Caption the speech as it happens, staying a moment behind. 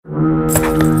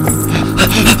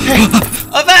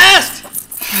Avast!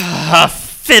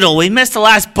 Fiddle, we missed the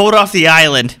last boat off the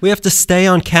island. We have to stay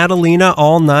on Catalina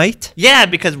all night? Yeah,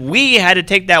 because we had to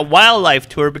take that wildlife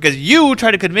tour because you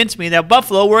tried to convince me that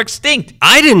buffalo were extinct.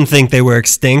 I didn't think they were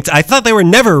extinct. I thought they were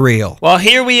never real. Well,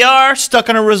 here we are, stuck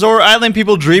on a resort island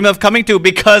people dream of coming to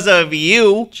because of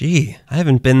you. Gee, I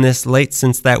haven't been this late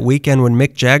since that weekend when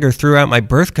Mick Jagger threw out my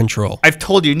birth control. I've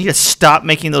told you need to stop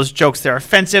making those jokes. They're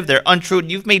offensive, they're untrue,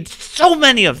 and you've made so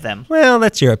many of them. Well,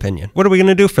 that's your opinion. What are we going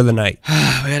to do for the night?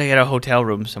 We gotta get a hotel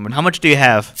room somewhere. How much do you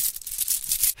have?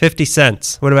 50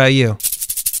 cents. What about you?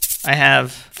 I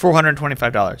have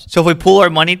 $425. So if we pool our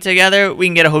money together, we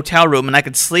can get a hotel room and I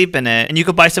could sleep in it, and you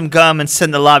could buy some gum and sit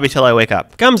in the lobby till I wake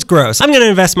up. Gum's gross. I'm going to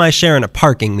invest my share in a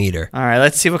parking meter. All right,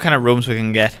 let's see what kind of rooms we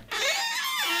can get.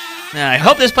 I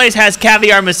hope this place has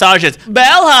caviar massages.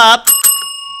 Bellhop!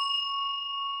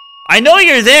 I know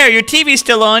you're there. Your TV's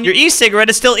still on. Your e-cigarette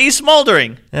is still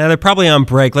e-smoldering. They're probably on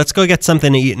break. Let's go get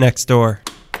something to eat next door.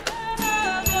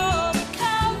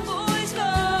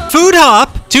 Food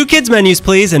Hop! 2 kids menus,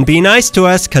 please, and be nice to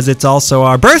us, because it's also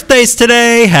our birthdays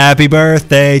today. Happy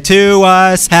birthday to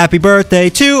us. Happy birthday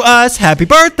to us. Happy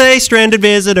birthday, stranded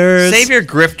visitors. Save your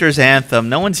grifter's anthem.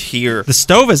 No one's here. The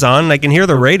stove is on, and I can hear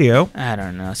the radio. I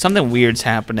don't know. Something weird's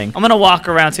happening. I'm gonna walk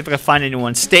around, see if I can find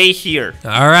anyone. Stay here.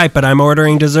 All right, but I'm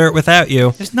ordering dessert without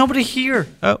you. There's nobody here.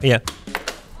 Oh, yeah.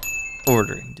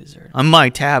 Ordering dessert. On my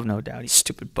tab, no doubt. You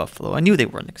stupid buffalo. I knew they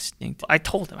weren't extinct. I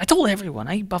told them. I told everyone.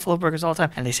 I eat buffalo burgers all the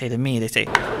time. And they say to me, what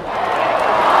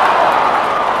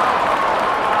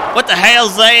the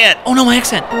hell's that? Oh, no, my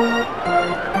accent.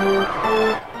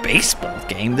 Baseball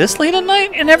game this late at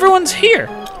night? And everyone's here.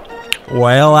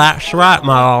 Well, that's right,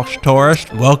 my lost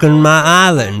tourist. Welcome to my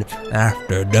island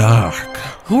after dark.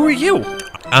 Who are you?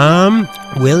 I'm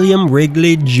William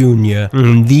Wrigley Jr.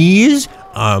 And these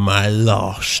are my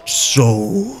lost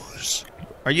souls.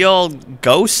 Are you all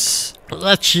ghosts?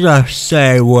 Let's just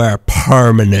say we're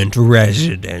permanent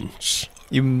residents.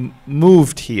 You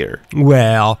moved here.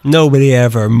 Well, nobody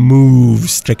ever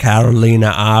moves to Catalina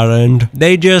Island.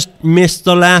 They just miss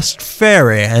the last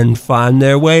ferry and find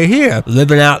their way here,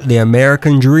 living out the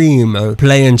American dream of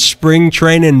playing spring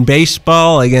training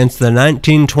baseball against the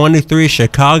 1923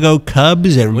 Chicago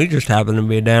Cubs, and we just happen to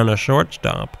be down a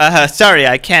shortstop. Sorry,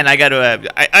 I can't.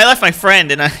 I left my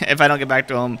friend, and if I don't get back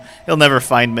to him, he'll never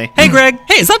find me. Hey, Greg.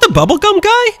 Hey, is that the bubblegum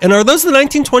guy? And are those the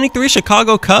 1923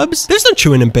 Chicago Cubs? There's no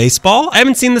chewing in baseball. I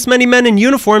haven't seen this many men in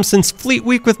uniform since Fleet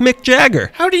Week with Mick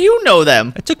Jagger. How do you know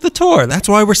them? I took the tour. That's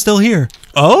why we're still here.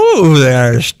 Oh,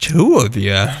 there's 2 of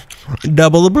you.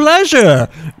 Double the pleasure.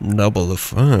 Double the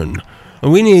fun.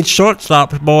 We need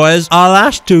shortstops, boys. Our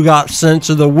last 2 got sent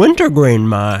to the wintergreen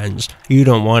mines. You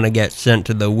don't want to get sent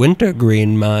to the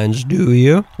wintergreen mines, do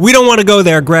you? We don't want to go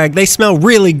there, Greg. They smell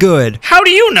really good. How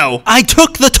do you know? I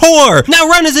took the tour. Now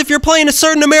run as if you're playing a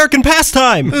certain American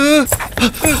pastime. Where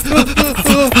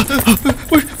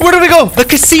do we go? The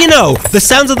casino. The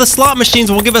sounds of the slot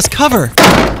machines will give us cover.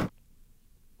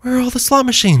 Where are all the slot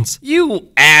machines? You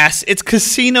ass. It's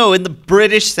casino in the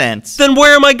British sense. Then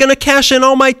where am I going to cash in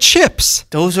all my chips?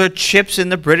 Those are chips in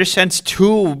the British sense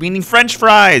too, meaning French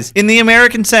fries in the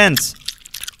American sense.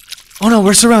 Oh no,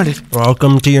 we're surrounded.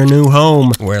 Welcome to your new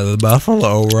home, where the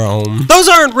buffalo roam. Those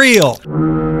aren't real.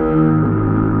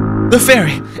 The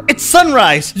ferry. It's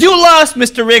sunrise. You lost,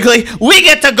 Mr. Wrigley. We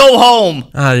get to go home.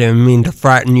 I didn't mean to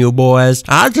frighten you, boys.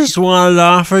 I just wanted to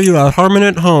offer you a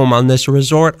permanent home on this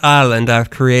resort island I've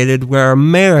created where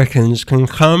Americans can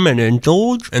come and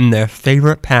indulge in their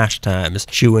favorite pastimes,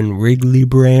 chewing Wrigley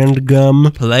brand gum,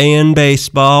 playing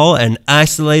baseball, and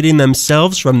isolating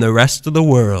themselves from the rest of the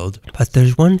world. But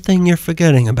there's one thing you're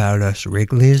forgetting about us,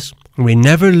 Wrigleys. We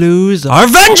never lose our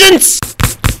vengeance!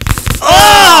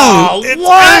 Oh!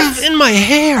 It's in my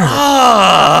hair.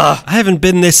 I haven't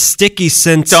been this sticky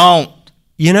since... Don't.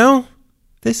 You know,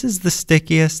 this is the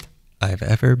stickiest I've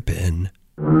ever been.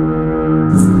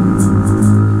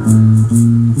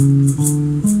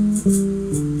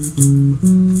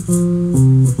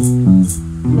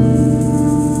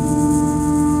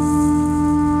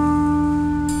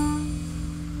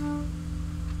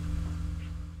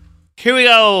 Here we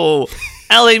go.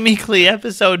 Ellie Meekley,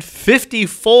 episode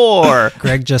 54.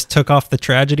 Greg just took off the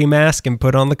tragedy mask and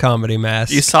put on the comedy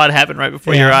mask. You saw it happen right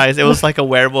before your eyes. It was like a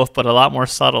werewolf, but a lot more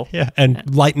subtle. Yeah,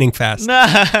 and lightning fast.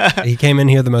 He came in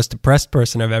here the most depressed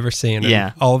person I've ever seen.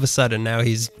 And all of a sudden, now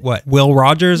he's, what, Will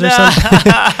Rogers or something?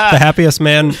 The happiest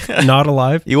man not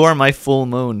alive? You are my full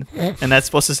moon. And that's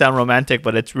supposed to sound romantic,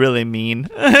 but it's really mean.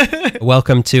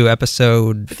 Welcome to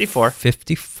episode... 54.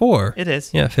 54. It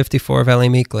is. Yeah, 54 of Ellie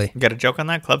Meekley. You got a joke on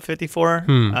that? Club 54?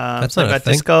 That's something not a about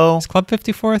thing. disco. Is Club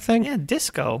 54 a thing? Yeah,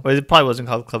 disco. But it probably wasn't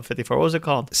called Club 54. What was it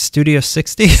called? Studio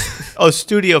 60? Oh,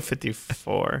 Studio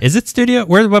 54. Is it Studio?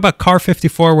 What about Car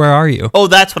 54? Where are you? Oh,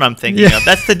 that's what I'm thinking Yeah. of.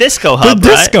 That's the disco hub, The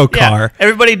disco right? Yeah. car.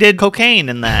 Everybody did cocaine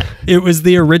in that. It was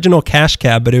the original Cash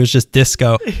Cab, but it was just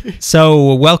disco.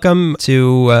 So welcome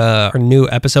to our new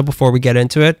episode. Before we get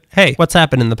into it, hey, what's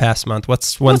happened in the past month?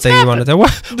 What's one thing you want to do?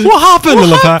 What happened in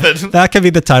the past? happened? That could be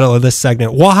the title of this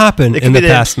segment. What happened in the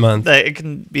past month? It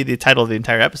can be the title of the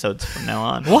entire episodes from now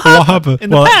on. What What happened happened? in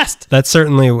the past? That's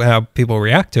certainly how people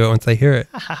react to it once they hear it.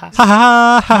 Ha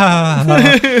ha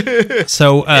ha.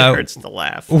 So It hurts to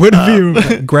laugh. what have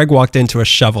you? Greg walked into a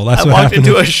shovel. That's I what walked happened.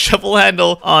 into a shovel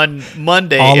handle on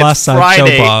Monday. A la It's Sancho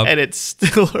Friday, Bob. and it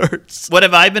still hurts. What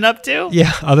have I been up to?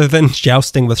 Yeah, other than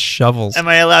jousting with shovels. Am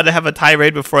I allowed to have a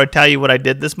tirade before I tell you what I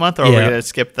did this month, or are we Yeah. going to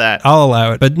skip that? I'll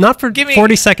allow it, but not for Give me-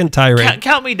 40-second tirade.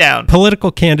 Count me down.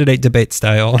 Political candidate debate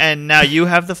style. And now you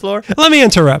have the floor. Let me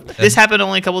interrupt. This happened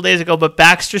only a couple days ago, but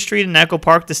Baxter Street in Echo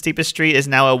Park, the steepest street, is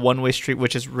now a one-way street,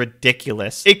 which is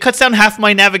ridiculous. It cuts down half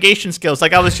my navigation skills.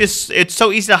 Like, it's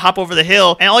so easy to hop over the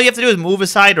hill, and all you have to do is move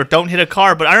aside or don't hit a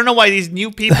car. But I don't know why these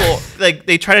new people, like,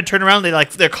 they try to turn around,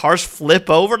 their cars flip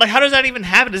over. Like, how does that even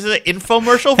happen? Is it an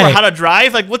infomercial for Hey. how to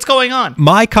drive? Like, what's going on?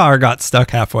 My car got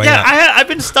stuck halfway Yeah, up. I've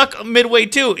been stuck midway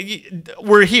too.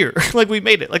 We're here. Like, we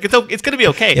made it. Like, it's going to be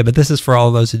okay. Yeah, but this is for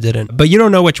all those who didn't. But you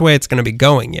don't know which way it's going to be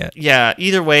going yet. Yeah,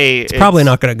 either way. It's Probably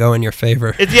not going to go in your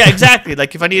favor. Yeah, exactly.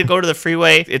 Like, if I need to go to the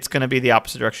freeway, it's going to be the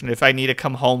opposite direction. If I need to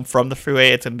come home from the freeway,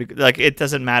 it's going to be, like, it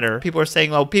doesn't matter. People are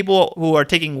saying, well, people who are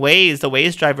taking Waze, the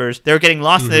Waze drivers, they're getting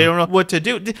lost and they don't know what to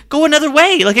do. Go another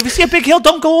way. Like, if you see a big hill,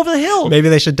 don't go over the hill. Maybe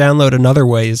they should download another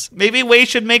Waze. Maybe Waze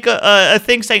should make a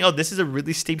thing saying, oh, this is a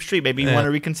really steep street. Maybe you want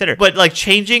to reconsider. But, like,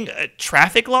 changing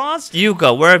traffic laws? You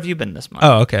go. Where have you been this month?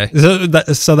 Oh, okay.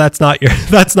 So that's not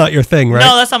your thing, right?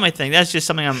 No, that's not my thing. That's just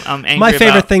something I'm angry My favorite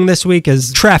about. thing this week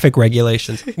is traffic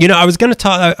regulations. I was going to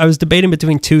talk, I was debating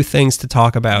between two things to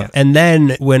talk about. Yeah. And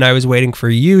then when I was waiting for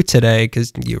you today,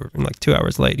 because you were like 2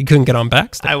 hours late, you couldn't get on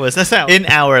Baxter. That's an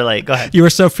hour late. Go ahead. You were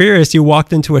so furious, you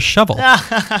walked into a shovel.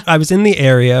 I was in the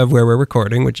area of where we're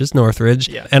recording, which is Northridge,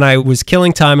 Yeah. and I was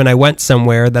killing time, and I went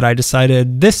somewhere that I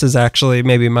decided this is actually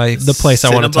maybe the place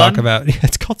I want to talk Cinnabon? about.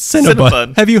 It's called Cinnabon.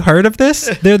 Cinnabon. Have you heard of this?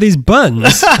 They're these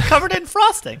buns. Covered in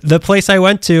frosting. The place I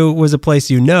went to was a place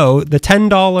the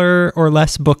 $10 or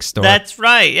less bookstore. That's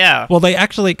right. Yeah. Well, they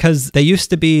actually, because they used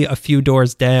to be a few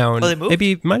doors down. Oh, they moved?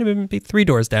 Maybe, might have even be 3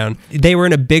 doors down. They were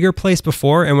in a bigger place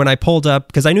before, and when I pulled up,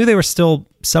 because I knew they were still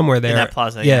somewhere there. that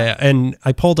plaza, Yeah, yeah. and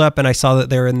I pulled up and I saw that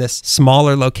they were in this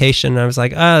smaller location, and I was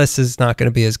like, this is not going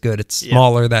to be as good. It's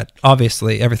smaller, that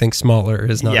obviously everything smaller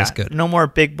is not as good. No more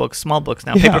big books, small books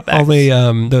now. Yeah, Paperbacks.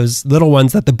 only those little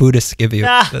ones that the Buddhists give you.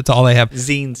 That's all they have.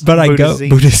 Zines. But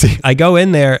Buddhist zines. I go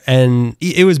in there and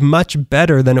it was much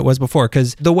better than it was before,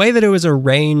 because the way that it was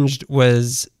arranged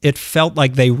was, it felt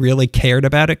like they really cared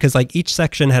about it, because like each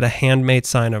section had a handmade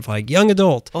sign of like young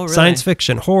adult, Oh, really? science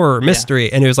fiction, horror,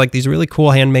 mystery, and it was like these really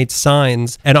cool handmade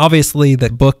signs. And obviously the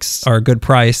books are a good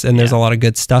price and there's a lot of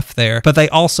good stuff there. But they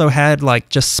also had like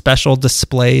just special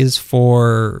displays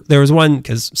for, there was one,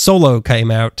 because Solo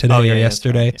came out today or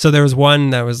yesterday. Right. So there was one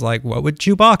that was like, what would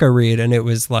Chewbacca read? And it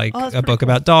was like that's a pretty book cool.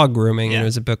 about dog grooming, and it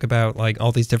was a book about like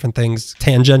all these different things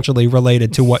tangentially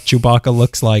related to what Chewbacca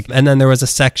looks like. And then there was a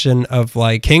section of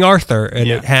like King Arthur,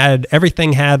 and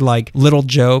everything had like little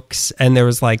jokes, and there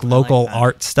was like local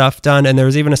art stuff done, and there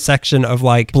was even a section of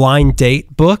like blind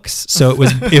date books. So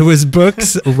it was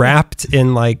books wrapped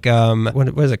in like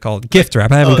what is it called? Gift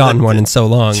wrap. I haven't gotten one in so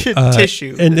long.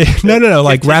 Tissue. And no,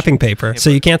 like wrapping paper. So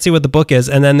you can't see what the book is,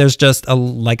 and then there's just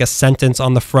a sentence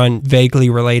on the front vaguely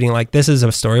relating like, this is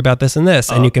a story about this and this,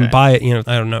 and you can buy it,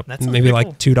 I don't know, That sounds maybe pretty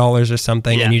like $2 or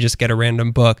something, and Yeah. you just get a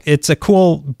random book. It's a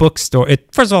cool bookstore.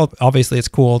 First of all, obviously it's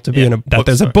cool to be that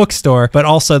there's a bookstore, but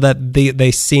also that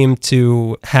they seem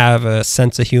to have a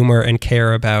sense of humor and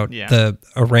care about the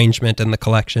arrangement and the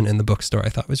collection in the bookstore. I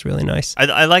thought was really nice.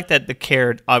 I like that the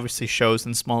care obviously shows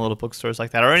in small little bookstores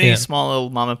like that, or any small little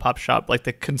mom and pop shop, like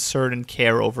the concern and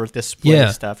care over display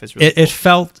stuff is really cool. It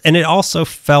felt, and it also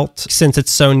felt, since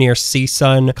it's so near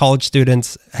CSUN, college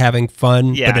students having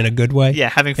fun, but in a good way. Yeah,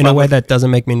 having fun. In a way that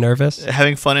doesn't make me nervous.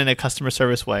 having fun in a customer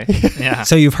service way. Yeah.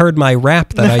 So you've heard my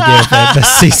rap that I give at the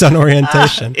emphasis on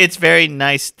orientation. It's very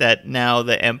nice that now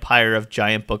the empire of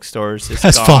giant bookstores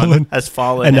Has fallen.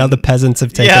 And now the peasants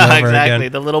have taken over exactly.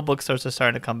 again. The little bookstores are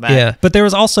starting to come back. Yeah, but there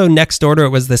was also next door to it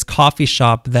was this coffee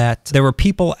shop that there were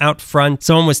people out front.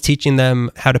 Someone was teaching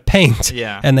them how to paint.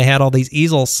 Yeah. And they had all these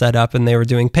easels set up and they were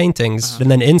doing paintings. And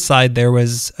then inside there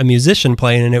was a musician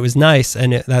playing and it was nice.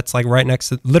 And that's like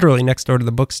literally next door to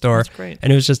the bookstore. That's great.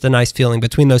 And it was just a nice feeling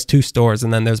between those two stores.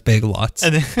 And then there's Big Lots.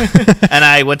 And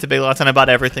I went to Big Lots and I bought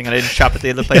everything. I didn't shop at the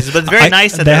other places, but it's very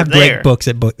nice that they have there. great books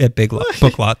at Big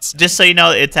Book Lots. Just so you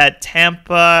know, it's at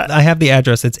Tampa. I have the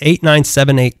address. It's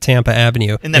 8978 Tampa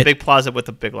Avenue. In that big plaza with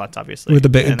the Big Lots, obviously.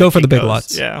 Go for the Big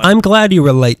Lots. Yeah. I'm glad you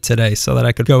were late today so that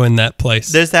I could go in that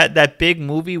place. There's that big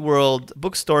Movie World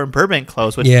bookstore in Burbank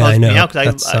closed, which Yeah, bugged I know. me out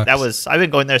because That sucks. I've been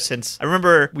going there since. I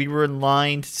remember we were in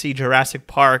line to see Jurassic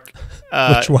Park.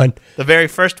 Which one? The very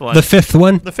first one. The fifth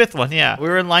one? The fifth one, yeah. We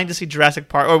were in line to see Jurassic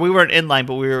Park, or we weren't in line,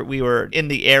 but we were in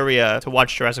the area to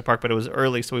watch Jurassic Park, but it was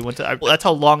early, so we went to. That's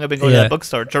how long I've been going to that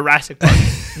bookstore. Jurassic Park,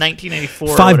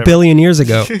 1984. 5 billion years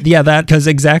ago. Yeah, because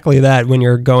exactly that. When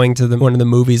you're going to one of the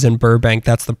movies in Burbank,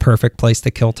 that's the perfect place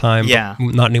to kill time. Yeah.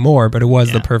 But not anymore, but it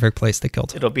was the perfect place to kill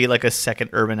time. It'll be like a second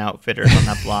Urban Outfitters on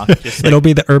that block. Just It'll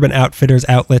be the Urban Outfitters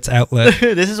outlet.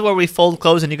 This is where we fold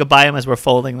clothes and you can buy them as we're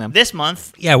folding them. This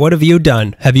month. Yeah, what have you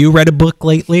done? Have you read a book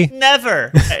lately?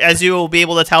 Never. As you will be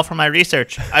able to tell from my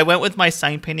research. I went with my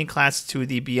sign painting class to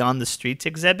the Beyond the Streets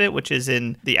exhibit, which is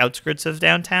in the outskirts of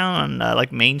downtown on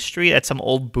like Main Street at some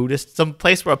old Buddhist, some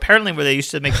place where they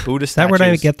used to make Buddhist Is that statues.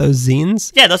 where I get those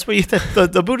zines? Yeah, that's where you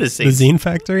the Buddhist The zines. zine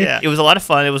factory? Yeah, it was a lot of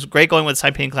fun. It was great going with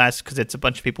sign painting class because it's a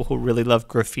bunch of people who really love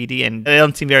graffiti and they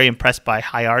don't seem very impressed by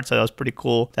high art. So that was pretty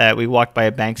cool that we walked by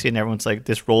a Banksy and everyone's like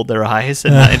just rolled their eyes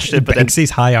and not interested. But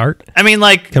Banksy's high art? I mean,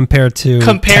 like Compared to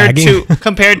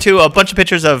a bunch of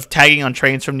pictures of tagging on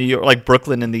trains from New York, like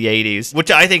Brooklyn in the 80s,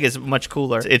 which I think is much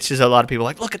cooler. It's just a lot of people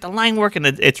like, look at the line work, and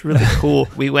it's really cool.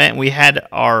 We went, we had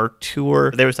our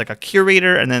tour. There was like a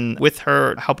curator, and then with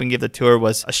her helping give the tour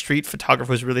was a street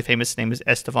photographer who's really famous. His name is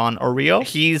Estevan Orio.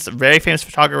 He's a very famous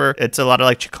photographer. It's a lot of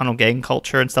like Chicano gang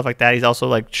culture and stuff like that. He's also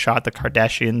like shot the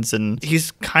Kardashians, and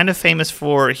he's kind of famous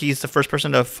he's the first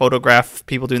person to photograph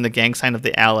people doing the gang sign of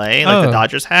the LA, like the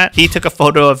Dodgers hat. He took a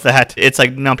photo of that. It's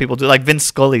like now people do, like Vince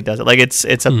Scully does it. Like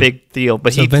it's a big deal.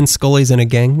 But So Vince Scully's in a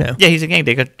gang now? Yeah, he's a gang.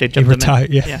 They jumped him retired,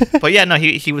 in. yeah. But yeah, no,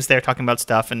 he was there talking about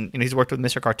stuff, and he's worked with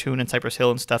Mr. Cartoon and Cypress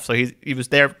Hill and stuff. So he was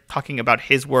there talking about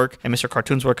his work and Mr.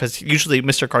 Cartoon's work, because usually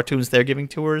Mr. Cartoon's there giving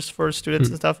tours for students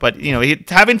and stuff. But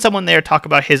having someone there talk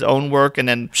about his own work and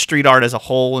then street art as a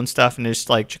whole and stuff, and just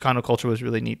like Chicano culture was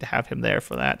really neat to have him there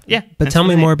for that. Yeah. But tell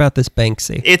me more about this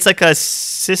Banksy. It's like a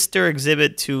sister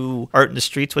exhibit to Art in the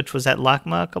Streets, which was at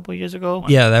LACMA a couple of years ago.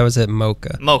 Yeah, that was at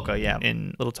Mocha. Mocha, yeah,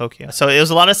 in Little Tokyo. So it was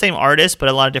a lot of same artists, but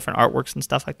a lot of different artworks and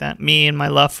stuff like that. Me and my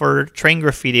love for train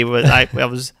graffiti, I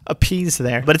was appeased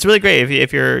there. But it's really great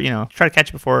if you're, try to catch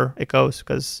it before it goes,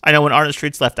 because I know when Art in the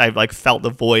Streets left, I like felt the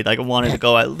void. Like I wanted to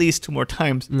go at least 2 more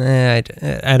times. Nah,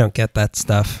 I don't get that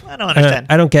stuff. I don't understand.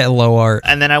 I don't get low art.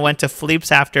 And then I went to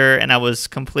Philippe's after, and I was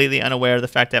completely unaware of the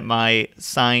fact that my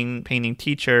sign painting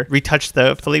teacher retouched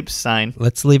the Philippe's sign.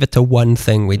 Let's leave it to one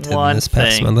thing we did in this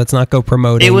past month. Let's not go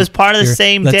promoting. It was part of the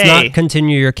same day. Let's not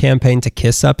continue your campaign to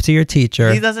kiss up to your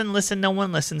teacher. He doesn't listen. No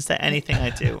one listens to anything I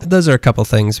do. Those are a couple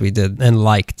things we did and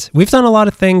liked. We've done a lot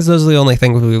of things. Those are the only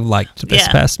things we've liked this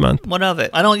past month. What of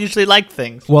it? I don't usually like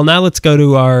things. Well, now let's go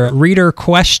to our reader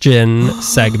question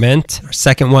segment. Our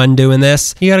second one doing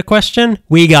this. You got a question?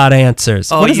 We got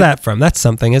answers. What is that from? That's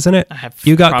something, isn't it?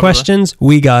 You got questions?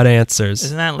 We got answers.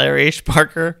 Isn't that Larry H.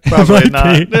 Parker? Probably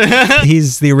not.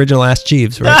 He's the original Ask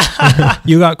Jeeves, right?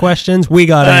 You got questions? We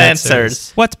got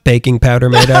answers. What's baking powder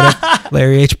made out of?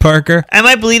 Larry H. Parker? Am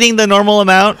I bleeding the normal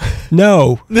amount?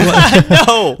 No.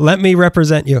 No. Let me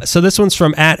represent you. So this one's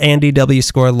from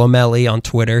 @AndyW_Lomelli on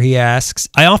Twitter. He asks,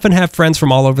 I often have friends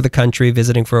from all over the country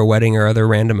visiting for a wedding or other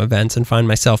random events and find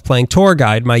myself playing tour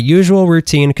guide. My usual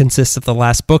routine consists of the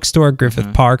Last Bookstore,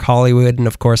 Griffith Park, Hollywood, and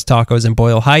of course tacos in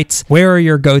Boyle Heights. Where are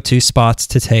your go-to spots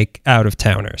to take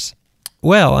out-of-towners?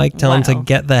 Well, I tell them to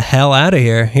get the hell out of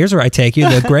here. Here's where I take you,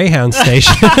 the Greyhound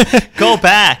station. Go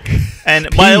back. And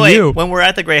by the way, when we're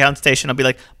at the Greyhound station, I'll be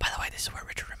like, by the way, this is where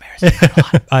Richard Ramirez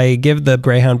is. I give the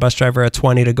Greyhound bus driver a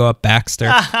 20 to go up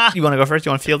Baxter. You want to go first?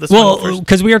 You want to field this one Well,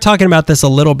 because we were talking about this a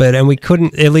little bit, and we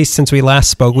couldn't, at least since we last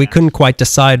spoke, we couldn't quite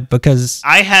decide because...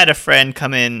 I had a friend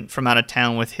come in from out of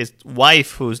town with his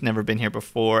wife who's never been here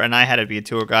before, and I had to be a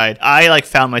tour guide. I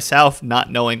found myself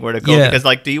not knowing where to go because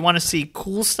do you want to see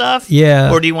cool stuff?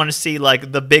 Yeah. Or do you want to see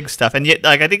the big stuff? And yet,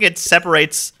 I think it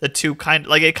separates the two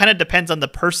it kind of depends on the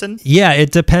person. Yeah,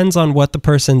 it depends on what the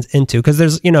person's into, because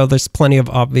there's plenty of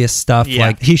obvious obvious stuff. Yeah.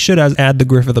 Like he should add the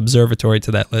Griffith Observatory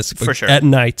to that list For sure. at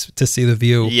night to see the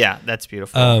view. Yeah, that's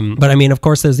beautiful. But I mean, of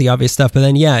course, there's the obvious stuff. But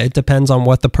then, yeah, it depends on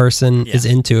what the person is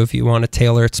into if you want to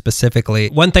tailor it specifically.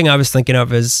 One thing I was thinking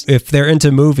of is if they're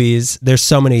into movies, there's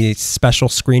so many special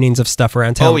screenings of stuff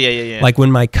around town. Oh, yeah. Like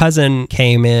when my cousin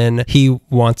came in, he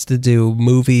wants to do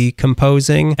movie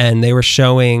composing, and they were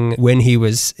showing when he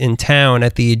was in town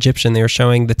at the Egyptian, they were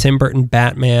showing the Tim Burton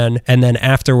Batman, and then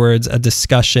afterwards a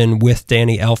discussion with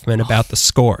Danny Elfman about the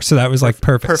score. So that was like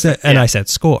perfect. And I said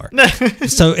score.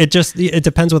 So it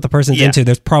depends what the person's into.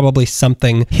 There's probably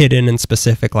something hidden and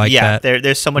specific like that. Yeah,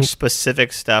 there's so much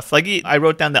specific stuff. Like I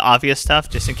wrote down the obvious stuff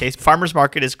just in case. Farmers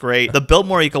Market is great. The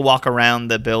Biltmore, you can walk around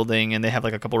the building, and they have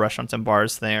like a couple restaurants and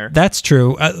bars there. That's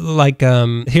true.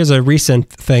 Here's a recent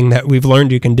thing that we've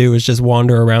learned you can do is just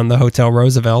wander around the Hotel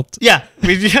Roosevelt. Yeah.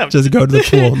 Just go to the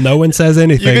pool. No one says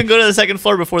anything. You can go to the second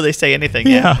floor before they say anything.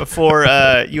 Yeah. Before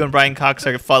you and Brian Cox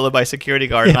are followed by a security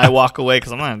guard, and I walk away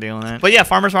because I'm not doing that. But yeah,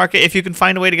 Farmers Market, if you can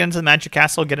find a way to get into the Magic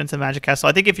Castle, get into the Magic Castle.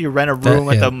 I think if you rent a room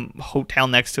at the hotel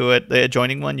next to it, the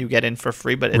adjoining one, you get in for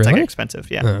free, but it's like expensive.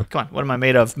 Yeah. Come on. What am I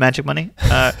made of? Magic money?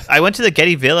 I went to the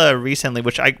Getty Villa recently,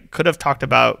 which I could have talked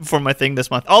about for my thing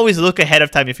this month. Always look ahead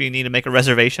of time if you need to make a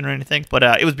reservation or anything. But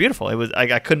it was beautiful. It was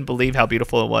I couldn't believe how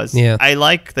beautiful it was. Yeah. I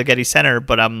like the Getty Center,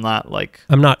 but I'm not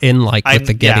in with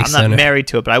the Getty Center. I'm not married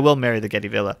to it, but I will marry the Getty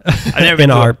Villa. I've never been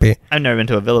in a heartbeat. I've never been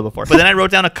to a villa before. But then I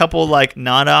wrote down a couple like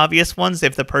non-obvious ones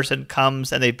if the person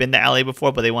comes and they've been to LA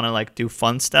before, but they want to like do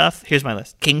fun stuff. Here's my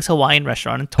list. King's Hawaiian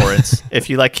Restaurant in Torrance. If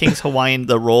you like King's Hawaiian,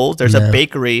 the rolls, there's a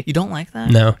bakery. You don't like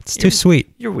that? No, it's too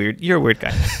sweet. You're weird. You're a weird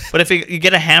guy. But if you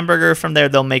get a hamburger from there,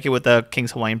 they'll make it with the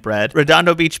King's Hawaiian bread.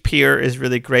 Redondo Beach Pier is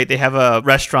really great. They have a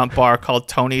restaurant bar called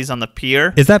Tony's on the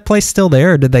pier. Is that place still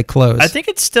there, or did they close? I think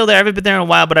it's still there. I haven't been there in a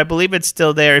while, but I believe it's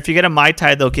still there. If you get a Mai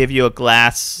Tai, they'll give you a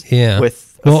glass with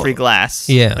a free glass,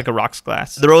 like a rocks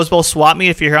glass. The Rose Bowl swap meet,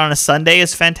 if you're here on a Sunday,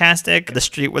 is fantastic. The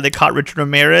street where they caught Richard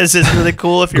Ramirez is really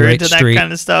cool if you're into that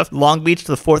kind of stuff. Long Beach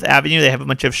to the 4th Avenue, they have a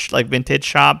bunch of vintage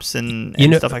shops and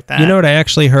stuff like that. You know what I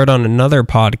actually heard on another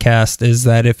podcast is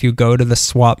that if you go to the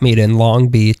swap meet in Long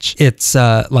Beach, it's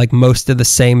like most of the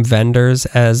same vendors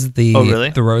as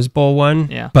the Rose Bowl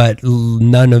one, but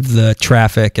none of the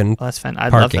traffic and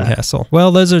parking hassle.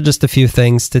 Well, those are just a few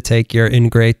things to take your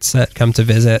ingrates that come to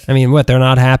visit. I mean, they're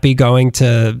not happy going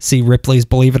to see Ripley's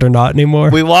Believe It or Not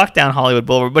anymore? We walked down Hollywood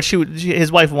Boulevard, but his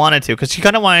wife wanted to because she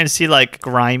kind of wanted to see like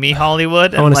grimy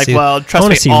Hollywood. And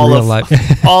trust me,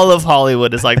 all of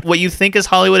Hollywood is like what you think is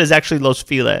Hollywood is actually Los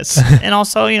Feliz. And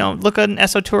also, look at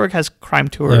Esotouric has crime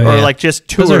tour like just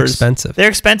tours. Those are expensive. They're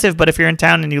expensive, but if you're in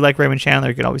town and you like Raymond Chandler,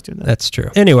 you could always do that. That's true.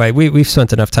 Anyway, we've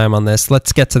spent enough time on this.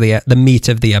 Let's get to the meat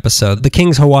of the episode. The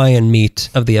King's Hawaiian meat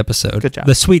of the episode. Good job.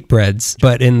 The sweetbreads,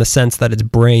 but in the sense that it's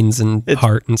brains and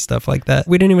heart and stuff like that.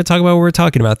 We didn't even talk about what we're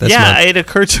talking about this month. It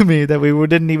occurred to me that we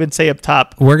didn't even say up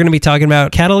top. We're going to be talking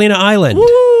about Catalina Island.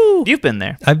 Woo! You've been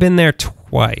there. I've been there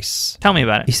twice. Tell me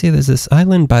about it. You see, there's this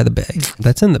island by the bay.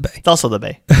 That's in the bay. It's also the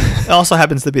bay. It also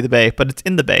happens to be the bay, but it's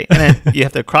in the bay. And then you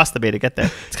have to cross the bay to get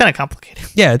there. It's kind of complicated.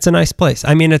 Yeah, it's a nice place.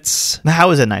 I mean, How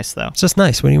is it nice, though? It's just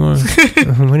nice. What do you want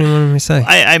me to say?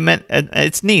 I meant,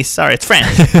 it's Nice. Sorry, it's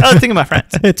France. I was thinking about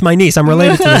France. It's my niece. I'm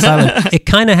related to this island. It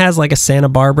kind of has like a Santa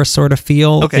Barbara sort of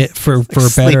feel. Okay. For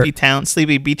like better.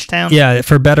 Sleepy beach town? Yeah,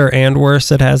 for better and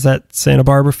worse, it has that Santa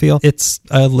Barbara feel. It's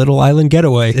a little island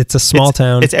getaway. It's a small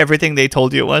town. It's everything they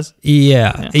told you it was?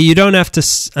 Yeah. You don't have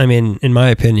to, I mean, in my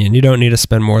opinion, you don't need to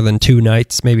spend more than 2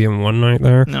 nights, maybe in 1 night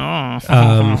there. No.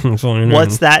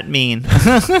 What's that mean?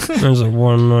 There's a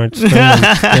 1 night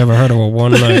stand. You ever heard of a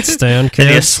 1 night stand, kids?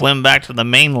 Then you swim back to the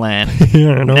mainland.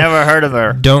 Never heard of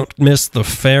her. Don't miss the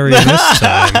ferry this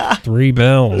time. 3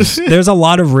 bells. There's a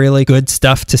lot of really good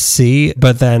stuff to see,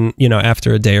 but then,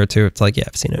 after a day or two, it's like, yeah,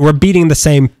 I've seen it. We're beating the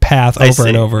same path over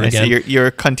and over again.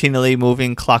 You're continually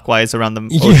moving clockwise around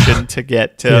the ocean to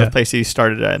get to a place you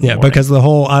started at. Because the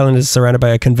whole island is surrounded by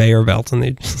a conveyor belt and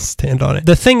they just stand on it.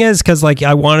 The thing is, because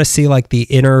I want to see the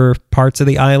inner parts of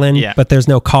the island, but there's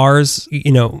no cars.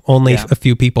 Only a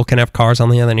few people can have cars on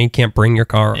the island, and you can't bring your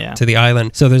car to the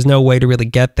island. So there's no way to really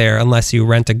get there unless you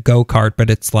rent a go-kart, but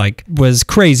it's was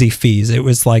crazy fees. It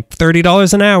was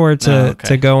 $30 an hour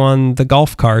to go on the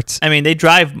golf carts. I mean, they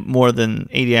drive more than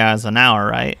 80 miles an hour,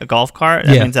 right? A golf cart?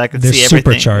 That means I could see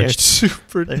everything. Supercharged.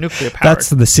 They're nuclear powered. That's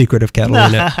the secret of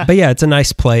Catalina. But yeah, it's a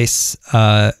nice place.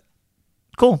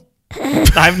 Cool.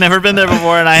 I've never been there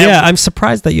before, and I'm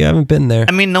surprised that you haven't been there.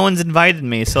 I mean, no one's invited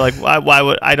me, so like, why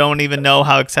would I? Don't even know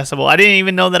how accessible. I didn't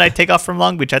even know that I take off from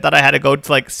Long Beach. I thought I had to go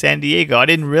to like San Diego. I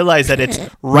didn't realize that it's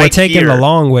right. We're taking here. the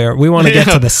long way. We want to get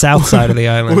to the south side of the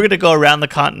island. We're gonna go around the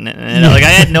continent, and like I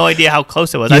had no idea how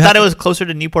close it was. I thought it was closer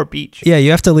to Newport Beach. Yeah,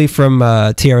 you have to leave from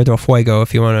Tierra del Fuego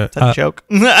if you want to. Is that a joke?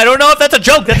 I don't know if that's a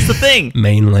joke. That's the thing.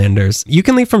 Mainlanders. You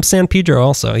can leave from San Pedro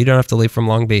also. You don't have to leave from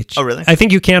Long Beach. Oh, really? I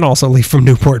think you can also leave from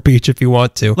Newport Beach if you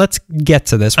want to. Let's get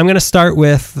to this. I'm going to start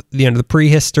with the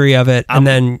prehistory of it, and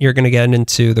then you're going to get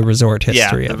into the resort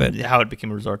history of it. How it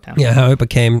became a resort town. Yeah, how it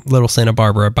became Little Santa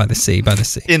Barbara by the sea.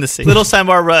 In the sea. Little Santa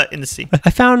Barbara in the sea. I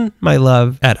found my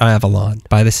love at Avalon.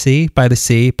 By the sea, by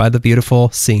the beautiful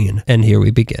scene. And here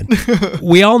we begin.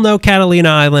 We all know Catalina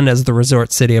Island as the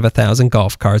resort city of 1,000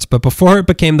 golf carts, but before it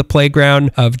became the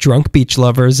playground of drunk beach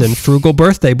lovers and frugal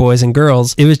birthday boys and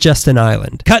girls, it was just an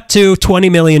island. Cut to 20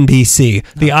 million BC.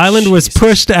 The island was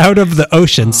pushed out of the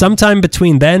ocean sometime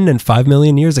between then and 5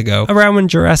 million years ago, around when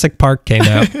Jurassic Park came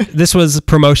out. This was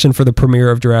promotion for the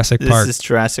premiere of Jurassic Park. This is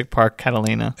Jurassic Park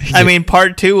Catalina. I mean,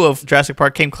 part 2 of Jurassic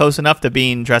Park came close enough to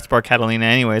being Jurassic Park Catalina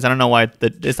anyways. I don't know why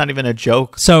it's not even a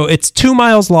joke. So it's 2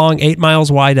 miles long, 8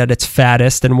 miles wide at its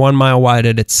fattest, and 1 mile wide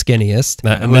at its skinniest.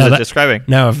 What is it describing?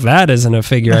 Now, if that isn't a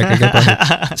figure I could get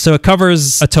behind. So it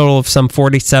covers a total of some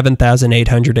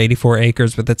 47,884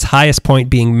 acres, with its highest point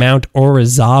being Mount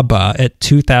Orizaba at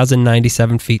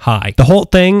 2,097 feet high. The whole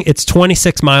thing, it's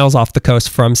 26 miles off the coast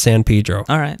from San Pedro.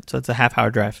 All right, so it's a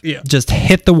half-hour drive. Yeah. Just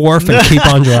hit the wharf and keep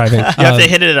on driving. You have to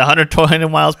hit it at 120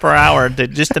 miles per hour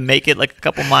just to make it like a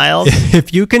couple miles.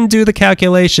 If you can do the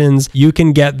calculations, you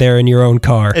can get there in your own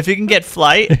car. If you can get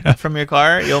flight from your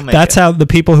car, you'll make That's it. how the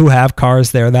people who have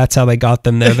cars there, that's how they got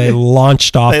them there. They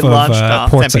launched off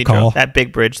Port San Pedro, Sacal. that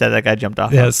big bridge that guy jumped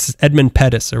off. Yes, Edmund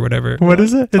Pettus or whatever. What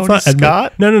is it? Tony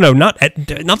Scott? No, not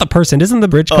the person. Isn't the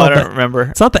bridge called? I don't remember.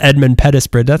 It's not the Edmund Pettus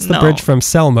Bridge. That's the bridge from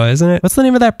Selma, isn't it? What's the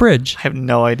name of that bridge? I have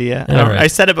no idea. I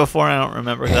said it before and I don't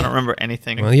remember because I don't remember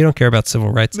anything. Well, you don't care about civil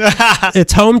rights.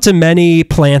 It's home to many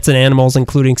plants and animals,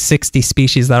 including 60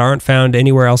 species that aren't found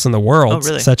anywhere else in the world,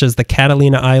 such as the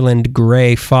Catalina Island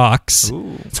gray fox.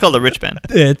 Ooh. It's called the Rich Ben.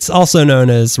 It's also known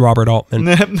as Robert Altman.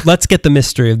 Let's get the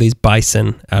mystery of these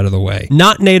bison out of the way.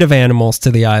 Not native animals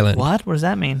to the island. What? What does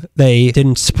that mean? They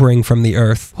didn't spring from the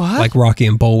earth like Rocky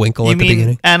and Bullwinkle at the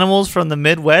beginning. Animals from the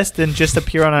Midwest didn't just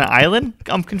appear on an island?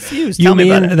 I'm confused. You Tell me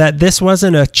about mean it. that this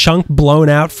wasn't a chunk blown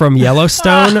out from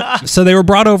Yellowstone? So they were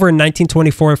brought over in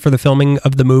 1924 for the filming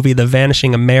of the movie The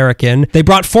Vanishing American. They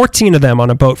brought 14 of them on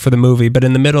a boat for the movie, but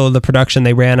in the middle of the production,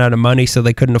 they ran out of money, so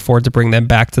they couldn't afford to bring them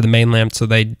back to the mainland, so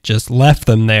they just left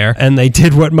them there. And they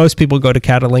did what most people go to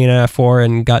Catalina for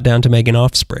and got down to making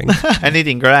offspring. And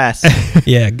eating grass.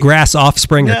 Yeah, grass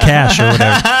offspring or cash or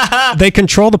whatever. They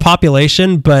control the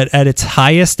population, but at its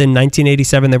highest in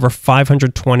 1987, there were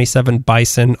 527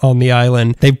 bison on the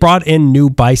island. They brought in new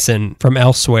bison from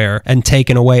elsewhere and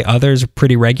taken away others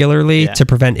pretty regularly to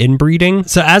prevent inbreeding.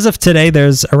 So as of today,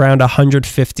 there's around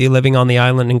 150 living on the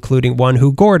island, including one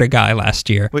who gored a guy last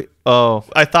year. Wait,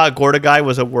 I thought Gordagai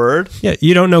was a word. Yeah,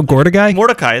 you don't know Gordagai?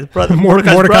 Mordecai,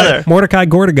 Mordecai's brother. Mordecai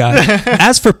Gordagai.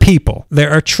 As for people,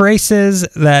 there are traces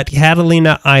that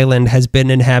Catalina Island has been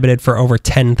inhabited for over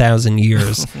 10,000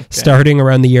 years, starting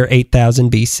around the year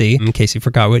 8000 BC, in case you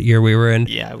forgot what year we were in.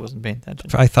 Yeah, I wasn't paying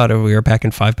attention. I thought we were back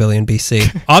in 5 billion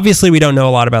BC. Obviously, we don't know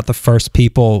a lot about the first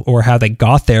people or how they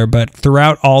got there, but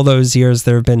throughout all those years,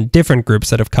 there have been different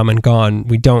groups that have come and gone.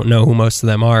 We don't know who most of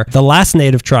them are. The last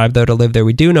native tribe, though, to live there,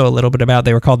 we do know a little bit about.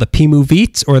 They were called the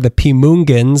Pimuvits or the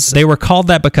Pimungans. They were called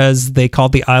that because they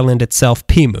called the island itself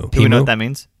Pimu. Do we know what that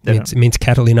means? It means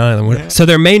Catalina Island. Yeah. So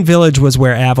their main village was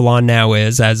where Avalon now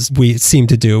is, as we seem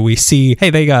to do. We see, hey,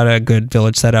 they got a good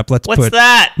village set up. Let's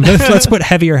put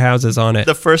heavier houses on it.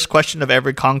 The first question of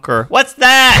every conqueror. What's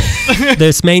that?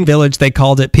 This main village, they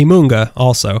called it Pimunga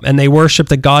also. And they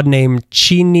worshipped a god named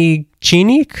Chinik,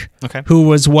 who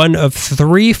was one of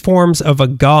 3 forms of a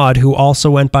god who also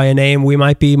went by a name we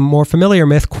might be more familiar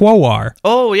with, Quowar.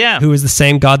 Oh, yeah. Who is the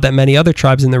same god that many other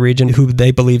tribes in the region who they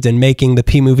believed in, making the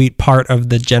Pimuvit part of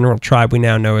the general tribe we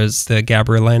now know as the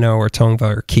Gabrielino or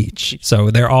Tongva or Kich. So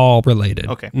they're all related.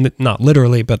 Okay. Not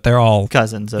literally, but they're all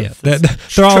cousins. They're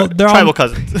all tribal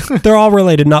cousins. They're all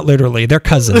related, not literally. They're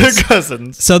cousins. They're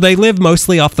cousins. So they live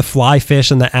mostly off the fly fish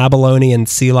and the abalone and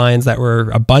sea lions that were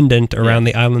abundant around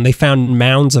the island. They found found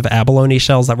mounds of abalone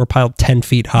shells that were piled 10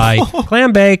 feet high.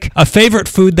 Clam bake. A favorite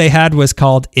food they had was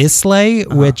called islay,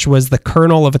 which was the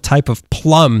kernel of a type of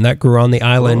plum that grew on the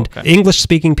island.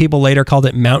 English-speaking people later called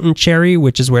it mountain cherry,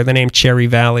 which is where the name Cherry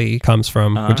Valley comes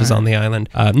from, which is on the island.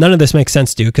 None of this makes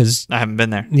sense to you because I haven't been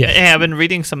there. Yeah. Hey, I've been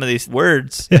reading some of these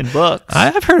words in books.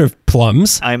 I've heard of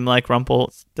plums. I'm like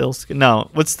Rumpelstiltskin. No,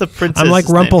 what's the princess? I'm like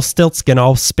Rumpelstiltskin.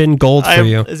 I'll spin gold for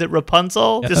you. Is it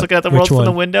Rapunzel? Just looking at the Which world from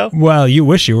the one? window? Well, you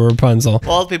wish you were Rapunzel.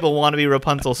 All people want to be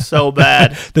Rapunzel so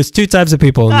bad. There's two types of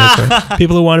people in this one.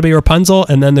 People who want to be Rapunzel,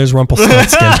 and then there's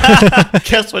Rumpelstiltskin.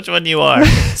 Guess which one you are.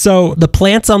 So the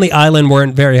plants on the island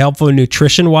weren't very helpful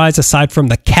nutrition-wise, aside from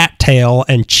the cattail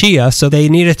and chia, so they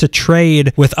needed to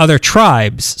trade with other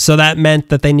tribes. So that meant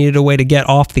that they needed a way to get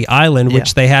off the island,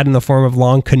 which they had in the form of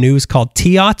long canoes called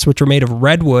teots, which were made of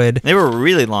redwood. They were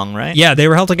really long, right? Yeah, they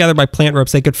were held together by plant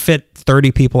ropes. They could fit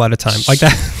 30 people at a time. Like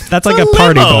that. That's like a limo.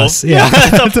 party bus. Yeah.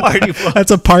 That's a party bus.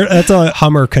 That's a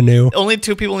Hummer canoe. Only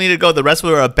 2 people needed to go. The rest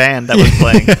were a band that was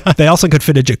playing. They also could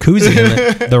fit a jacuzzi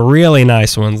in it. The really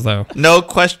nice ones, though. No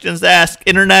questions asked.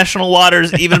 International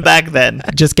waters, even back then.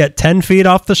 Just get 10 feet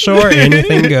off the shore,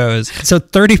 anything goes. So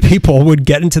 30 people would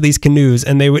get into these canoes,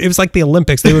 and it was like the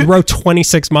Olympics. They would row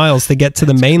 26 miles to get to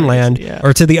the mainland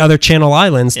or to the other Channel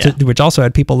Islands, which also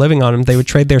had people living on them. They would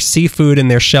trade their seafood and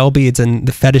their shell beads and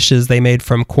the fetishes they made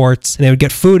from quartz, and they would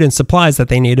get food and supplies that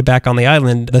they needed back on the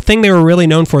island. The thing they were really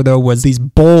known for, though, was these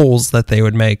bowls that they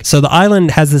would make. So the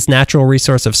island has this natural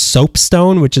resource of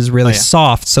soapstone, which is really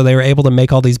soft, so they were able to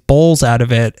make all these bowls out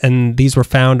of it, and these were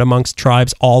found amongst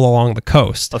tribes all along the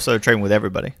coast. Oh, so they're trading with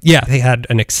everybody. Yeah, they had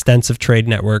an extensive trade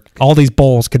network. All these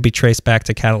bowls could be traced back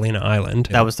to Catalina Island.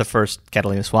 That was the first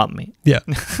Catalina swamp meet. Yeah.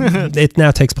 It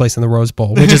now takes place in the Rose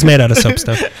Bowl, which is made out of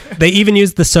soapstone. They even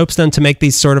used the soapstone to make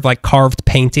these sort of like carved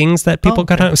paintings that people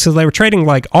got out. So they were trading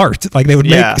like art. Like they would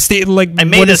make I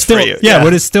made this still, for you.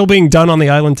 what is still being done on the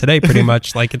island today, pretty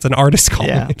much. Like it's an artist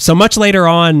colony. Yeah. So much later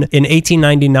on in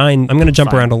 1899, I'm going to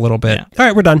jump around a little bit. Yeah. All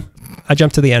right, we're done. I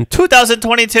jumped to the end.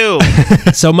 2022.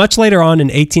 So much later on in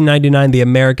 1899, the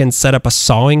Americans set up a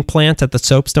sawing plant at the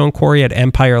soapstone quarry at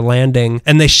Empire Landing,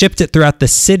 and they shipped it throughout the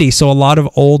city. So a lot of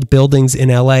old buildings in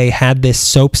LA had this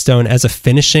soapstone as a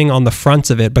finishing on the fronts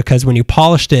of it, because when you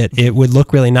polished it, it would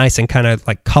look really nice and kind of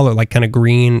like color, like kind of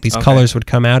green. These colors would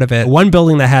come out of it. One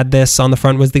building that had this on the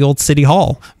front was the old City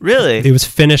Hall. Really? It was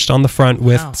finished on the front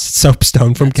with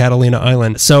soapstone from Catalina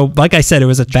Island. So like I said, it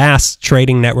was a vast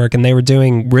trading network, and they were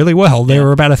doing really well. There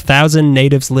were about 1,000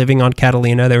 natives living on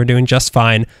Catalina. They were doing just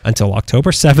fine until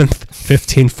October 7th,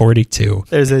 1542.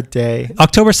 There's a day.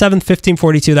 October 7th,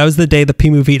 1542, that was the day the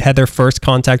Pimuvit had their first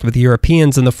contact with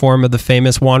Europeans in the form of the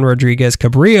famous Juan Rodriguez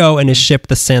Cabrillo and his ship,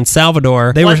 the San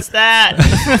Salvador. What's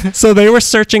that? So they were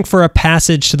searching for a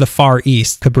passage to the Far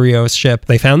East, Cabrillo's ship.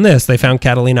 They found this. They found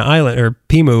Catalina Island, or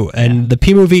Pimu, and the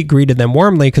Pimuvit greeted them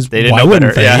warmly because why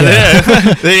wouldn't they?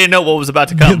 They didn't know what was about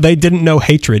to come. They didn't know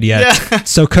hatred yet.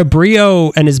 So Cabrillo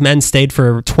and his men stayed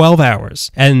for 12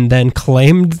 hours and then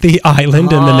claimed the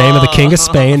island in the name of the King of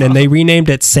Spain, and they renamed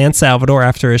it San Salvador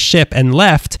after his ship and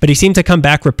left. But he seemed to come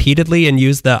back repeatedly and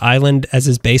use the island as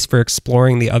his base for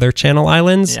exploring the other Channel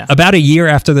Islands. Yeah. About a year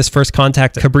after this first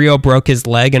contact, Cabrillo broke his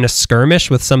leg in a skirmish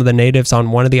with some of the natives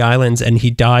on one of the islands, and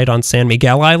he died on San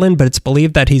Miguel Island, but it's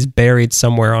believed that he's buried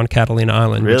somewhere on Catalina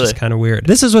Island, which is kind of weird.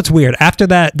 This is what's weird. After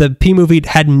that, the Pimuvit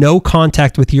had no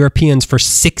contact with Europeans for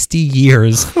 60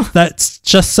 years. That's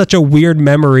just such a weird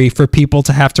memory for people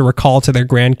to have to recall to their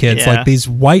grandkids. Like these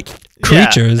white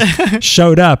creatures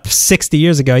showed up 60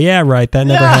 years ago. Yeah, right. That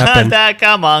never happened.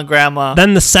 Come on, Grandma.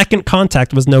 Then the second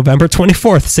contact was November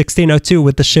 24th, 1602,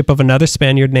 with the ship of another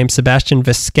Spaniard named Sebastian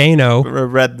Vizcaino. I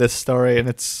read this story, and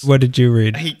it's... What did you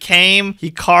read? He came,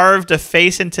 he carved a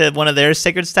face into one of their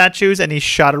sacred statues, and he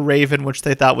shot a raven, which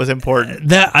they thought was important.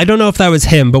 That I don't know if that was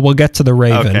him, but we'll get to the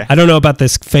raven. Okay. I don't know about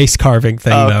this face carving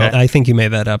thing, though. I think you made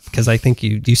that up, because I think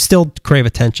you still crave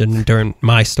attention during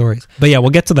my stories. But yeah,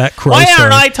 we'll get to that crow Why story.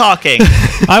 aren't I talking?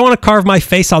 I want to carve my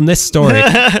face on this story.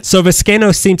 So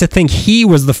Vizcaino seemed to think he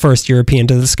was the first European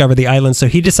to discover the island, so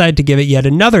he decided to give it yet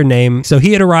another name. So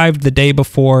he had arrived the day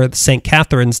before St.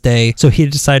 Catherine's Day, so he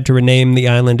decided to rename the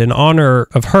island in honor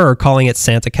of her, calling it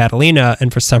Santa Catalina,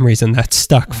 and for some reason that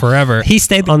stuck forever. He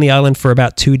stayed on the island for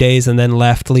about 2 days and then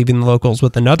left, leaving the locals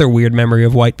with another weird memory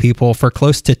of white people for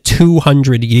close to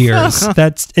 200 years.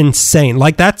 That's insane.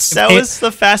 Like that was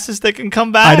the fastest they can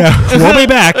come back. I know. We'll be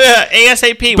back.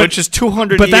 ASAP, which is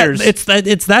 200 But years.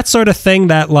 it's that sort of thing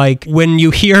that, like, when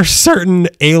you hear certain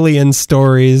alien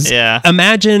stories,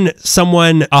 imagine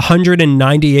someone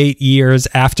 198 years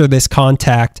after this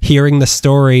contact hearing the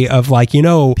story of, like,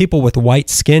 people with white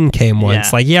skin came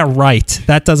once. Like, yeah, right.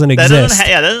 That doesn't exist.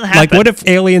 That doesn't happen. Like, what if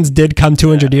aliens did come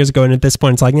 200 years ago, and at this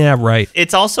point it's like, yeah, right.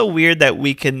 It's also weird that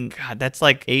we can, God, that's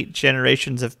like 8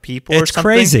 generations of people or It's something.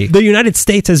 crazy. The United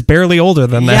States is barely older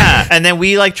than that. Yeah, and then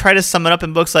we like try to sum it up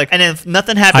in books like, and then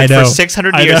nothing happened for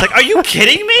 600 years. Like, are you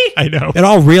kidding me? I know. It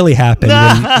all really happened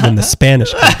when the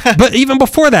Spanish came. But even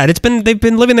before that, they've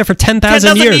been living there for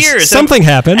 10,000 years. Something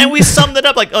happened. And we summed it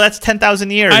up like, oh, that's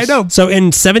 10,000 years. I know. So in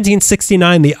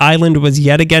 1769, the island was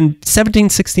yet again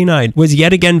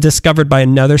discovered by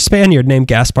another Spaniard named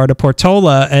Gaspar de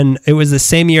Portola, and it was the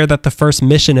same year that the first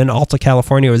mission in Alta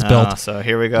California was built. So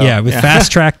here we go. Yeah, with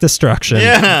fast-track destruction.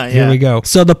 Here we go.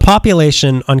 So the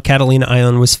population on Catalina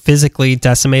Island was physically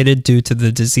decimated due to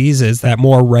the diseases that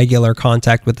more regular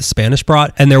contact with the Spanish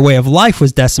brought, and their way of life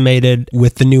was decimated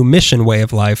with the new mission way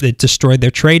of life. It destroyed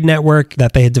their trade network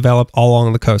that they had developed all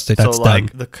along the coast. That's so like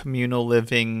done. the communal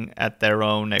living at their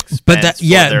own expense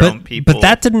own people. But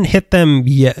that didn't hit them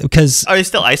yet, because... Are they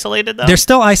still isolated, though? They're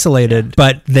still isolated,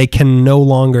 but they can no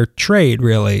longer trade,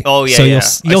 really. Oh, yeah, so yeah.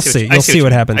 You'll see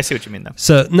what happens. I see what you mean, though.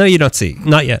 So, no, you don't see.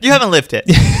 Not yet. You haven't lived it.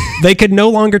 They could no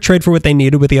longer trade for what they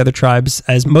needed with the other tribes,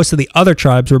 as most of the other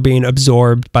tribes were being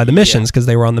absorbed by the missions because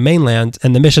they were on the mainland,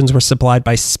 and the missions were supplied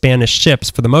by Spanish ships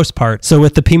for the most part. So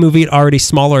with the Pimuvit already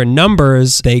smaller in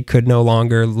numbers, they could no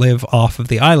longer live off of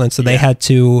the island. So they had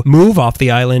to move off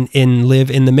the island and live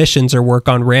in the missions or work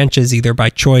on ranches, either by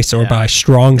choice or by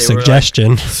strong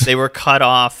suggestion. They were cut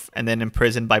off and then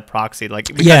imprisoned by proxy. Like,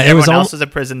 because everyone else was in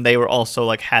prison, they were also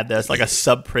like had this like a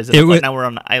sub prison. Like, now we're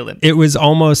on an island. It was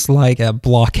almost like a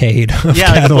blockade of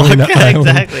Catalina Island.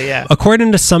 Exactly, yeah.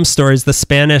 According to some stories, the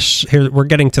Spanish, here we're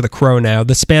getting to the Crow now,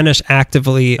 the Spanish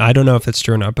actively, I don't know if it's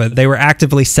true or not, but they were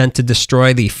actively sent to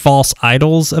destroy the false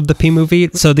idols of the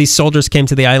Pimuvit. So these soldiers came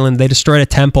to the island, they destroyed a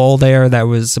temple there that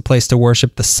was a place to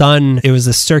worship the sun. It was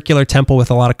a circular temple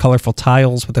with a lot of colorful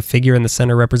tiles with a figure in the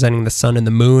center representing the sun and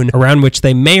the moon, around which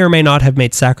they may or may not have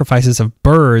made sacrifices of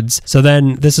birds. So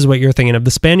then, this is what you're thinking of.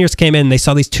 The Spaniards came in, they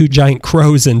saw these 2 giant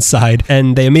crows inside,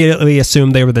 and they immediately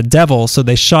assumed they were the devil, so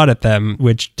they shot at them,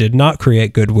 which did not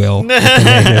create goodwill with the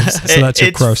natives. So that's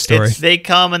your crow story. They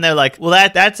come and they're like, well,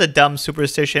 that's a dumb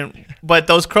superstition, but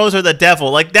those crows are the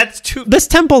devil. Like, that's too... This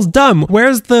temple's dumb.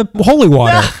 Where's the holy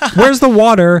water? Where's the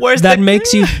water that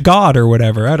makes you God or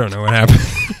whatever? I don't know what happened.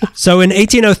 So in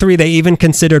 1803, they even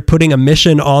considered putting a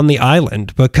mission on the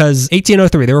island, because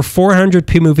 1803, there were 400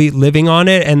 Pimuvit living on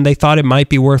it, and they thought it might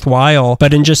be worthwhile.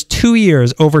 But in just 2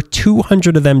 years, over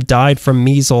 200 of them died from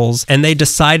measles, and they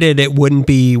decided it wouldn't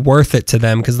be worth it to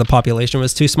them because the population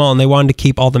was too small, and they wanted to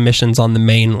keep all the missions on the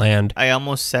mainland. I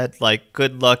almost said, like,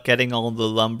 good luck getting all the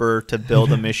lumber to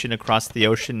build a mission across the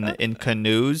ocean in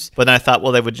canoes, but then I thought,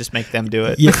 well, they would just make them do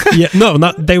it.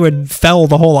 They would fell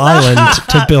the whole island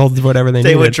to build whatever they needed.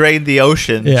 They would drain the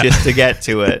ocean just to get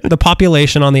to it. The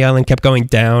population on the island kept going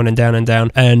down and down and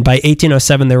down, and by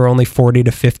 1807 there were only 40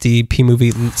 to 50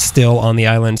 Pimuvit still on the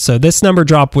island. So this number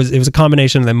drop was a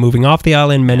combination of them moving off the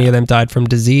island. Many of them died from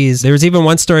disease. There was even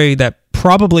one story that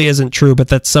probably isn't true, but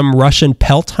that some Russian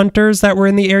pelt hunters that were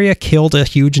in the area killed a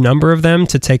huge number of them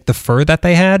to take the fur that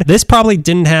they had. This probably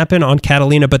didn't happen on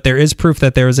Catalina, but there is proof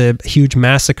that there was a huge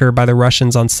massacre by the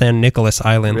Russians on San Nicolas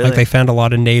Island. Really? Like, they found a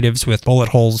lot of natives with bullet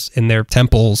holes in their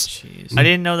temples. Jeez. I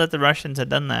didn't know that the Russians had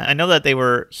done that. I know that they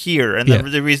were here, and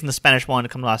the reason the Spanish wanted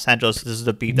to come to Los Angeles is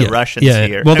to beat the Russians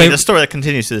here. Well, the story that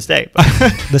continues to this day.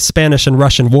 The Spanish and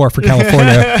Russian war for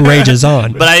California rages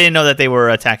on. But I didn't know that they were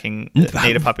attacking the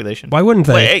native population. Why wouldn't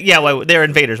they? They're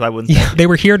invaders. Why wouldn't they? They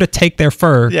were here to take their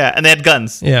fur. Yeah, and they had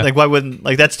guns. Yeah. Like, why wouldn't...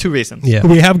 Like, that's 2 reasons. Yeah.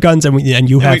 We have guns and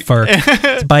you have fur.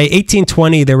 By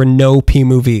 1820, there were no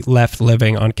Pimuvit left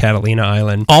living on Catalina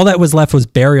Island. All that was left was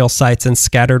burial sites and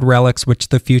scattered relics, which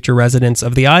the future residents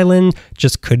of the island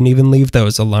just couldn't even leave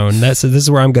those alone. So this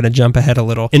is where I'm going to jump ahead a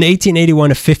little. In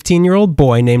 1881, a 15-year-old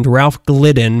boy named Ralph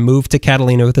Glidden moved to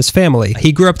Catalina with his family.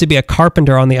 He grew up to be a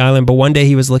carpenter on the island, but one day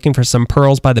he was looking for some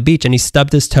pearls by the beach, and he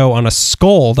stubbed his toe on a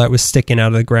skull that was sticking out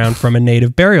of the ground from a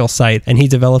native burial site, and he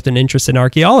developed an interest in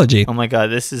archaeology. Oh my God,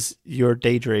 this is your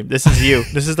daydream. This is you.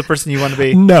 This is the person you want to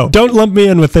be. No, don't lump me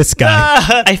in with this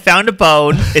guy. I found a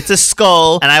bone, it's a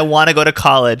skull, and I want to go to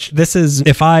college. This is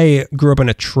if I grew up in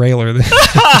a trailer.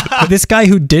 This guy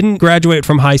who didn't graduate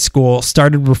from high school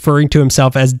started referring to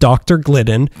himself as Dr.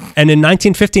 Glidden, and in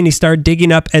 1915 he started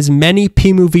digging up as many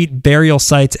Pimuvit burial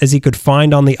sites as he could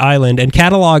find on the island and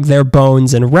cataloged their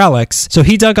bones and relics. So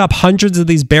he dug up hundreds hundreds of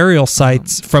these burial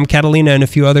sites from Catalina and a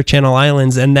few other Channel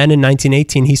Islands. And then in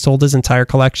 1918, he sold his entire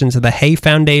collection to the Hay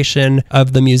Foundation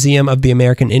of the Museum of the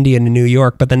American Indian in New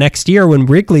York. But the next year, when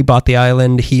Wrigley bought the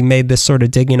island, he made this sort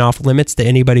of digging off limits to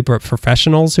anybody but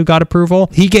professionals who got approval.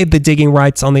 He gave the digging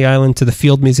rights on the island to the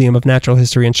Field Museum of Natural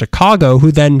History in Chicago, who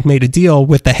then made a deal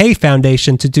with the Hay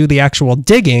Foundation to do the actual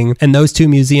digging, and those two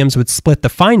museums would split the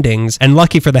findings. And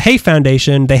lucky for the Hay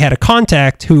Foundation, they had a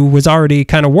contact who was already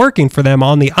kind of working for them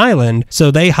on the island,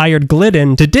 so they hired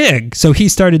Glidden to dig. So he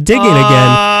started digging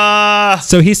again.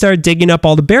 So he started digging up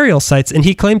all the burial sites, and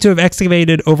he claimed to have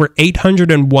excavated over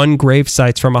 801 grave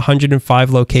sites from 105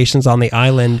 locations on the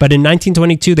island. But in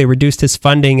 1922, they reduced his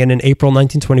funding, and in April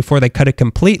 1924, they cut it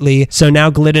completely. So now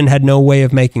Glidden had no way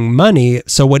of making money.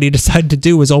 So what he decided to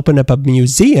do was open up a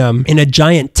museum in a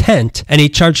giant tent, and he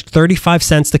charged 35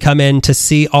 cents to come in to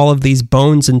see all of these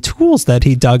bones and tools that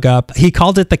he dug up. He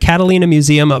called it the Catalina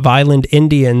Museum of Island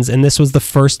Indians, and this was the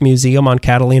first museum on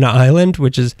Catalina Island,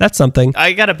 that's something.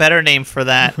 I got a better name for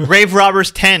that. Grave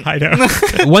Robber's Tent. I know.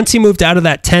 Once he moved out of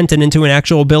that tent and into an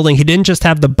actual building, he didn't just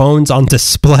have the bones on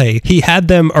display. He had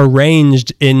them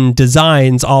arranged in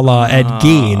designs a la Ed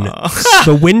Gein.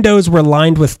 The windows were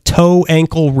lined with toe,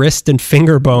 ankle, wrist, and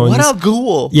finger bones. What a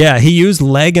ghoul. Yeah, he used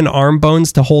leg and arm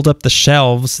bones to hold up the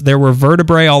shelves. There were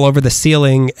vertebrae all over the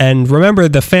ceiling. And remember,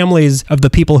 the families of the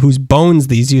people whose bones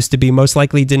these used to be most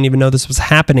likely didn't even know this was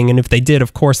happening. And if they did,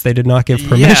 of course, they did not give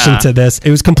permission to this.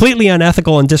 It was completely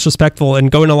unethical and disrespectful.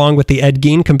 And going along with the Ed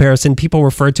Gein comparison, people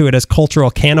referred to it as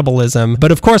cultural cannibalism.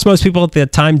 But of course, most people at the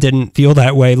time didn't feel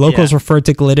that way. Locals referred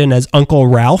to Glidden as Uncle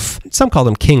Ralph. Some called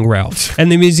him King Ralph.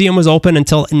 And the museum was open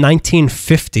until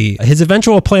 1950. His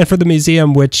eventual plan for the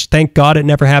museum, which thank God it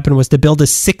never happened, was to build a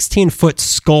 16-foot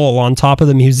skull on top of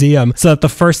the museum so that the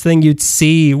first thing you'd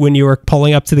see when you were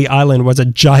pulling up to the island was a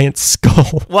giant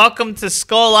skull. Welcome to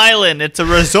Skull Island. It's a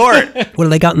resort. What do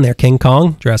they got in there? King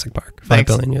Kong? Jurassic Park. 5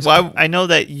 billion years ago. I know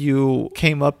that you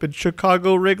came up in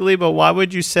Chicago, Wrigley, but why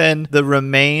would you send the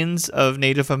remains of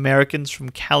Native Americans from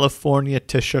California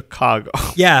to Chicago?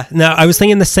 Yeah, now I was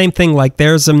thinking the same thing. Like,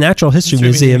 there's a natural history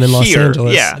museum in Los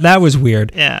Angeles. Yeah. That was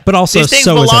weird. Yeah. But also, these things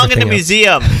so is belong in a everything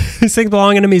else. museum. These things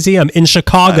belong in a museum in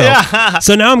Chicago.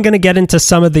 So now I'm going to get into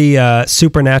some of the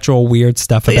supernatural weird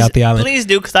stuff about the island. Please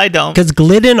do, because I don't. Because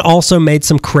Glidden also made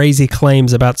some crazy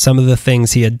claims about some of the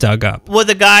things he had dug up. Was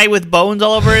the guy with bones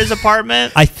all over his apartment?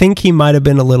 I think he might have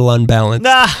been a little unbalanced.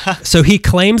 So he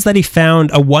claims that he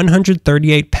found a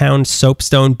 138-pound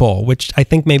soapstone bowl, which I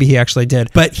think maybe he actually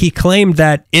did. But he claimed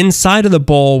that inside of the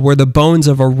bowl were the bones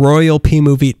of a royal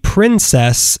Pimuvit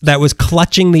princess that was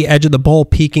clutching the edge of the bowl,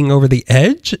 peeking over the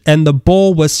edge. And the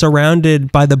bowl was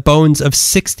surrounded by the bones of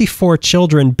 64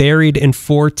 children buried in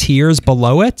 4 tiers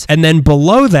below it. And then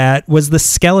below that was the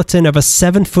skeleton of a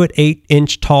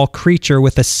 7-foot-8-inch tall creature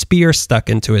with a spear stuck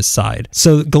into his side.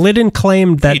 So Glidden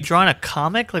claimed that... You drawing a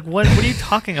comic? Like, what are you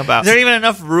talking about? Is there even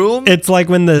enough room? It's like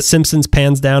when the Simpsons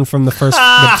pans down from the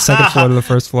second floor to the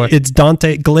first floor. It's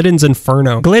Glidden's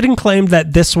Inferno. Glidden claimed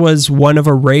that this was one of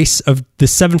a race of the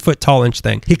 7-foot-tall-inch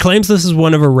thing. He claims this is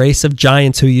one of a race of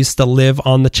giants who used to live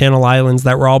on the Channel Islands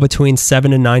that were all between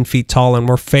 7 and 9 feet tall and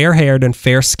were fair-haired and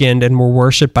fair-skinned and were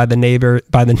worshipped by the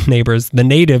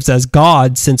natives as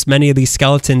gods, since many of these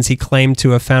skeletons he claimed to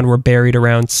have found were buried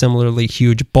around similarly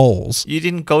huge bowls. You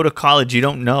didn't go to college. You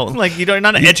don't know. Like, you're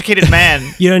not an educated man.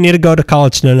 You don't need to go to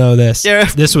college to know this. Yeah.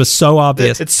 This was so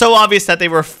obvious. It's so obvious that they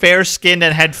were fair-skinned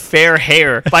and had fair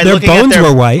hair. By Their looking bones at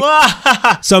were white.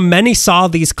 So many saw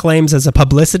these claims as a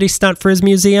publicity stunt for his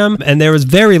museum, and there was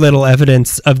very little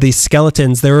evidence of these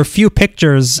skeletons. There were a few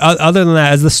pictures. Other than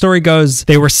that, as the story goes,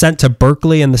 they were sent to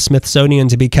Berkeley and the Smithsonian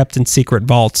to be kept in secret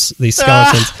vaults, these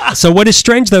skeletons. So what is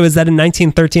strange, though, is that in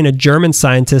 1913, a German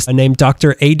scientist named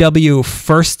Dr. A.W.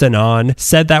 Furstenon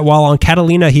said that while on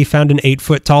Catalina, he found an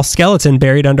 8-foot-tall skeleton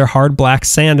buried under hard black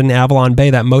sand in Avalon Bay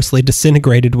that mostly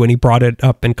disintegrated when he brought it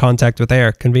up in contact with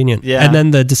air. Convenient. Yeah. And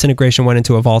then the disintegration went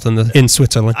into a vault in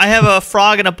Switzerland. I have a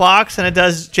frog in a box and it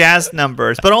does jazz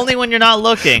numbers, but only when you're not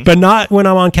looking. But not when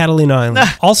I'm on Catalina Island.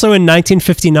 Also in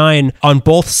 1959, on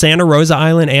both Santa Rosa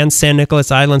Island and San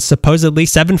Nicolas Island, supposedly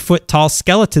 7-foot-tall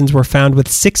skeletons were found with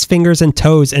 6 fingers and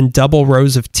toes and double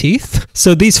rows of teeth.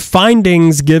 So these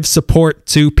findings give support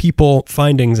to people,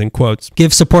 findings in quotes,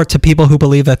 give support to people who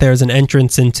believe that there's an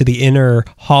entrance into the inner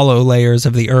hollow layers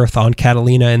of the earth on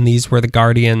Catalina, and these were the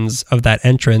guardians of that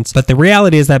entrance. But the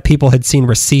reality is that people had seen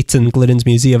receipts in Glidden's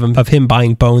museum of him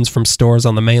buying bones from stores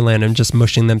on the mainland and just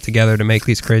mushing them together to make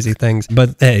these crazy things.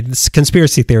 But hey,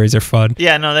 conspiracy theories are fun.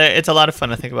 Yeah, no, it's a lot of fun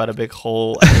to think about a big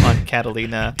hole on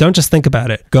Catalina. Don't just think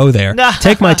about it. Go there.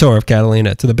 Take my tour of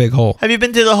Catalina to the big hole. Have you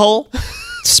been to the hole?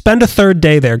 Spend a third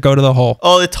day there. Go to the hole.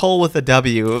 Oh, it's hole with a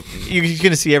W. You're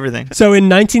going to see everything. So in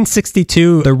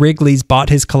 1962, the Wrigleys bought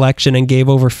his collection and gave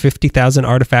over 50,000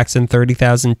 artifacts and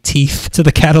 30,000 teeth to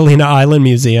the Catalina Island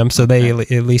Museum. So they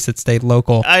at least it stayed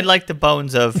local. I'd like the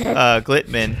bones of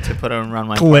Glitman to put around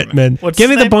my Glitman. apartment. Give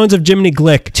me the bones of Jiminy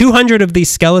Glick. 200 of these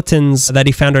skeletons that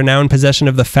he found are now in possession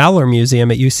of the Fowler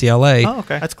Museum at UCLA. Oh,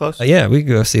 okay. That's close. Yeah, we could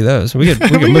go see those. We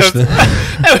could We mush go- them.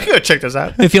 We can go check those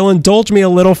out. If you'll indulge me a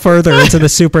little further into the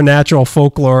supernatural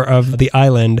folklore of the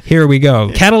island, here we go.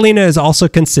 Catalina is also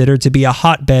considered to be a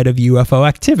hotbed of UFO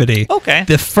activity. Okay.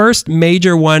 The first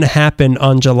major one happened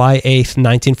on July 8th,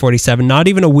 1947, not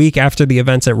even a week after the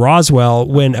events at Roswell,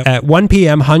 when at 1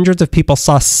 p.m., hundreds of people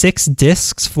saw 6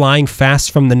 discs flying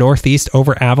fast from the northeast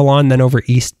over Avalon, then over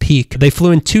East Peak. They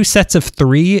flew in 2 sets of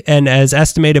 3, and as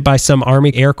estimated by some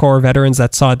Army Air Corps veterans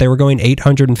that saw it, they were going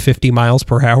 850 miles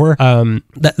per hour.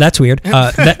 That's weird.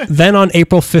 Then on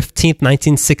April 15th,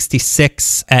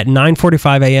 1966, at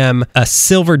 9:45 a.m., a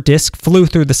silver disc flew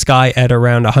through the sky at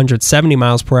around 170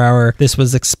 miles per hour. This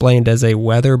was explained as a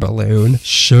weather balloon.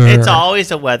 Sure. It's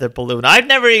always a weather balloon. I've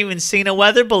never even seen a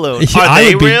weather balloon. Are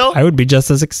they real? I would be just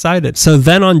as excited. So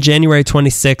then on January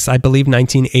 26th, I believe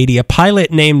 1980, a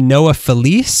pilot named Noah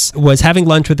Felice was having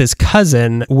lunch with his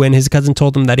cousin when his cousin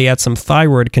told him that he had some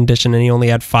thyroid condition and he only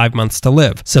had 5 months to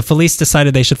live. So Felice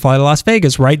decided they should fly to Las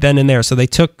Vegas right then and there. So they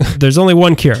took, there's only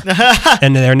one cure,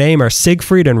 and their name are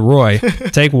Siegfried and Roy.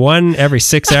 Take one every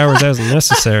 6 hours as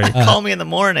necessary. Call me in the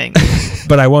morning.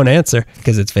 But I won't answer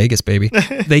because it's Vegas, baby.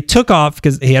 They took off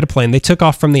because he had a plane. They took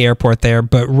off from the airport there,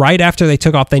 but right after they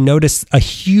took off, they noticed a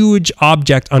huge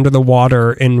object under the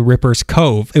water in Ripper's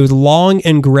Cove. It was long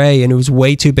and gray, and it was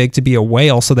way too big to be a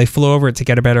whale, so they flew over it to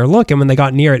get a better look, and when they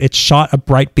got near it, it shot a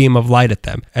bright beam of light at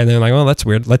them. And they're like, well, that's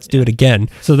weird. Let's do it again.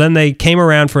 So then they came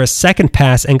around for a second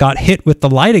pass and got hit with the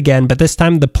light again, but this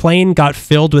time the plane got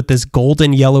filled with this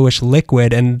golden yellowish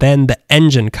liquid, and then the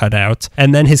engine cut out.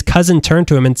 And then his cousin turned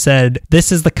to him and said,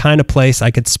 "This is the kind of place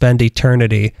I could spend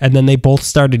eternity." And then they both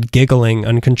started giggling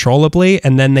uncontrollably,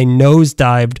 and then they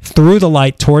nosedived through the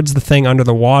light towards the thing under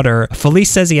the water.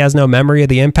 Felice says he has no memory of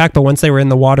the impact, but once they were in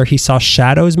the water, he saw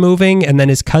shadows moving, and then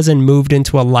his cousin moved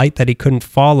into a light that he couldn't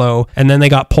follow, and then they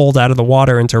got pulled out of the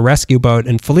water into a rescue boat,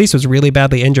 and Felice was really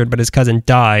badly injured, but his cousin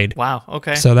died. Wow.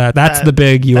 Okay. So that's the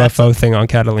big UFO thing on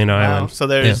Catalina Island. Wow. So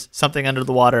there's something under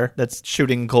the water that's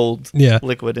shooting gold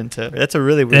liquid into. That's a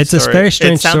really weird It's story. a very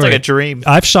strange It sounds story. like a dream.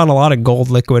 I've shot a lot of gold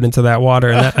liquid into that water,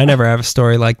 and I never have a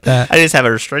story like that. I just have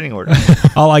a restraining order.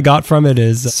 All I got from it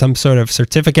is some sort of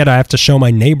certificate I have to show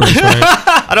my neighbors. Right?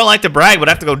 I don't like to brag, but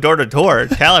I have to go door to door,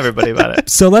 tell everybody about it.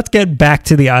 So let's get back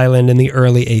to the island in the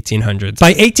early 1800s. By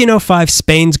 1805,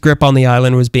 Spain's grip on the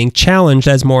island was being challenged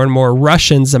as more and more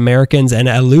Russians, Americans, and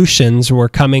Aleutians were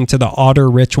coming to the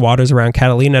otter-rich waters around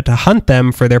Catalina to hunt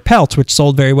them for their pelts, which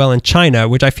sold very well in China,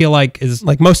 which I feel like is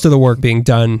like most of the work being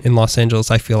done in Los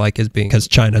Angeles, I feel like is being because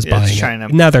China's buying China.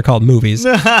 it. Now they're called movies.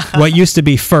 What used to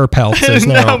be fur pelts is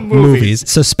now movies.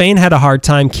 So Spain had a hard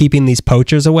time keeping these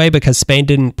poachers away because Spain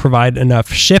didn't provide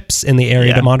enough ships in the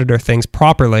area to monitor things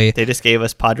properly. They just gave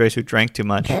us Padres who drank too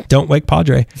much. Don't wake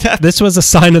Padre. This was a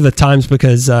sign of the times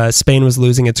because Spain was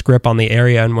losing its grip on the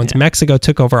area, and once Mexico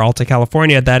took over Alta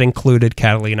California, that included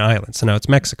Catalina Island, so now it's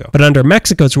Mexico. But under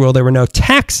Mexico's rule, there were no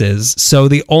taxes, so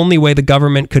the only way the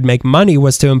government could make money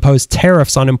was to impose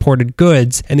tariffs on imported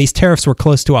goods, and these tariffs were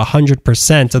close to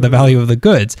 100% of the value of the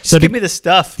goods. So Give me the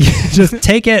stuff. just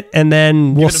take it, and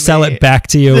then we'll it to sell me. it back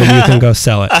to you, and you can go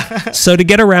sell it. So to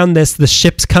get around this, the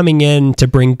ships coming in to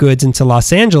bring goods into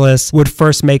Los Angeles would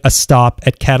first make a stop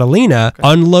at Catalina,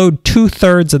 unload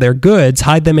 2/3 of their goods,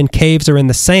 hide them in caves or in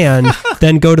the sand,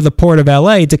 then go to the port of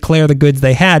LA, declare the goods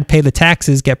they had, pay the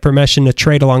taxes, get permission to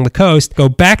trade along the coast, go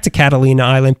back to Catalina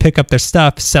Island, pick up their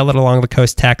stuff, sell it along the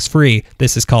coast tax-free.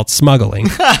 This is called smuggling.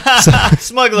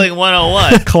 Smuggling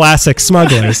 101. Classic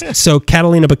smugglers. So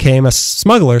Catalina became a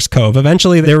smuggler's cove.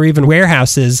 Eventually, there were even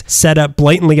warehouses set up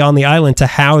blatantly on the island to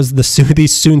house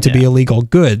these soon-to-be illegal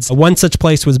goods. One such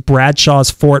place was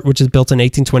Bradshaw's Fort, which was built in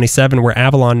 1827, where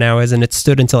Avalon now is, and it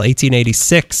stood until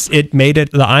 1886. It made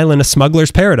the island a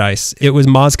smuggler's paradise. It was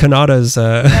Maz Kanata's...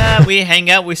 We hang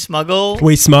out, we smuggle.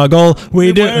 We smuggle,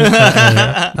 we do.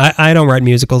 I don't write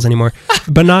musicals anymore.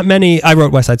 But not many... I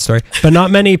wrote West Side Story. But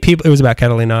not many people... It was about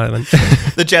Catalina Island.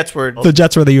 The Jets were... The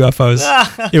Jets were the UFOs.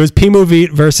 It was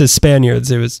Pimuvit versus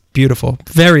Spaniards. It was beautiful.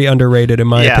 Very underrated, in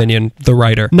my opinion, the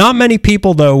writer. Not many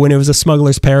people, though, when it was a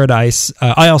smuggler's paradise.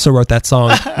 I also wrote that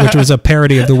song, which was a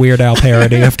parody of the Weird Al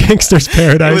parody of Gangster's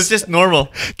Paradise. It was just normal.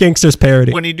 Gangster's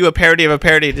parody. When you do a parody of a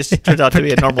parody, it just turns out to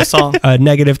be a normal song.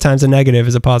 Negative times a negative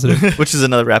is a positive. Which is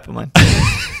another rap of mine.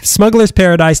 Smuggler's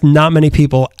Paradise, not many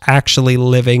people actually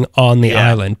living on the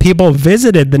island. People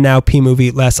visited the now P.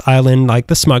 Movie Less Island, like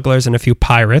the smugglers and a few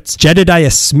pirates.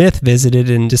 Jedediah Smith visited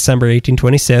in December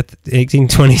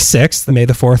 1826. May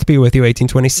the 4th be with you,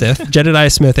 1826. Jedediah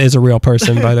Smith is a real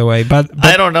person, by the way. But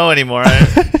I don't know anymore.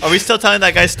 Are we still telling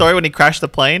that guy's story when he crashed the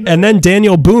plane? And then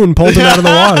Daniel Boone pulled him out of the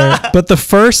water. But the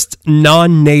first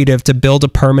non-native to build a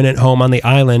permanent home on the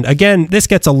island, again, this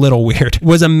gets a little weird,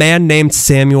 was a man named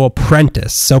Samuel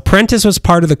Prentice. So Prentice was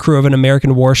part of the crew of an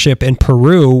American warship in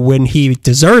Peru when he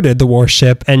deserted the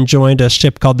warship and joined a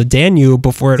ship called the Danube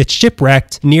before it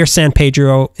shipwrecked near San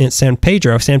Pedro.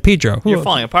 You're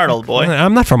falling apart, old boy.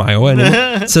 I'm not from Iowa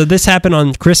anymore. So this happened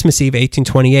on Christmas Eve,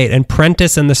 1828, and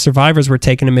Prentice and the survivors were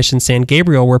taken to Mission San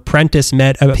Gabriel, where Prentice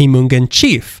met a Pimungan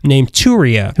chief named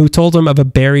Turia, who told him of a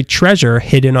buried treasure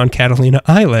hidden on Catalina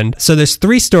Island. So there's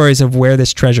 3 stories of where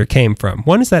this treasure came from.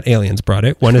 One is that aliens brought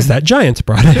it. One is that giants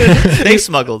brought it. They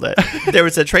smuggled it. There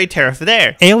was a trade tariff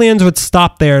there. Aliens would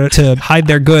stop there to hide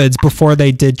their goods before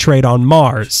they did trade on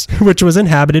Mars, which was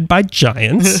inhabited by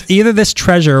giants. Either this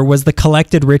treasure was the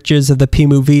collected riches of the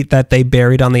Pimuvit that they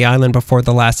buried on the island before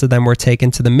the last of them were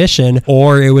taken to the mission,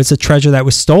 or it was a treasure that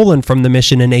was stolen from the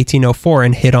mission in 1804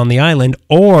 and hid on the island,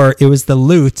 or it was the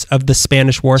loot of the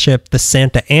Spanish warship, the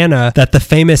Santa Ana, that the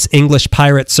famous English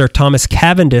pirate Sir Thomas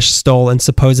Cavendish stole and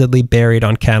supposedly buried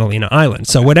on Catalina Island.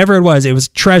 So whatever it was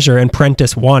treasure, and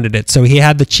Prentice wanted it. So he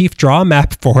had the chief draw a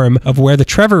map for him of where the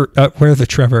Trevor,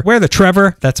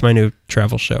 that's my new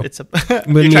travel show. It's a with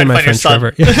me and my friend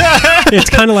Trevor. It's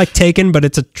kind of like Taken, but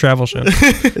it's a travel show.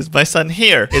 Is my son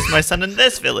here? Is my son in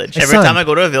this village? Every time I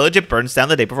go to a village, it burns down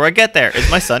the day before I get there. Is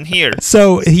my son here?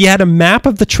 So he had a map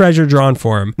of the treasure drawn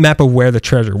for him, map of where the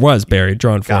treasure was buried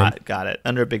drawn for him. Got it.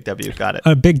 Under a big W. Got it.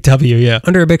 A big W, yeah.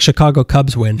 Under a big Chicago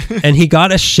Cubs win. And he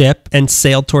got a ship and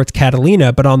sailed towards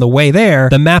Catalina, but on the way there,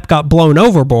 the map got blown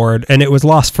overboard and it was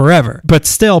lost forever. But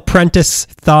still, Prentice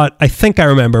thought, I think I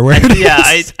remember where it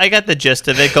is. I got the gist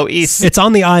of it. Go east. It's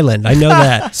on the island. I know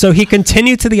that. So he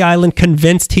continued to the island,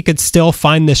 convinced he could still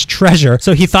find this treasure.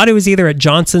 So he thought it was either at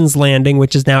Johnson's Landing,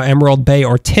 which is now Emerald Bay,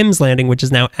 or Tim's Landing, which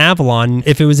is now Avalon.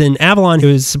 If it was in Avalon, it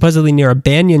was supposedly near a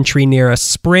banyan tree near a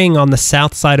spring on the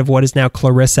south side of what is now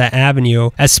Clarissa Avenue.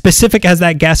 As specific as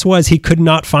that guess was, he could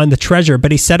not find the treasure,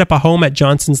 but he set up a home at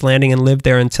Johnson's Landing and lived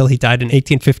there until he died in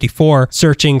 1854,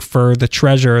 searching for the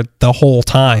treasure the whole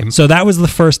time. So that was the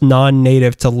first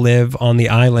non-native to live on the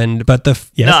island. But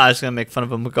yes? No, I was going to make fun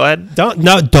of him, but go ahead. Don't.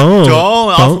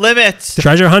 Off limits.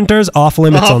 Treasure hunters, off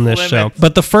limits on this show.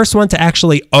 But the first one to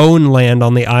actually own land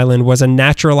on the island was a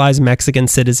naturalized Mexican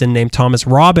citizen named Thomas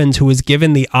Robbins, who was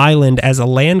given the island as a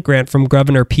land grant from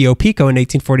Governor Pio Pico in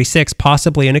 1846,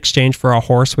 possibly in exchange for a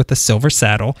horse with a silver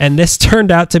saddle. And this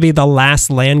turned out to be the last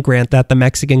land grant that the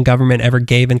Mexican government ever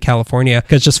gave in California,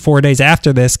 because just 4 days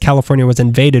after this, California was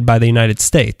invaded by the United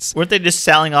States. Weren't they just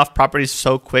selling off properties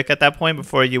so quick at that point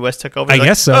before the U.S. took over? I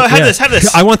guess so. Oh, have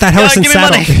this. I want that horse and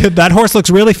saddle. That horse looks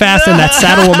really fast, and that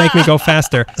saddle will make me go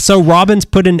faster. So Robbins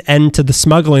put an end to the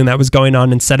smuggling that was going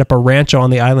on and set up a rancho on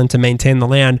the island to maintain the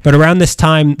land. But around this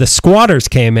time, the squatters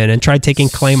came in and tried taking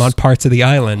claim on parts of the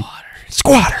island.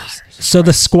 Squatters. So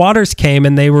the squatters came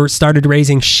and they started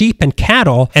raising sheep and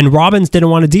cattle, and Robbins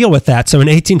didn't want to deal with that. So in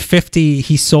 1850,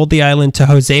 he sold the island to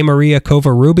Jose Maria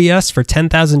Covarrubias for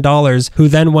 $10,000, who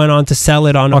then went on to sell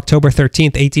it on October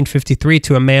 13th, 1853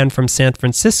 to a man from San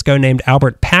Francisco named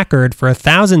Albert Packard for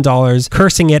 $1,000,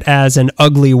 cursing it as an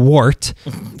ugly wart.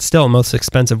 Still the most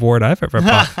expensive wart I've ever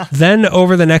bought. Then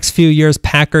over the next few years,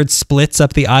 Packard splits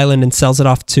up the island and sells it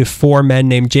off to 4 men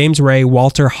named James Ray,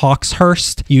 Walter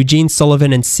Hawkshurst, Eugene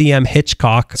Sullivan, and C.M.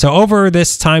 Hitchcock. So over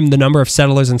this time, the number of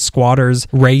settlers and squatters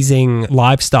raising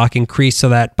livestock increased, so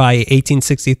that by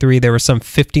 1863, there were some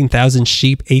 15,000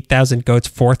 sheep, 8,000 goats,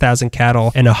 4,000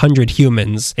 cattle, and 100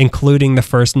 humans, including the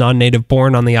first non-native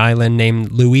born on the island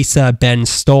named Louisa Ben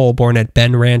Stoll, born at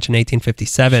Ben Ranch in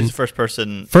 1857. She's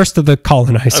the first of the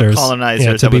colonizers,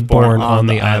 to be born on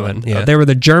the island. Yeah. There were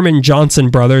the German Johnson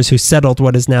brothers who settled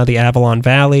what is now the Avalon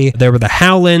Valley. There were the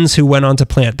Howlands who went on to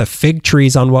plant the fig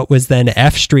trees on what was then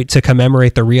F Street to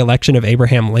commemorate the re-election of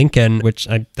Abraham Lincoln, which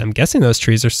I'm guessing those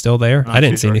trees are still there. I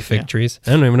didn't see any fig trees.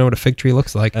 I don't even know what a fig tree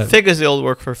looks like. Fig is the old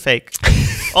word for fake.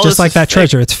 Just like that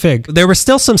treasure, it's fig. There was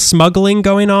still some smuggling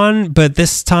going on, but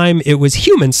this time it was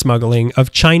human smuggling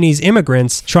of Chinese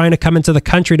immigrants trying to come into the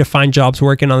country to find jobs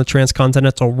working on the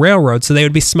Transcontinental Railroad. So they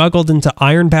would be smuggled into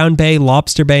Ironbound Bay,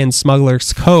 Lobster Bay, and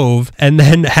Smuggler's Cove, and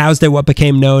then housed at what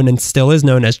became known and still is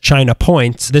known as China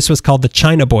Point. This was called the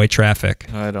China Boy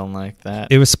traffic. I don't like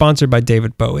that. It was sponsored by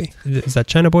David Bowie. Is that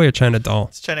China Boy or China Doll?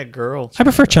 It's China Girl. I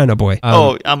prefer China Boy.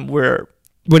 We're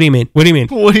What do you mean? What do you mean?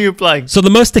 What are you implying? So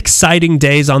the most exciting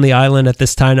days on the island at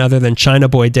this time, other than China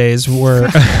Boy days, were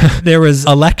there was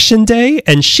Election Day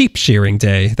and Sheep Shearing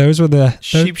Day. Those were the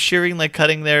Sheep shearing, like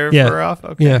cutting their fur off?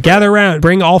 Okay. Yeah. Gather around,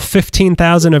 bring all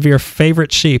 15,000 of your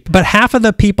favorite sheep. But half of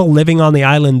the people living on the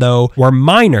island, though, were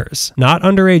miners, not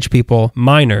underage people,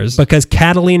 miners, because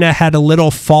Catalina had a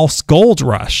little false gold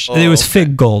rush. It was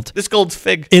fig gold. This gold's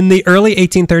fig. In the early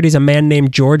 1830s, a man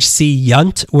named George C.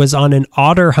 Yunt was on an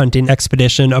otter hunting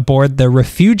expedition aboard the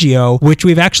Refugio, which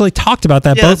we've actually talked about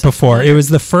that boat before. It was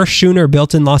the first schooner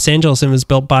built in Los Angeles and was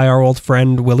built by our old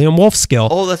friend William Wolfskill.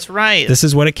 Oh, that's right. This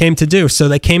is what it came to do. So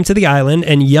they came to the island,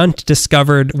 and Yunt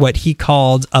discovered what he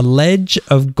called a ledge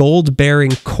of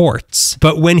gold-bearing quartz.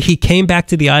 But when he came back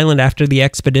to the island after the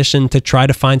expedition to try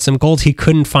to find some gold, he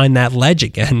couldn't find that ledge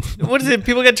again. What is it?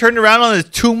 People get turned around on this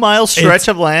 2-mile stretch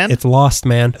of land? It's lost,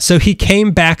 man. So he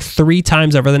came back 3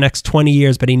 times over the next 20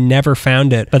 years, but he never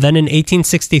found it. But then in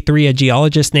 1863, a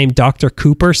geologist named Dr.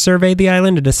 Cooper surveyed the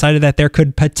island and decided that there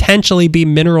could potentially be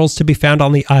minerals to be found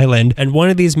on the island, and one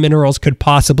of these minerals could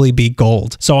possibly be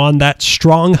gold. So on that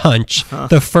strong hunch,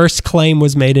 the first claim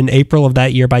was made in April of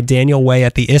that year by Daniel Way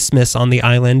at the Isthmus on the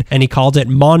island, and he called it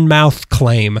Monmouth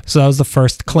Claim. So that was the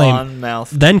first claim.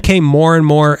 Monmouth. Then came more and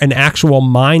more, and actual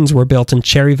mines were built in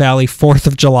Cherry Valley, 4th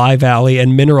of July Valley,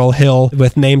 and Mineral Hill,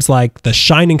 with names like the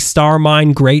Shining Star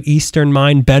Mine, Great Eastern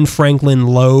Mine, Ben Franklin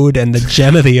Lode, and the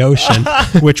Gem of the Ocean,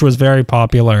 which was very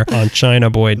popular on China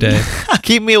Boy Day.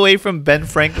 Keep me away from Ben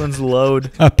Franklin's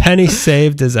Lode. A penny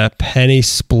saved is a penny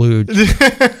splooged.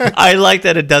 I like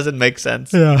that it doesn't make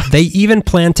sense. Yeah. They even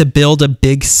planned to build a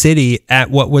big city at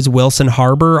what was Wilson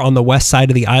Harbor on the west side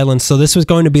of the island. So this was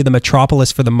going to be the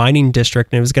metropolis for the mining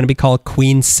district, and it was going to be called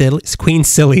Queen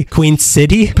City.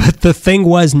 But the thing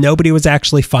was, nobody was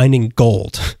actually finding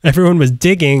gold. Everyone was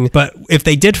digging, but if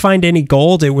they did find any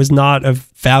gold, it was not of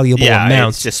valuable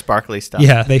amounts. It's just sparkly stuff.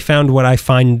 Yeah, they found what I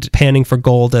find panning for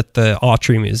gold at the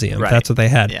Autry Museum. Right. That's what they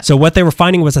had. Yeah. So what they were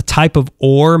finding was a type of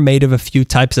ore made of a few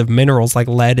types of minerals like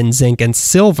lead and zinc and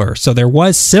silver. So there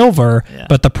was silver,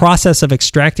 but the process of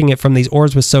extracting it from these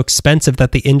ores was so expensive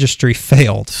that the industry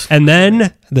failed. And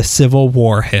then the Civil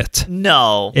War hit.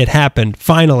 No. It happened.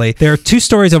 Finally, there are 2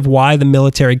 stories of why the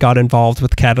military got involved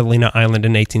with Catalina Island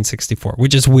in 1864,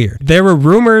 which is weird. There were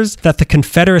rumors that the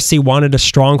Confederacy wanted a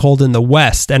stronghold in the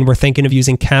West and were thinking of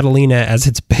using Catalina as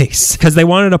its base because they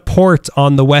wanted a port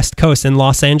on the West Coast, and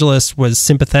Los Angeles was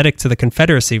sympathetic to the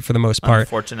Confederacy for the most part.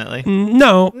 Unfortunately.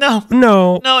 No,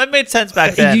 it made sense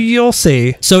back then. You'll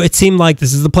see. So it seemed like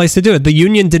this is the place to do it. The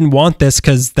Union didn't want this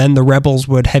because then the rebels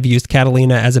would have used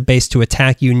Catalina as a base to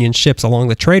attack Union ships along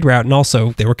the trade route, and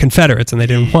also they were Confederates and they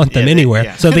didn't want them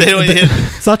anywhere. So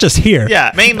it's not just here.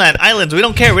 Yeah, mainland islands. We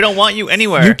don't care. We don't want you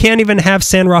anywhere. You can't even have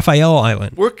San Rafael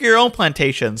Island. Work your own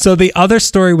plantations. So the other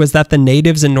story was that the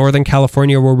natives in Northern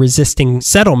California were resisting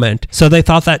settlement, so they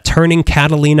thought that turning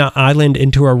Catalina Island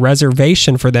into a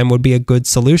reservation for them would be a good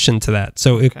solution to that.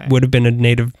 So it would have been a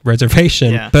native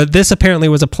reservation. Yeah. But this apparently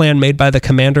was a plan made by the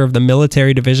commander of the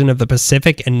military division of the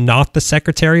Pacific and not the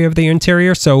Secretary of the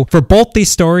Interior. So for both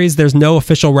these stories, there's no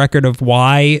official record of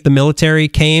why the military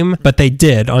came, but they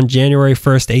did. On January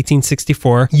 1st,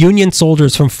 1864, Union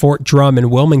soldiers from Fort Drum in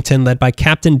Wilmington, led by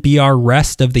Captain B.R.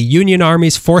 Rest of the Union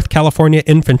Army's 4th California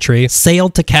Infantry,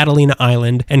 sailed to Catalina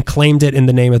Island and claimed it in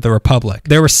the name of the Republic.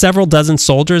 There were several dozen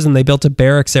soldiers, and they built a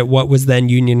barracks at what was then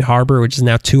Union Harbor, which is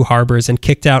now 2 harbors, and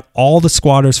kicked out all the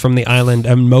squatters from the island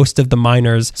and most of the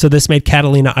miners. So this made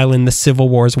Catalina Island the Civil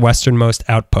War's westernmost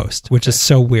outpost, which is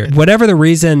so weird. Whatever the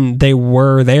reason they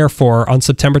were there for, on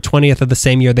September 20th of the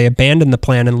same year, they abandoned the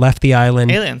plan and left the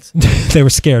island. Aliens. They were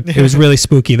scared. It was really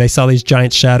spooky. They saw these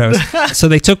giant shadows. So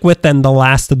they took with them the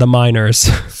last of the miners,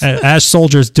 as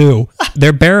soldiers do.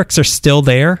 Their barracks are still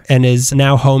there and is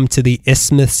now home to the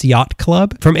Isthmus Yacht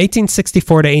Club. From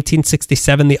 1864 to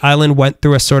 1867, the island went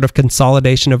through a sort of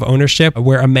consolidation of ownership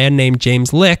where a man named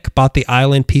James Lick bought the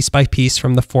island piece by piece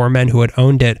from the 4 men who had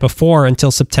owned it before,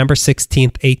 until September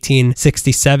 16th,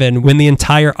 1867, when the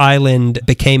entire island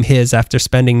became his after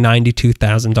spending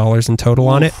 $92,000 in total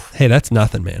on it. Hey, that's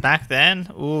nothing, man. Back then?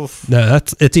 Oof. No,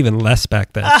 it's even less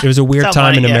back then. It was a weird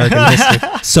time in American history.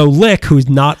 So Lick, who's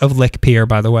not of Lick Pier,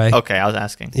 by the way. Okay, I was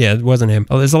asking. Yeah, it wasn't him.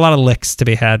 Oh, there's a lot of licks to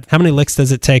be had. How many licks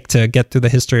does it take to get through the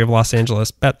history of Los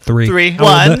Angeles? About 3. 3. Oh,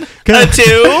 1.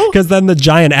 2. Because then the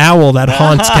giant owl that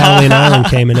haunts Catalina Island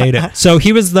came and ate it. So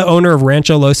he was the owner of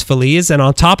Rancho Los Feliz, and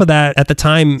on top of that, at the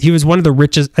time, he was one of the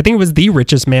richest, I think it was the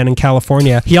richest man in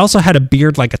California. He also had had a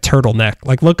beard like a turtleneck.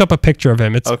 Like, look up a picture of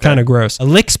him. It's kind of gross.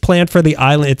 Lick's plan for the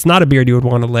island, it's not a beard you would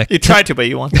want to lick. You tried to, but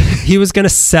you won't. He was going to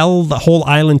sell the whole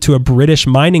island to a British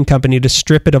mining company to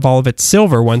strip it of all of its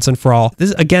silver once and for all. This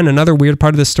is, again, another weird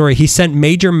part of the story. He sent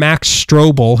Major Max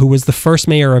Strobel, who was the first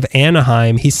mayor of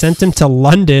Anaheim, he sent him to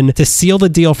London to seal the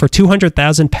deal for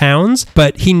 £200,000,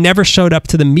 but he never showed up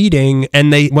to the meeting,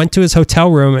 and they went to his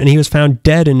hotel room, and he was found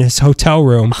dead in his hotel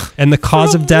room, and the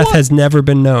cause of death has never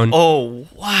been known. Oh,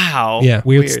 wow. Yeah,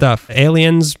 weird stuff.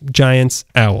 Aliens, giants,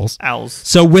 owls. Owls.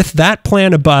 So with that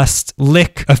plan a bust,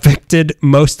 Lick evicted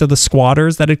most of the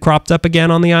squatters that had cropped up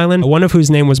again on the island, one of whose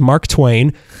name was Mark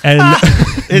Twain. And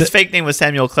his fake name was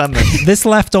Samuel Clemens. This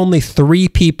left only 3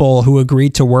 people who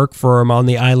agreed to work for him on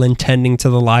the island tending to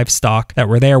the livestock that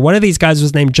were there. One of these guys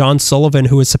was named John Sullivan,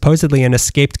 who was supposedly an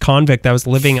escaped convict that was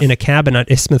living in a cabin at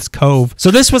Isthmus Cove.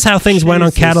 So this was how things went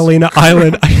on Catalina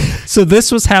Island. So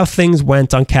this was how things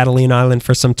went on Catalina Island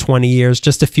for some 20 years.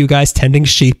 Just a few guys tending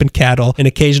sheep and cattle and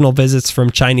occasional visits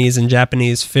from Chinese and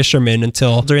Japanese fishermen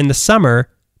until during the summer,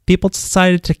 people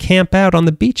decided to camp out on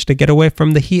the beach to get away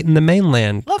from the heat in the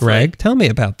mainland. Lovely. Greg, tell me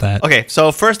about that. Okay,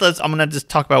 so first I'm going to just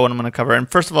talk about what I'm going to cover. And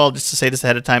first of all, just to say this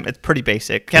ahead of time, it's pretty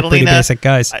basic. Catalina, pretty basic,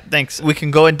 guys. Thanks. We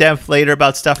can go in depth later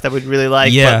about stuff that we'd really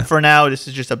like. Yeah. But for now, this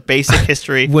is just a basic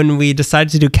history. When we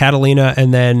decided to do Catalina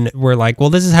and then we're like, well,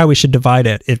 this is how we should divide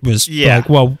it. It was like,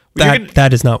 well,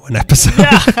 that is not one episode.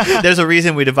 Yeah. There's a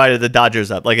reason we divided the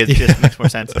Dodgers up. Like, it just makes more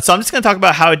sense. So I'm just going to talk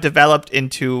about how it developed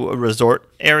into a resort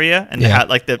area and how,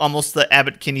 like, almost the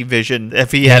Abbott Kinney vision.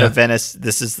 If he had a Venice,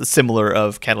 this is the similar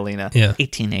of Catalina.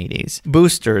 1880s.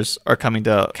 Boosters are coming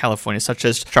to California, such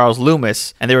as Charles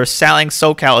Loomis, and they were selling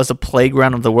SoCal as a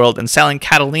playground of the world and selling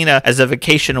Catalina as a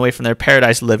vacation away from their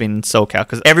paradise living in SoCal,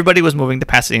 because everybody was moving to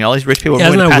Pasadena. All these rich people were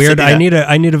moving to Pasadena. Isn't that weird?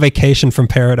 I need a vacation from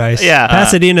paradise. Yeah.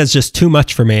 Pasadena is just too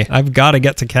much for me. I've got to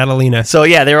get to Catalina. So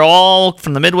yeah, they're all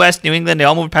from the Midwest, New England. They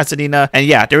all moved to Pasadena. And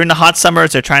yeah, during the hot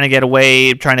summers, they're trying to get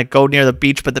away, trying to go near the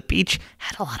beach. But the beach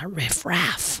had a lot of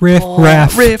riff-raff.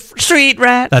 Riff-raff. Street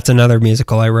rat. That's another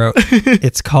musical I wrote.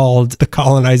 It's called The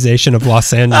Colonization of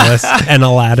Los Angeles, an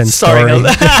Aladdin story.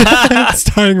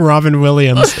 Starring Robin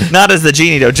Williams. Not as the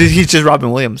genie, though. He's just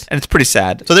Robin Williams. And it's pretty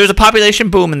sad. So there was a population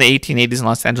boom in the 1880s in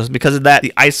Los Angeles. Because of that,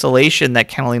 the isolation that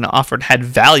Catalina offered had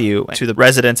value to the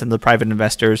residents and the private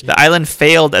investors. The island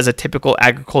failed as a typical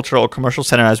agricultural or commercial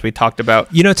center, as we talked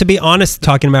about. You know, to be honest,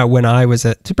 talking about when I was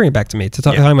to bring it back to me,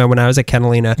 talking about when I was at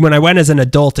Catalina, when I went as an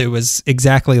adult, it was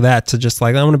exactly that, to just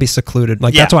like, I want to be secluded.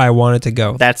 Like, that's why I wanted to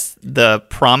go. That's the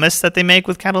promise that they make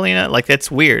with Catalina. Like, that's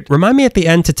weird. Remind me at the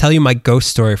end to tell you my ghost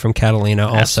story from Catalina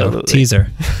also. Absolutely. Teaser.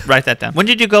 Write that down. When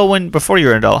did you go before you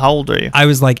were an adult? How old are you? I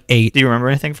was like 8. Do you remember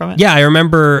anything from it? Yeah, I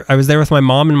remember I was there with my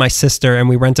mom and my sister, and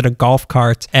we rented a golf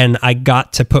cart, and I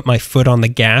got to put my foot on the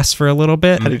gas for a little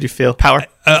bit. How did you feel? Power?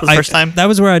 For the first time? That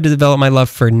was where I developed my love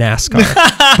for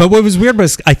NASCAR. But what was weird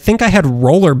was I think I had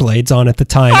rollerblades on at the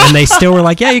time, and they still were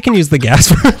like, yeah, you can use the gas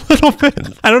for a little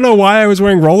bit. I don't know why I was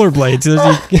wearing rollerblades.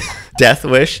 Death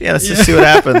wish. Yeah, let's just see what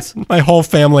happens. My whole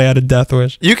family had a death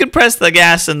wish. You can press the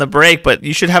gas and the brake, but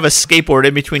you should have a skateboard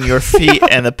in between your feet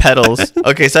and the pedals.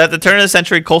 Okay, so at the turn of the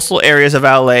century, coastal areas of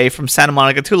LA, from Santa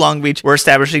Monica to Long Beach, were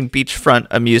establishing beachfront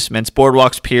amusements,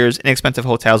 boardwalks, piers, inexpensive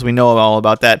hotels. We know all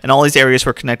about that. And all these areas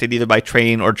were connected either by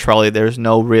train or trolley. There's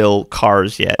no real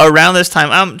cars yet. Around this time,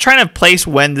 I'm trying to place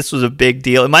when this was a big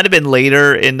deal. It might have been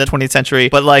later in the 20th century,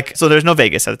 but so there's no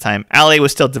Vegas at the time. LA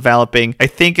was still developing. I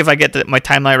think if I get my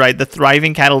timeline right, the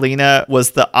thriving Catalina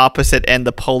was the opposite end,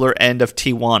 the polar end of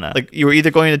Tijuana. Like, you were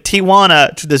either going to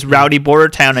Tijuana, to this rowdy border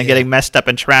town, and getting messed up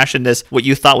and trashed in this, what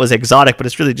you thought was exotic, but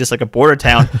it's really just like a border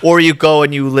town, or you go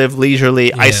and you live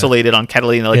leisurely, isolated on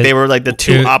Catalina. Like, they were like the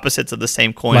two opposites of the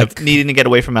same coin, of needing to get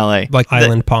away from LA. Like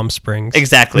Island Palm Springs.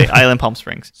 Exactly, Island Palm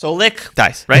Springs. So Lick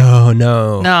dies, right? Oh,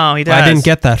 no. No, he dies. I didn't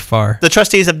get that far. The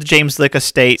trustees of the James Lick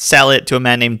estate sell it to a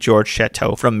man named George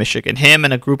Chateau from Michigan. Him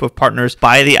and a group of partners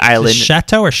buy the island.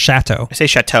 Chateau or Chateau? I say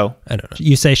Chateau. I don't know.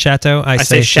 You say Chateau? I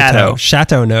say Chateau.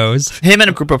 Chateau knows. Him and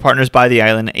a group of partners buy the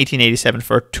island in 1887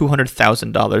 for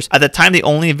 $200,000. At the time, the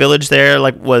only village there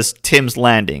was Tim's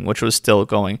Landing, which was still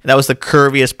going. That was the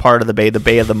curviest part of the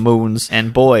Bay of the Moons.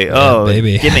 And boy,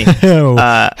 baby. Gimme.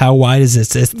 How wide is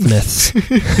this isthmus?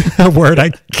 A word I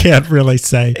can't really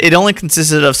say. It only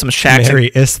consisted of some shacks. Very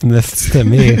isthmus to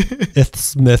me.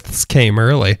 Isthmus came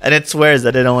early. And it swears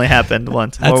that it only happened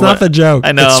once. That's not the joke.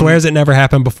 I know. It swears it never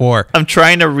happened before. before. I'm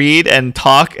trying to read and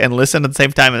talk and listen at the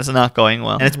same time, and it's not going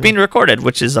well. And it's being recorded,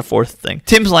 which is a fourth thing.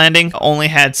 Tim's Landing only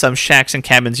had some shacks and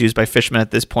cabins used by fishermen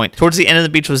at this point. Towards the end of the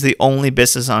beach was the only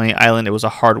business on the island. It was a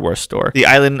hardware store. The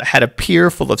island had a pier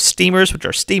full of steamers, which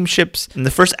are steamships. And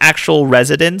the first actual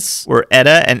residents were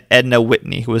Etta and Edna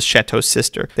Whitney, who was Chateau's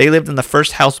sister. They lived in the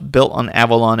first house built on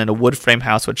Avalon in a wood frame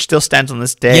house, which still stands on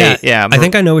this day. Yeah. I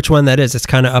think I know which one that is. It's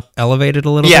kind of up elevated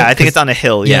a little bit. Yeah, I think it's on a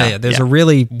hill. Yeah. There's a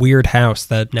really weird house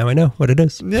that now I know what it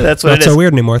is. Yeah, that's what Not it is. so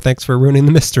weird anymore. Thanks for ruining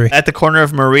the mystery. At the corner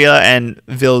of Maria and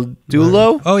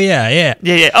Vildulo. Oh, yeah. Yeah.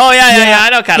 Oh, yeah. I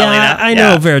know Catalina. Yeah, I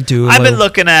know Verdulo. I've been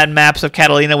looking at maps of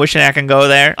Catalina, wishing I can go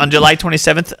there. On July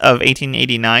 27th of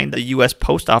 1889, the U.S.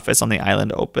 Post Office on the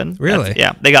island opened. Really?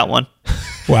 Yeah, they got one.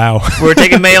 Wow. We're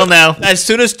taking mail now. As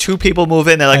soon as two people move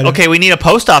in, they're like, okay, we need a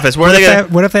post office. What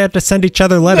if they have to send each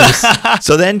other letters?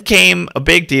 So then came a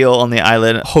big deal on the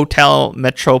island, Hotel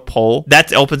Metropole.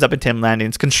 That opens up in Tim Landing.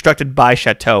 It's constructed by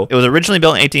Chateau. It was originally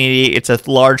built in 1888. It's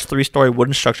a large 3-story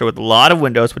wooden structure with a lot of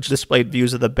windows, which displayed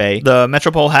views of the bay. The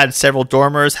Metropole had several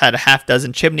dormers, had a half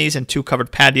dozen chimneys, and 2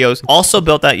 covered patios. Also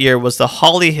built that year was the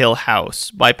Holly Hill House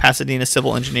by Pasadena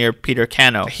civil engineer Peter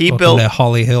Cano. He built the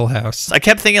Holly Hill House. I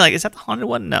kept thinking, like, is that the haunted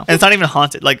one? No. And it's not even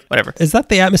haunted. Like, whatever. Is that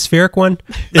the atmospheric one?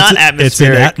 Not atmospheric. It's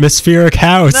an atmospheric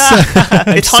house.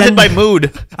 It's haunted by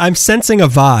mood. I'm sensing a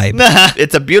vibe.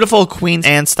 It's a beautiful Queen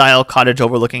Anne style cottage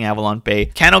overlooking Avalon Bay.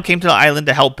 Cano came to the island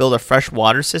to help build a fresh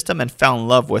water system and fell in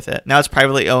love with it. Now it's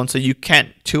privately owned, so you can't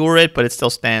tour it, but it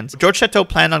still stands. George Chateau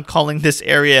planned on calling this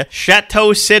area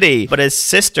Chateau City, but his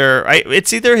sister,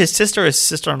 it's either his sister or his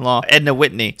sister-in-law, Edna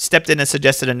Whitney, stepped in and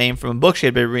suggested a name from a book she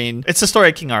had been reading. It's the story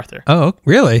of King Arthur. Oh,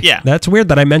 really? Yeah. That's weird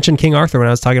that I mentioned King Arthur when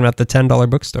I was talking about the $10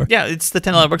 bookstore. Yeah, it's the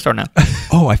 $10 bookstore now.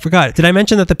 Oh, I forgot. Did I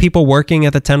mention that the people working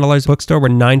at the $10 bookstore were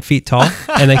 9 feet tall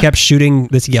and they kept shooting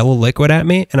this yellow liquid at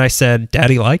me? And I said,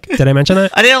 Daddy like? Did I mention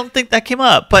that? I don't think that came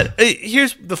up, but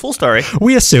here's the full story.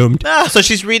 We assumed. So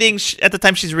she's reading, at the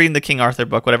time she's reading the King Arthur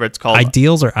book, whatever it's called.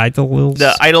 Ideals or Idols?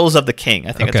 The Idols of the King,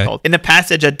 I think it's called. In the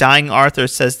passage, a dying Arthur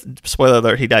says, spoiler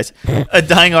alert, he dies. A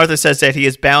dying Arthur says that he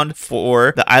is bound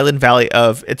for the island valley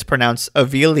of, it's pronounced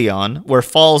Avilion, where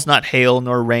falls not hail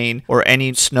nor rain or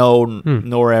any snow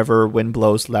nor ever wind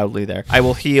blows loudly there. I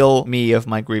will heal me of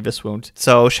my grievous wound.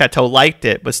 So Chateau liked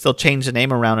it, but still changed the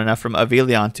name around enough from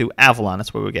Avilion to Avalon.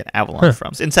 That's where we get Avalon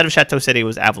from. So instead of Chateau City, it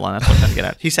was Avalon. That's what I'm trying to get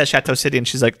at. He says Chateau City, and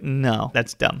she's like, no,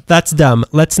 that's dumb. That's dumb.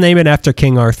 Let's name it after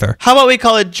King Arthur. How about we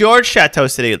call it George Chateau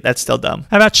City? That's still dumb.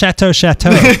 How about Chateau?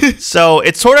 So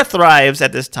it sort of thrives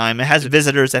at this time. It has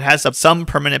visitors. It has some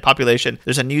permanent population.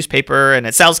 There's a newspaper, and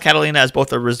it sells Catalina as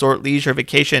both a resort leisure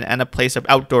vacation and a place of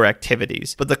outdoor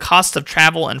activities. But the cost of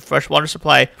travel and fresh water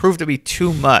supply proved to be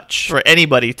too much for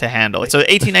anybody to handle. So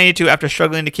 1892, after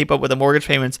struggling to keep up with the mortgage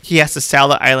payments, he has to sell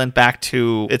the island back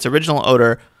to its original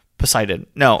owner, Poseidon.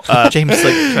 No, James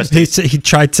Slick Trustee. He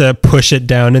tried to push it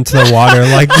down into the water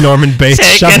like Norman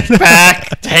Bates.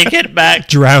 Take it back.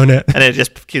 Drown it. And it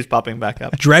just keeps popping back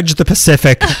up. Dredge the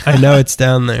Pacific. I know it's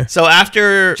down there. So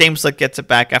after James Slick gets it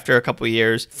back after a couple of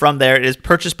years, from there it is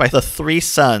purchased by the 3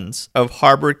 sons of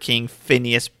Harbor King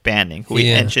Phineas Banning, who we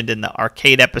mentioned in the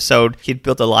arcade episode. He'd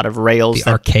built a lot of rails. The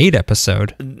arcade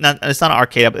episode? It's not an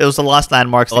arcade. It was the Lost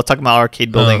Landmarks. I'll talk about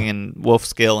arcade building in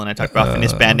Wolfskill, and I talked about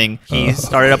Phineas Banning. He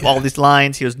started up all these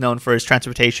lines. He was known for his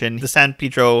transportation. The San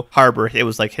Pedro Harbor, it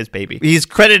was like his baby. He's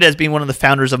credited as being one of the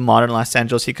founders of modern Los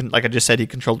Angeles. Like I just said, he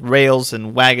controlled rails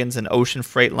and wagons and ocean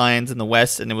freight lines in the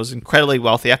West, and it was incredibly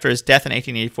wealthy. After his death in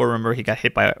 1884, remember, he got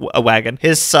hit by a wagon.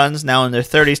 His sons, now in their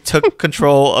 30s, took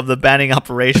control of the Banning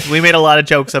operation. We made a lot of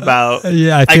jokes about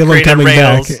I feel him coming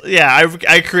rails. back. Yeah,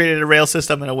 I created a rail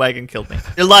system and a wagon killed me.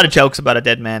 There are a lot of jokes about a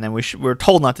dead man, and we're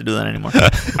told not to do that anymore.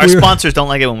 Our sponsors don't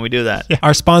like it when we do that. Yeah,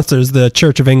 our sponsors, the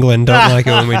Church of England, don't like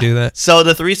it when we do that. So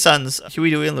the 3 sons,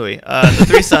 Huey, Dewey, and Louie, the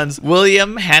 3 sons,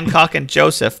 William, Hancock, and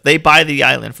Joseph, they buy the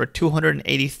island for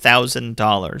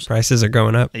 $280,000. Prices are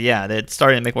going up. Yeah, it's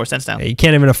starting to make more sense now. You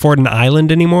can't even afford an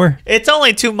island anymore? It's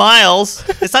only 2 miles.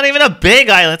 It's not even a big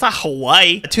island. It's not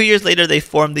Hawaii. 2 years later, they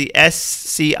formed the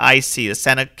SCIC, the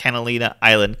Santa Catalina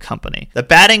Island Company. The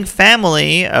Banning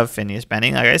family of Phineas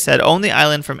Banning, like I said, owned the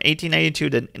island from 1892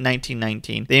 to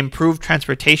 1919. They improved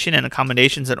transportation and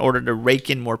accommodations in order to rake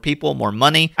in more people, more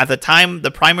money. At the time,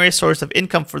 the primary source of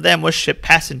income for them was ship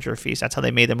passenger fees. That's how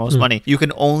they made their most money. You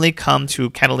can only come to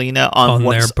Catalina on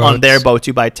their boats.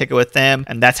 You buy a ticket with them,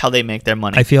 and that's how they make their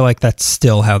money. I feel like that's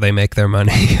still how they make their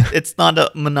money. It's not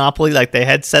a monopoly like they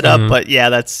had set up, but yeah,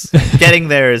 that's getting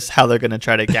there is how they're going to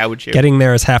try to gouge you. Getting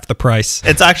there is half the price.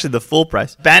 It's actually the full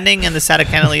price. Banning and the Santa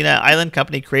Catalina Island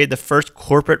Company created the first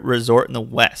corporate resort in the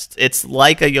West. It's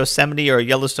like a Yosemite or a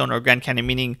Yellowstone or a Grand Canyon,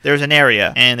 meaning there's an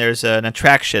area and there's an attraction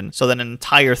attraction. So then an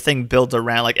entire thing builds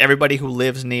around, like everybody who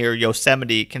lives near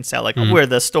Yosemite can sell, like, we're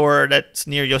the store that's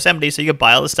near Yosemite, so you can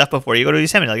buy all the stuff before you go to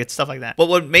Yosemite. Like, it's stuff like that. But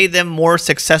what made them more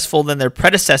successful than their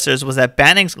predecessors was that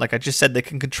Bannings, like I just said, they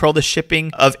can control the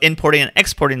shipping of importing and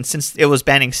exporting, since it was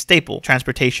Banning's staple,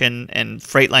 transportation and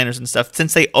freight liners and stuff.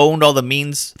 Since they owned all the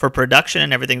means for production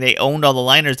and everything, they owned all the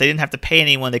liners. They didn't have to pay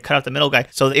anyone. They cut out the middle guy.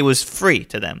 So it was free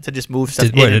to them to just move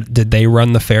stuff in. Did they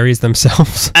run the ferries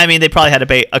themselves? I mean, they probably had to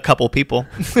pay a couple people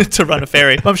to run a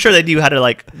ferry. But I'm sure they knew how to,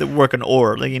 like, work an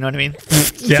oar. Like, you know what I mean?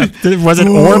 Yeah. Was it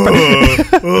oar?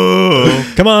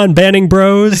 Come on, Banning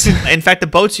bros. In fact, the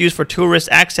boats used for tourist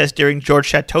access during George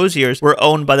Chateau's years were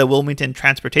owned by the Wilmington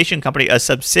Transportation Company, a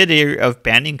subsidiary of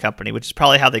Banning Company, which is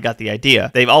probably how they got the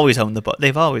idea. They've always owned the boat.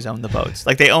 They've always owned the boats.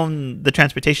 Like, they own the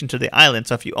transportation to the island.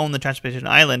 So if you own the transportation to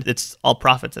the island, it's all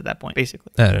profits at that point,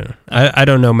 basically. I don't know. I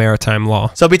don't know maritime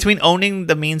law. So between owning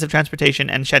the means of transportation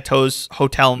and Chateau's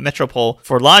Hotel Metropole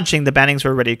for lodging, the Bannings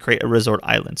were ready to create a resort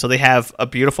island. So they have a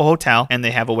beautiful hotel and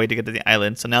they have a way to get to the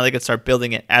island. So now they could start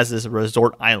building it as this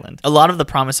resort island. A lot of the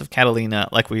promise of Catalina,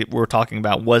 like we were talking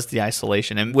about, was the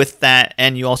isolation. And with that,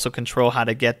 and you also control how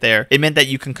to get there, it meant that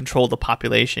you can control the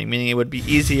population, meaning it would be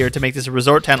easier to make this a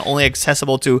resort town only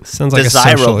accessible to Sounds like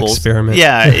desirables. a social experiment.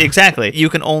 Yeah, exactly. You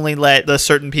can only let the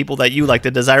certain people that you like,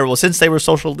 the desirables, since they were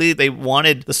social elite, they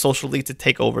wanted the social elite to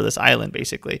take over this island,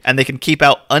 basically. And they can keep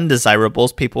out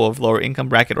undesirables, people of lower income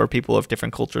bracket or people of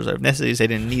different cultures or ethnicities. They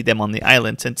didn't need them on the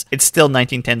island, since it's still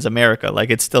 1910s America. Like,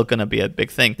 it's still going to be a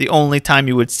big thing. The only time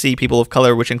you would see people of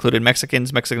color, which included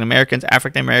Mexicans, Mexican Americans,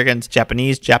 African Americans,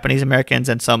 Japanese Americans,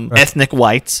 and some ethnic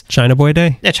whites. China Boy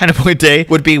Day? Yeah, China Boy Day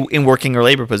would be in working or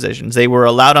labor positions. They were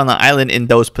allowed on the island in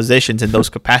those positions, in those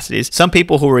capacities. Some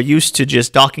people who were used to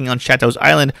just docking on Chateau's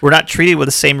Island were not treated with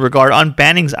the same regard on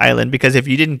Banning's Island, because if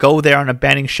you didn't go there on a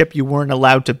Banning ship, you weren't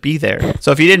allowed to be there.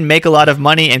 So if you didn't make a lot of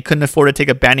money and couldn't afford to take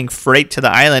a Banning freight to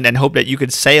the island and hope that you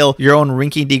could sail your own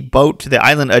rinky-dink boat to the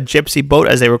island, a gypsy boat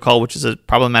as they were called, which is a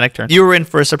problematic term, you were in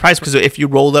for a surprise, because if you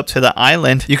rolled up to the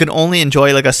island, you can only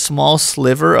enjoy like a small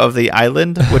sliver of the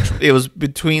island, which it was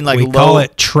between like we call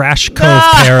it Trash Cove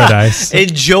Paradise.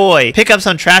 Enjoy. Pick up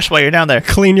some trash while you're down there.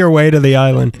 Clean your way to the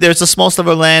island. There's a small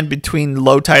sliver of land between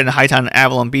low tide and high tide on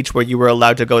Avalon Beach where you were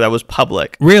allowed to go that was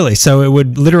public. Really? So it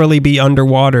would literally be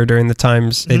underwater during the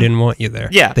times they didn't want you there.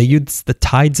 Yeah. They used the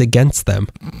tides against them.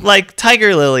 Like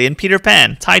Tiger Lily and Peter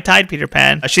Pan. Tide Peter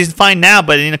Pan. She's fine now,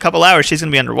 but in a couple hours she's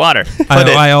going to be underwater.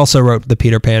 I also wrote the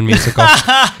Peter Pan musical.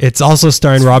 It's also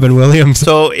starring Robin Williams.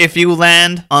 So if you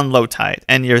land on low tide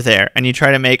and you're there and you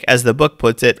try to make, as the book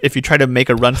puts it, if you try to make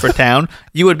a run for town,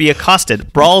 you would be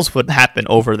accosted. Brawls would happen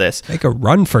over this. Make a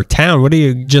run for town? What do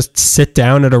you just sit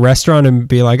down at a restaurant and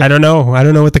be like, I don't know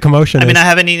what the commotion is? I mean, I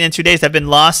haven't eaten in 2 days. I've been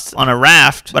lost on a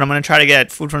raft, but I'm going to try to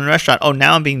get food from the restaurant. Oh,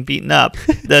 now I'm being beaten up.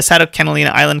 The Santa Catalina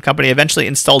Island Company eventually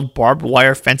installed barbed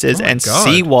wire fences and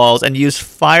seawalls and used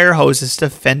fire hoses to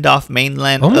fend off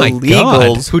mainland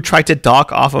illegals who tried to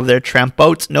dock off of their tramp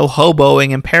boats. No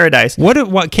hoboing in paradise.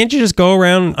 What can't you just go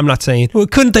around? I'm not saying, well,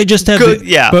 couldn't they just have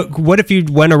but what if you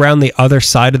went around the other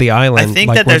side of the island? I think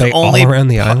like, that there's only all around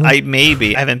the island. I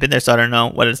haven't been there, so I don't know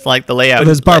what it's like, the layout. But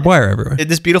there's barbed wire everywhere.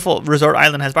 This beautiful resort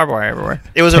island has barbed wire everywhere.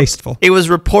 It was tasteful. It was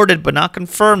reported but not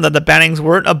confirmed that the Bannings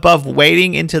weren't above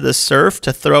wading into the surf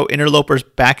to throw interlopers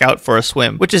back out for a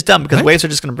swim, which is dumb because waves are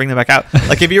just going to bring them back out.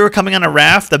 Like if you were coming on a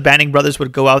raft, the Banning brothers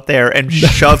would go out there and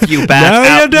shove you back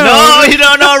out. No, you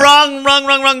don't. No,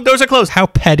 wrong. Doors are closed. How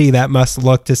petty that must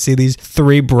look to see these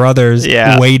three brothers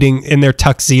wading in their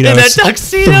tuxedos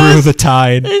through the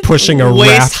tide, pushing a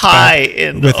raft high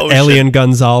in with the ocean. Elian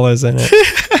Gonzalez in it.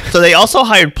 So they also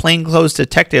hired plainclothes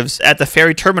detectives at the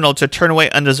ferry terminal to turn away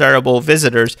undesirable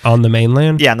visitors. On the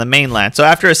mainland? Yeah, on the mainland. So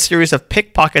after a series of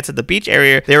pickpockets at the beach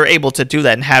area, they were able to do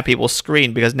that and have people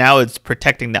screened because now it's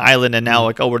protecting the island and now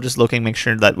we're just looking, make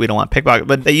sure that we don't want pickpockets.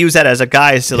 But they use that as a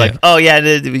guise to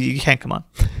you can't come on.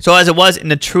 So as it was in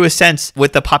the truest sense,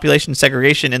 with the population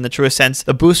segregation in the truest sense,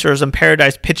 the boosters in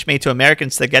Paradise pitch made to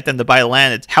Americans to get them to buy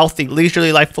land. It's healthy,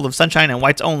 leisurely life full of sunshine and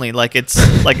whites only.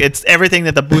 It's everything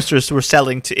that the boosters were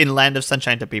selling to in Land of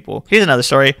Sunshine to people. Here's another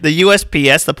story. The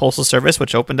USPS, the Postal Service,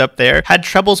 which opened up there, had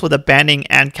troubles with the Banning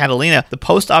and Catalina. The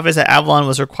post office at Avalon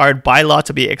was required by law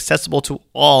to be accessible to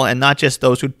all and not just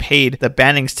those who'd paid the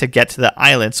Bannings to get to the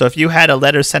island. So if you had a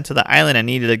letter sent to the island and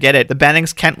needed to get it, the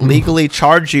Bannings can't legally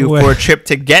charge you for a trip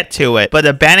to get to it. But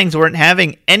the Bannings weren't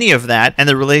having any of that, and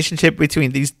the relationship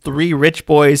between these three rich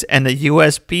boys and the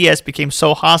USPS became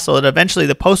so hostile that eventually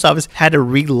the post office had to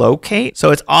relocate. So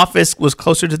its office was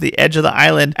closer to the edge of the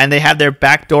island, and they had their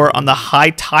back door on the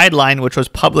high tide line, which was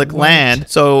public land.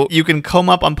 So you can come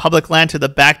up on public land to the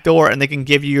back door, and they can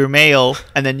give you your mail,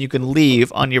 and then you can leave.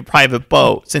 leave on your private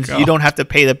boat, since you don't have to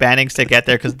pay the Bannings to get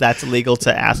there because that's illegal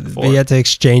to ask for. You had to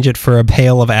exchange it for a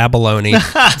pail of abalone.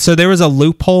 So there was a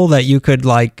loophole that you could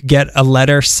like get a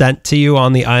letter sent to you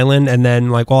on the island, and then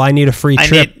like, well, I need a free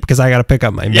trip because I got to pick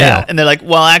up my mail. And they're like,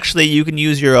 well, actually, you can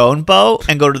use your own boat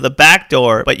and go to the back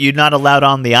door, but you're not allowed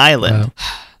on the island.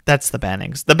 That's the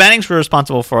Bannings. The Bannings were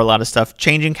responsible for a lot of stuff,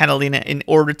 changing Catalina in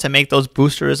order to make those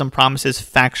boosterism promises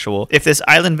factual. If this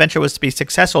island venture was to be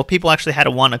successful, people actually had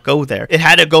to want to go there. It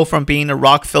had to go from being a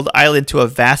rock-filled island to a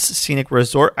vast scenic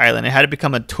resort island. It had to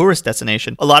become a tourist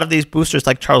destination. A lot of these boosters,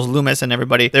 like Charles Loomis and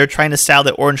everybody, they're trying to sell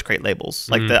the orange crate labels,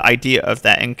 like the idea of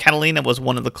that. And Catalina was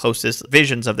one of the closest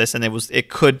visions of this, and it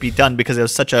could be done because it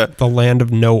was such a... The land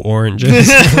of no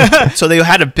oranges. So they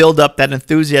had to build up that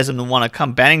enthusiasm to want to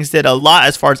come. Bannings did a lot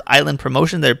as far as island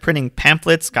promotion. They're printing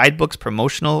pamphlets, guidebooks,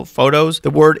 promotional photos. The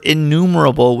word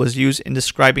innumerable was used in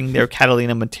describing their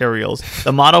Catalina materials.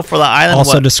 The motto for the island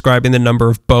also describing the number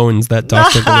of bones that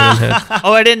Dr. Balloon had.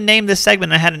 Oh, I didn't name this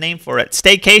segment. I had a name for it.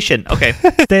 Staycation. Okay.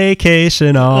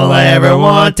 Staycation, all I ever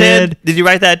wanted. Did you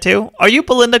write that too? Are you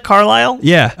Belinda Carlisle?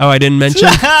 Yeah. Oh, I didn't mention.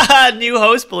 New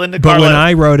host, Belinda But Carlisle. when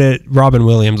I wrote it, Robin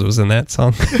Williams was in that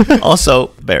song. Also,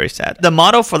 very sad. The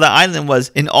motto for the island was,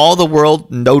 in all the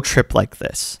world, no trip like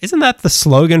this. Isn't that the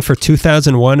slogan for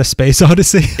 2001: A Space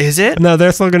Odyssey? Is it? No,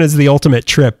 their slogan is the ultimate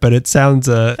trip, but it sounds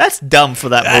That's dumb for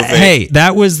that movie. hey,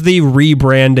 that was the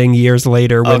rebranding years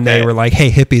later when they were like, hey,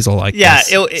 hippies will like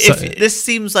this. If this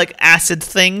seems like acid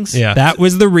things. Yeah, that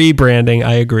was the rebranding.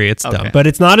 I agree, it's dumb, but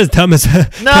it's not as dumb as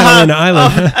Catalina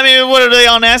Island. I mean, what are they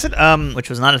on acid? Which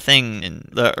was not a thing in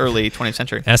the early 20th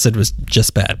century. Acid was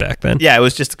just bad back then. Yeah, it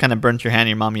was just kind of burnt your hand.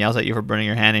 Your mom yells at you for burning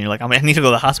your hand, and you're like, I need to go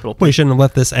to the hospital. Well, you shouldn't have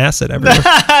left this acid everywhere.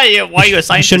 Yeah, why are you a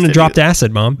scientist? You shouldn't have dropped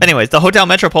acid, Mom. Anyways, the Hotel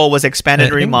Metropole was expanded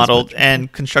and remodeled,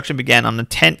 and construction began on the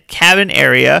tent cabin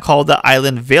area called the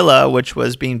Island Villa, which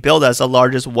was being built as the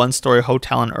largest one-story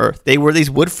hotel on Earth. They were these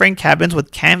wood frame cabins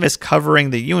with canvas covering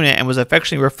the unit and was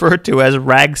affectionately referred to as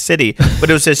Rag City, but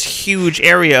it was this huge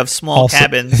area of small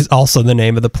cabins. It's also the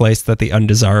name of the place that the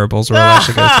undesirables were allowed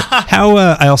to go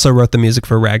to. I also wrote the music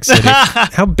for Rag City.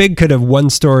 How big could a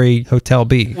one-story hotel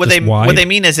be? What they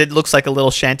mean is it looks like a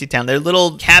little shanty town. They're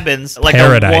little cabins, like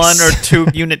Paradise. A 1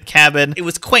 or 2 unit cabin. It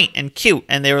was quaint and cute,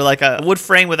 and they were like a wood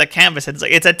frame with a canvas.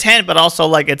 It's a tent, but also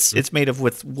like it's made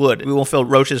with wood. We won't feel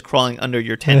roaches crawling under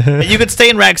your tent. You could stay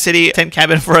in Rag City tent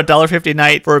cabin for $1.50 a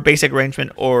night for a basic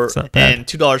arrangement, and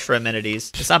 $2 for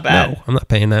amenities. It's not bad. No, I'm not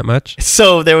paying that much.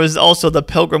 So there was also the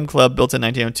Pilgrim Club, built in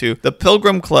 1902. The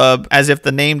Pilgrim Club, as if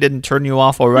the name didn't turn you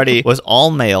off already, was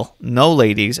all male, no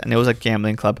ladies, and it was a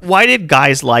gambling club. Why did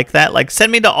guys like that? Like,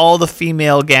 send me to all the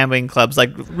female gambling clubs,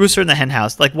 like Rooster in the Hen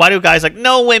House. Like, why do guys like,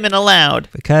 no women allowed?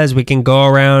 Because we can go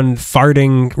around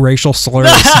farting racial slurs,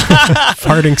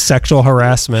 farting sexual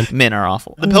harassment. Men are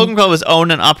awful. The Pilgrim Club was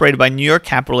owned and operated by New York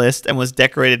capitalists and was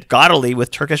decorated gaudily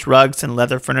with Turkish rugs and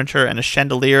leather furniture, and a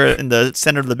chandelier in the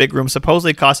center of the big room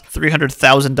supposedly cost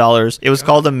 $300,000. It was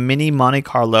called a mini Monte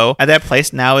Carlo. At that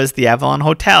place now is the Avalon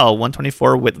Hotel,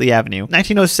 124 Whitley Avenue.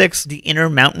 1906, the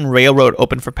Intermountain Railroad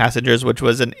opened for passengers, which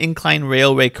was an incline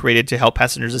railway created to help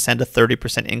passengers ascend a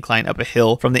 30% incline up a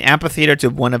hill from the amphitheater to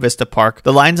Buena Vista Park.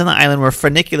 The lines on the island were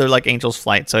funicular like Angel's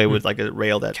Flight, so it was like a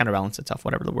rail that counterbalanced itself,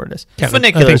 whatever the word is.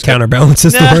 Funicular. I think counterbalance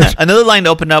is the word. Another line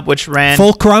opened up which ran...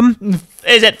 Fulcrum?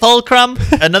 Is it Fulcrum?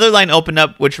 Another line opened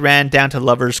up which ran down to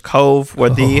Lover's Cove, where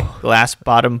the glass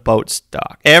bottom boats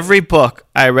dock. Every book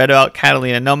I read about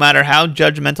Catalina, no matter how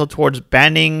judgmental towards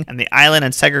banning and the island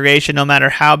and segregation, no matter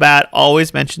how bad,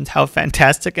 always mentions how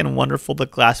fantastic and wonderful the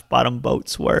glass bottom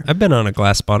boats were. I've been on a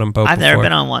glass bottom boat I've before. never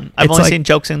been on one. I've only seen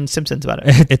jokes and Simpsons about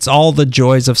it. It's all the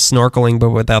joys of snorkeling, but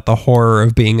without the horror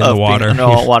of being in the water. Being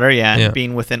under water, and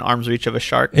being within arm's reach of a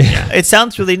shark. Yeah. It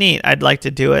sounds really neat. I'd like to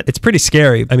do it. It's pretty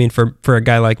scary. I mean, for a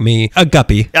guy like me, a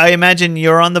guppy. I imagine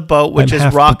you're on the boat, which is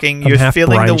rocking. You're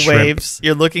feeling the waves.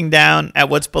 You're looking down at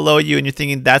what's below you, and you're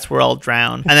thinking, that's where I'll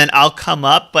drown. And then I'll come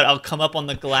up, but I'll come up on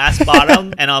the glass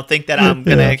bottom, and I'll think that I'm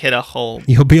going to hit a hole.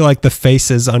 You'll be like the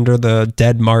faces under the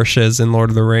dead marshes in Lord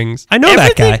of the Rings. I know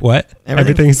that guy. What?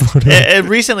 Everything's Lord of the Rings.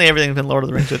 Recently, everything's been Lord of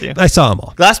the Rings with you. I saw them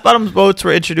all. Glass bottom boats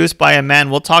were introduced by a man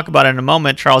we'll talk about in a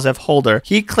moment, Charles F. Holder.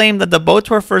 He claimed that the boats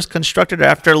were first constructed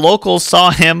after locals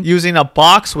saw him using a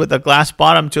box with a glass glass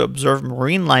bottom to observe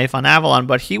marine life on Avalon,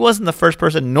 but he wasn't the first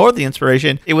person nor the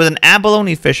inspiration. It was an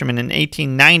abalone fisherman in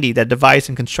 1890 that devised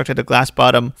and constructed a glass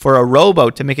bottom for a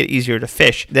rowboat to make it easier to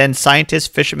fish. Then scientists,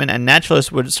 fishermen, and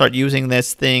naturalists would start using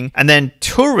this thing, and then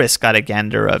tourists got a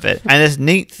gander of it. And this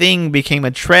neat thing became a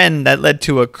trend that led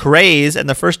to a craze, and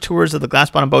the first tours of the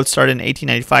glass bottom boat started in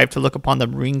 1895 to look upon the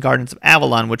marine gardens of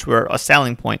Avalon, which were a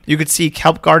selling point. You could see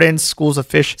kelp gardens, schools of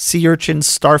fish, sea urchins,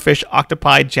 starfish,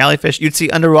 octopi, jellyfish. You'd see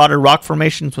underwater rock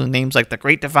formations with names like the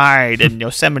Great Divide and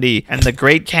Yosemite and the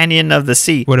Great Canyon of the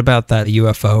Sea. What about that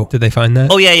UFO? Did they find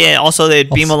that? Oh, yeah. Also, they'd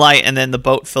beam a light, and then the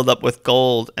boat filled up with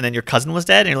gold, and then your cousin was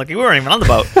dead, and you're like, we weren't even on the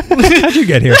boat. How'd you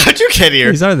get here? How'd you get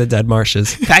here? These are the dead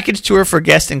marshes. Package tour for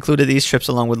guests included these trips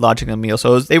along with lodging and meal.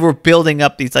 So they were building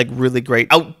up these like really great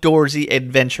outdoorsy,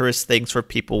 adventurous things for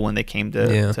people when they came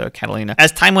to Catalina.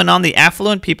 As time went on, the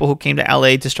affluent people who came to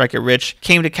LA to strike it rich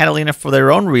came to Catalina for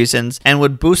their own reasons and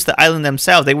would boost the island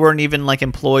themselves. They weren't even like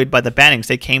employed by the Bannings.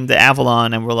 They came to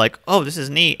Avalon and were like, oh, this is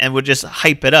neat, and would just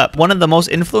hype it up. One of the most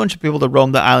influential people to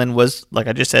roam the island was, like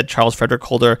I just said, Charles Frederick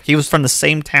Holder. He was from the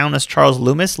same town as Charles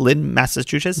Loomis, Lynn,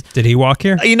 Massachusetts. Did he walk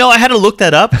here? You know, I had to look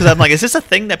that up because I'm like, is this a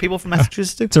thing that people from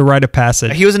Massachusetts do? It's a rite of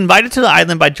passage. He was invited to the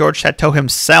island by George Chateau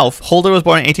himself. Holder was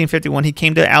born in 1851. He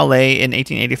came to LA in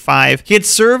 1885. He had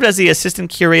served as the assistant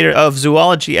curator of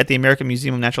zoology at the American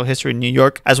Museum of Natural History in New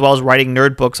York, as well as writing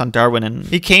nerd books on Darwin. And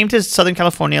he came to Southern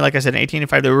California, like I said, in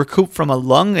 1885 to recoup from a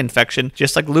lung infection,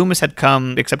 just like Loomis had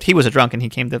come, except he was a drunk and he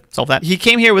came to solve that. He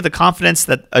came here with the confidence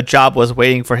that a job was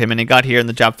waiting for him, and he got here and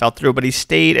the job fell through, but he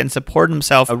stayed and supported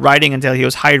himself writing until he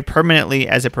was hired permanently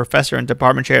as a professor and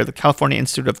department chair of the California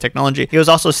Institute of Technology. He was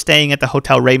also staying at the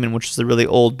Hotel Raymond, which is a really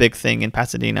old big thing in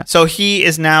Pasadena. So he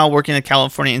is now working at the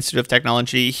California Institute of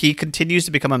Technology. He continues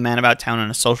to become a man about town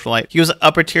and a socialite. He was an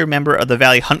upper tier member of the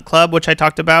Valley Hunt Club, which I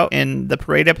talked about in the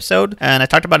parade episode. And I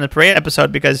talked about in the parade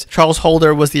episode because Charles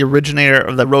Holder was the originator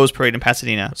of the Rose Parade in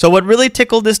Pasadena. So what really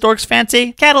tickled this dork's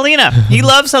fancy? Catalina. He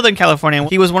loved Southern California.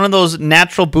 He was one of those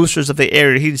natural boosters of the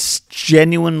area. He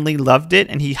genuinely loved it,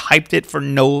 and he hyped it for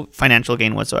no financial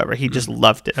gain whatsoever. He just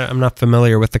loved it. I'm not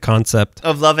familiar with the concept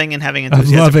Of loving and having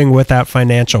enthusiasm. of loving without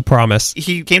financial promise.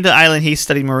 He came to the island. He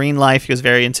studied marine life. He was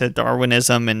very into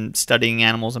Darwinism and studying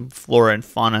animals and flora and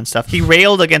fauna and stuff. He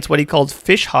railed against what he called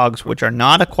fish hogs, which are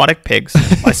not aquatic pigs.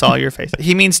 I saw your face.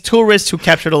 He means tourists who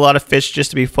captured a lot of fish just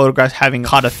to be photographed having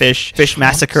caught a fish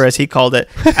massacre, as he called it,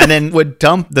 and then would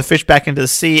dump the fish back into the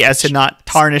sea as to not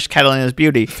tarnish Catalina's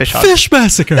beauty. Fish hogs. Fish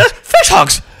massacre. Fish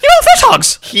hogs! You know, fish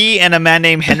hogs! He and a man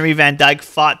named Henry Van Dyke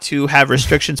fought to have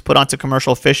restrictions put onto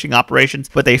commercial fishing operations,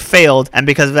 but they failed. And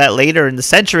because of that, later in the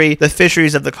century, the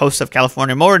fisheries of the coast of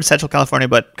California, more in Central California,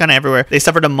 but kind of everywhere, they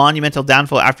suffered a monumental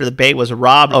downfall after the bay was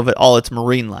robbed of all its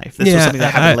marine life. This was something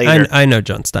that happened later. I know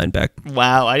John Steinbeck.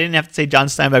 Wow, I didn't have to say John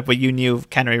Steinbeck, but you knew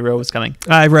Cannery Row was coming.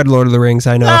 I read Lord of the Rings.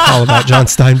 I know all about John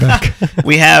Steinbeck.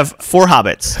 We have 4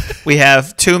 hobbits. We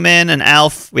have 2 men, an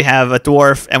elf, we have a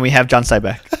dwarf, and we have John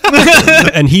Steinbeck.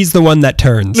 And he's the one that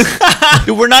turns.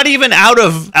 We're not even out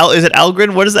of... Is it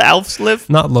Elgrin? Where does the elves live?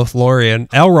 Not Lothlorien.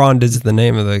 Elrond is the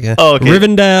name of the guy. Oh, okay.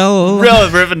 Rivendell.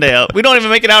 Rivendell. We don't even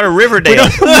make it out of Riverdale.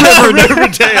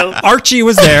 Riverdale. Archie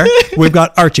was there. We've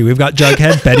got Archie. We've got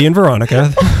Jughead, Betty, and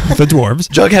Veronica, the dwarves.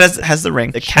 Jughead has the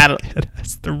ring. The cat.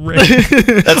 That's the ring.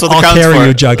 That's what the I'll crown's carry for.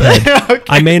 you, Jughead. Okay.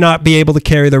 I may not be able to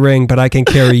carry the ring, but I can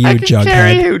carry you, I can Jughead.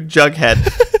 carry you,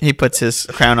 Jughead. He puts his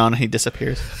crown on and he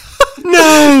disappears.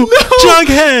 No!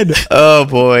 Jughead! Oh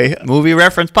boy. Movie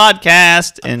reference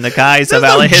podcast in the guise of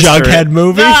LA history. Jughead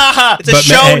movie? It's a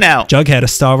show hey, now. Jughead, a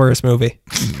Star Wars movie.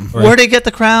 Where'd he get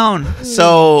the crown?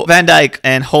 So Van Dyke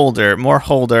and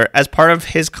Holder, as part of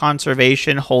his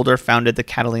conservation, Holder founded the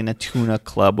Catalina Tuna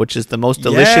Club, which is the most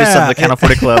delicious of the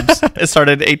California clubs. It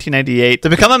started in 1898. To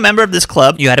become a member of this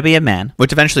club, you had to be a man,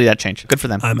 which eventually that changed. Good for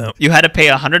them. I'm out. You had to pay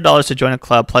 $100 to join a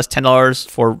club plus $10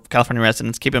 for California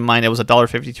residents. Keep in mind, it was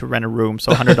 $1.50 to rent a room,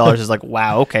 so $100 is like,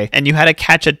 wow, okay. And you had to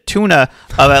catch a tuna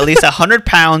of at least 100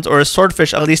 pounds or a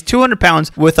swordfish of at least 200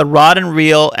 pounds with a rod and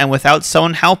reel and without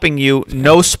someone helping you,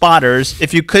 no spotters.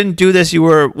 If you couldn't do this, you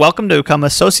were welcome to become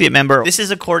associate member. This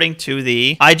is according to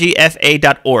the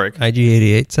IGFA.org.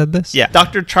 IG88 said this? Yeah.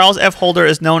 Dr. Charles F. Holder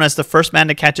is known as the first man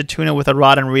to catch a tuna with a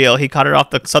rod and reel. He caught it off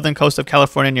the southern coast of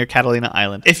California near Catalina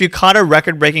Island. If you caught a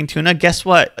record-breaking tuna, guess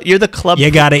what? You're the club.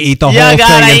 You gotta eat the whole thing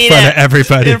in front of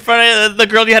everybody. In front of the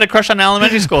girl you had a crush on in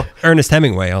elementary school. Ernest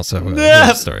Hemingway also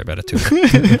has a story about a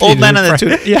tuna. Old man and the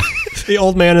tuna. Yeah. The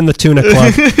Old Man and the Tuna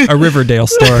Club. A Riverdale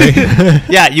story.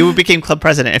 Yeah, you became club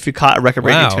president if you caught a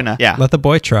record-breaking tuna. Yeah. Let the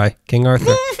boy try. King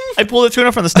Arthur. I pulled a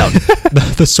tuna from the stone.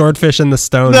 The swordfish and the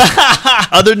stone.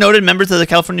 Other noted members of the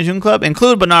California Tuna Club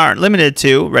include, but not limited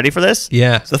to, ready for this?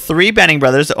 Yeah. The three Banning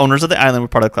brothers, the owners of the island, were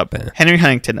part of the club. Henry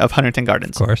Huntington of Huntington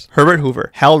Gardens. Of course. Herbert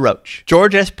Hoover. Hal Roach.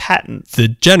 George S. Patton. The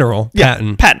General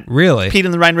Patton. Patton. Really? Pete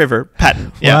in the Rhine River.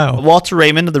 Patton. Yeah. Wow. Walter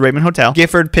Raymond of the Raymond Hotel.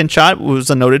 Gifford Pinchot was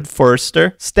a noted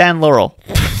forester. Stan Laurel.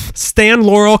 Stan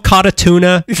Laurel caught a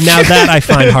tuna. Now that I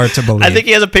find hard to believe. I think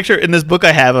he has a picture in this book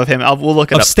I have of him. We'll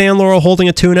look it of up. Stan Laurel holding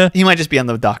a tuna. He might just be on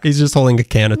the dock. He's just holding a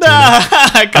can of tuna.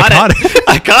 I got it.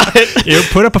 I got it. You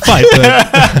put up a fight,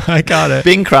 but I got it.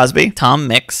 Bing Crosby, Tom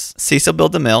Mix, Cecil B.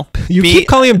 DeMille. You keep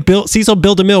calling him Cecil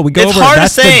Bill DeMille. We go It's over hard it. to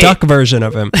That's say. the duck version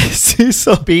of him.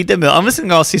 Cecil B. DeMille. I'm just going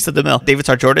to go Cecil DeMille. David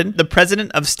R. Jordan, the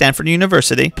president of Stanford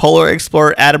University. Polar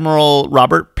explorer Admiral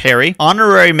Robert Peary.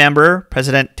 Honorary member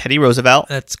President Teddy Roosevelt.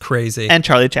 That's crazy. And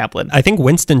Charlie Chaplin. I think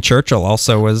Winston Churchill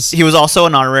also was. He was also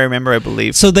an honorary member, I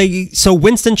believe. So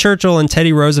Winston Churchill and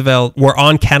Teddy Roosevelt were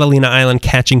on Catalina Island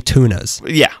catching tunas.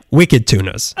 Yeah. Wicked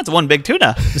tunas. That's one big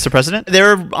tuna, Mr. President. They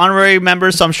were honorary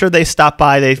members, so I'm sure they stopped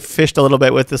by. They fished a little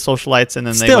bit with the socialites, and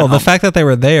then they went the home. fact that they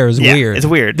were there is weird. It's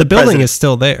weird. The building President. is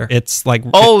still there. It's like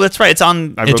Oh, that's right. It's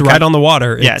on. it's right on the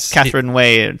water. Yeah, it's Catherine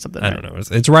Way or something. I don't know.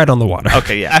 It's right on the water.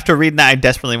 Okay, yeah. After reading that, I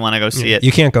desperately want to go see it.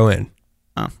 You can't go in.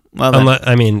 Oh, well, then.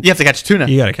 I mean, You have to catch tuna.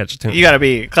 you got to catch a tuna. You got to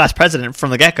be class president from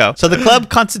the get-go. So the club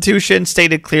constitution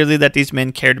stated clearly that these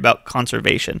men cared about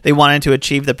conservation. They wanted to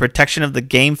achieve the protection of the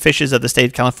game fishes of the state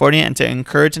of California and to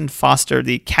encourage and foster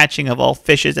the catching of all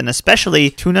fishes, and especially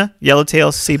tuna,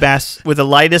 yellowtail, sea bass, with the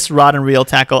lightest rod and reel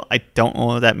tackle. I don't know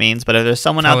what that means, but if there's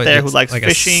someone out there who likes like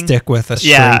fishing... a stick with a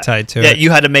string tied to it. Yeah, you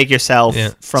had to make yourself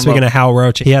from Speaking of Hal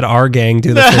Roach, he had our gang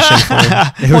do the fishing for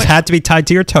him. It had to be tied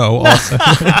to your toe also.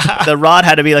 The rod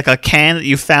had to be like a can that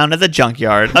you found at the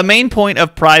junkyard. A main point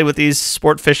of pride with these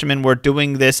sport fishermen were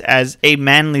doing this as a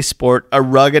manly sport, a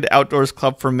rugged outdoors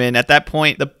club for men. At that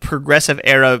point, the progressive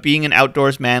era of being an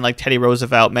outdoors man like Teddy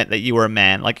Roosevelt meant that you were a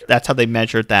man. Like, that's how they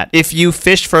measured that. If you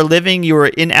fished for a living, you were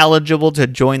ineligible to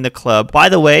join the club. By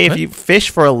the way, if you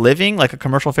fish for a living, like a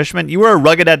commercial fisherman, you were a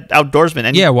rugged outdoorsman.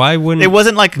 And yeah, why wouldn't... It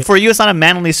wasn't like, for you, it's not a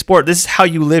manly sport. This is how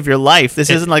you live your life. This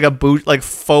isn't like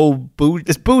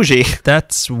it's bougie.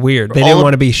 That's weird. They didn't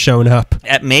want to be shown up.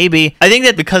 Maybe. I think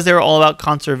that because they were all about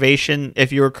conservation,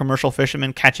 if you were a commercial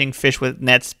fisherman catching fish with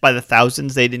nets by the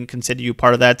thousands, they didn't consider you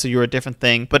part of that, so you were a different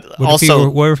thing. But what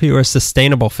if you were a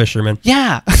sustainable fisherman?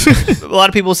 Yeah. A lot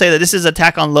of people say that this is an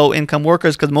attack on low-income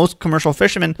workers because most commercial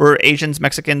fishermen were Asians,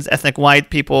 Mexicans, ethnic white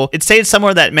people. It stated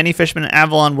somewhere that many fishermen in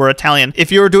Avalon were Italian.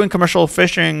 If you were doing commercial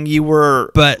fishing, you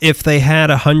were... But if they had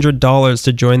 $100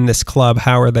 to join this club,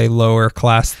 how are they lower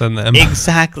class than them?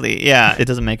 Exactly. Yeah. It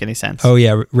doesn't make any sense. Oh,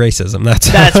 yeah. Racism.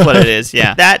 That's what it is.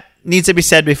 Yeah. That needs to be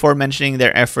said before mentioning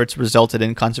their efforts resulted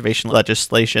in conservation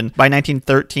legislation. By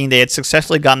 1913, they had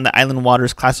successfully gotten the island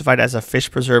waters classified as a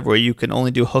fish preserve where you can only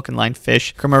do hook and line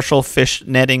fish. Commercial fish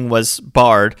netting was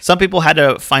barred. Some people had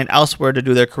to find elsewhere to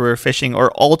do their career fishing or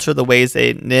alter the ways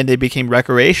they became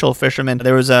recreational fishermen.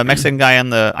 There was a Mexican guy on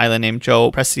the island named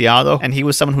Joe Preciado, and he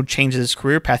was someone who changed his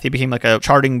career path. He became like a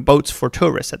charting boats for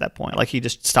tourists at that point. Like, he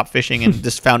just stopped fishing and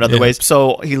just found other ways.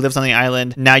 So he lives on the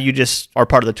island. Now you just are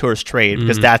part of the tourist trade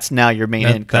because that's now your main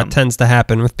income. That tends to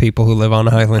happen with people who live on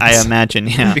islands. I imagine,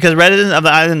 yeah. Because residents of the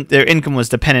island, their income was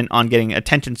dependent on getting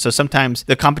attention. So sometimes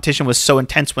the competition was so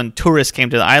intense when tourists came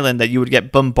to the island that you would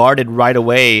get bombarded right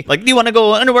away. Like, do you want to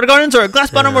go underwater gardens or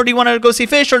glass bottom, or do you want to go see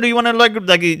fish, or do you want to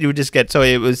like you would just get... So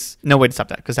it was no way to stop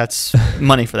that because that's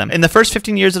money for them. In the first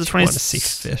 15 years of the 20th... want to see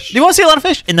fish. Do you want to see a lot of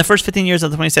fish? In the first 15 years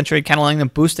of the 20th century, Catalina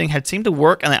boosting had seemed to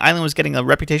work, and the island was getting a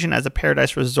reputation as a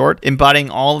paradise resort, embodying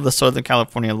all of the Southern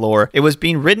California lore. It was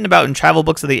being written about in travel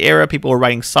books of the era. People were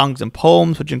writing songs and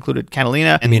poems, which included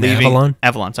Catalina. You mean Avalon?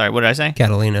 Avalon, sorry. What did I say?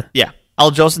 Catalina. Yeah. Al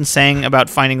Jolson sang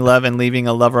about finding love and leaving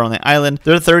a lover on the island.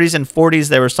 Their 30s and 40s,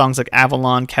 there were songs like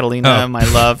Avalon, Catalina, My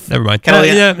Love. Never mind.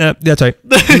 Catalina. Yeah, that's right.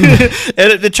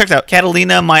 Check it out.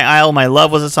 Catalina, My Isle, My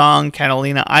Love was a song.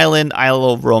 Catalina Island,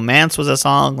 Isle of Romance was a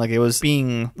song. Like, it was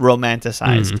being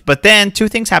romanticized. But then two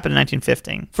things happened in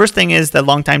 1915. First thing is the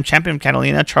longtime champion of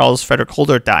Catalina, Charles Frederick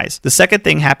Holder, dies. The second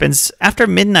thing happens after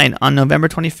midnight on November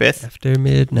 25th. After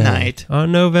midnight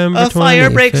on November 25th. A fire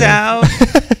breaks out.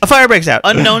 A fire breaks out.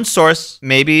 Unknown source course,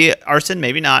 maybe arson,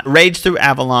 maybe not, raged through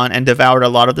Avalon and devoured a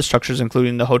lot of the structures,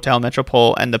 including the Hotel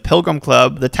Metropole and the Pilgrim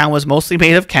Club. The town was mostly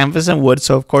made of canvas and wood,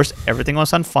 so of course everything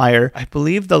was on fire. I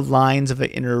believe the lines of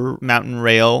the inner mountain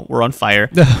rail were on fire.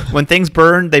 When things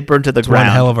burned, they burned to the ground.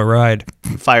 One hell of a ride.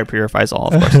 Fire purifies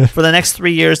all, of course. For the next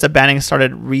 3 years, the Bannings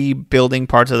started rebuilding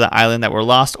parts of the island that were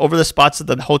lost. Over the spots of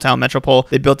the Hotel Metropole,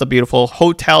 they built a beautiful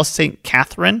Hotel St.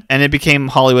 Catherine, and it became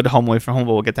Hollywood home away from home,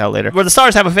 but we'll get to that later. Where the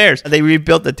stars have affairs. They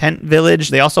rebuilt the tent village.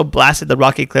 They also blasted the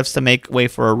rocky cliffs to make way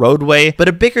for a roadway. But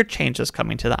a bigger change was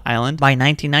coming to the island. By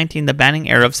 1919, the Banning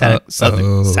era of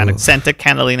Santa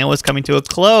Catalina was coming to a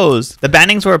close. The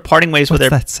Bannings were parting ways with their...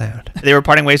 What's that sound? They were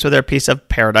parting ways with their piece of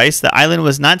paradise. The island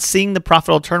was not seeing the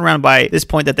profitable turnaround by this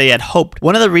point that they had hoped.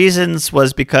 One of the reasons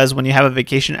was because when you have a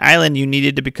vacation island, you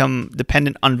needed to become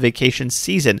dependent on vacation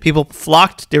season. People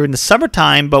flocked during the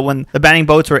summertime, but when the Banning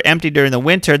boats were empty during the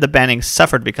winter, the Bannings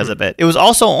suffered because of it. It was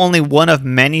also only one of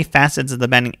many facets of the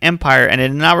Banning Empire, and it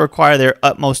did not require their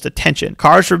utmost attention.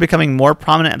 Cars were becoming more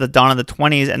prominent at the dawn of the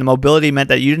 20s, and the mobility meant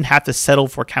that you didn't have to settle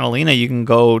for Catalina. You can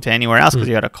go to anywhere else because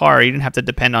you had a car. You didn't have to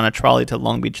depend on a trolley to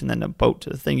Long Beach and then a boat to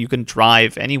the thing. You can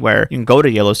drive anywhere. You can go to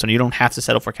Yellowstone. You don't have to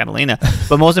settle for Catalina.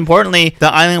 But most importantly,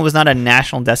 the island was not a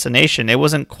national destination. It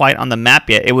wasn't quite on the map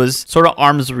yet. It was sort of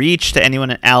arm's reach to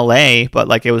anyone in LA, but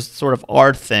like it was sort of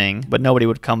our thing, but nobody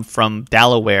would come from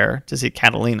Delaware to see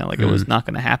Catalina. Like it was not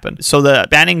going to happen. So the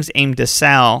Bannings aimed to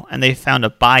sell, and they found a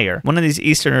buyer. One of these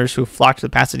Easterners who flocked to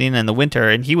Pasadena in the winter,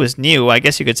 and he was new. I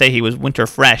guess you could say he was winter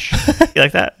fresh. You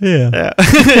like that? Yeah.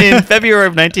 In February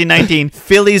of 1919,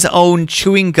 Philly's own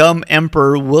chewing gum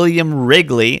emperor William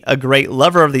Wrigley, a great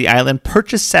lover of the island,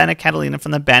 purchased Santa Catalina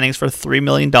from the Bannings for $3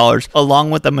 million,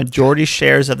 along with the majority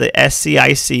shares of the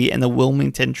SCIC and the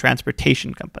Wilmington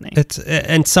Transportation Company.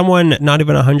 And someone not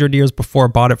even 100 years before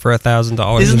bought it for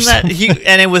 $1,000. Isn't that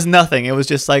and it was nothing. It was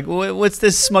just like, what's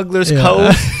this smuggler's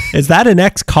cove? Is that an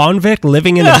ex-convict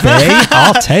living in a bay?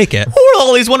 I'll take it. Who are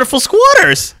all these wonderful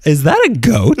squatters? Is that a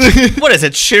goat? What is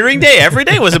it, shearing day every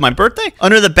day? Was it my birthday?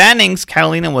 Under the Bannings,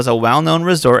 Catalina was a well-known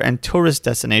resort and tourist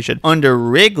destination. Under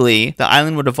Wrigley, the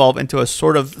island would evolve into a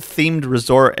sort of themed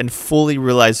resort and fully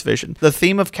realized vision. The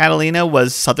theme of Catalina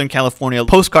was Southern California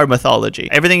postcard mythology.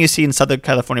 Everything you see in Southern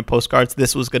California postcards,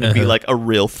 this was going to be like a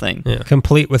real thing. Yeah.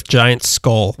 Complete with giant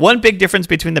skull. One big difference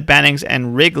between the Bannings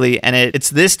and Wrigley, and it's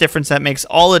this difference that makes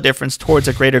all the difference towards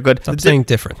a greater good. Stop saying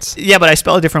difference. Yeah, but I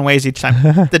spell it different ways each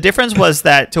time. The difference was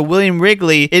that to William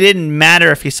Wrigley, it didn't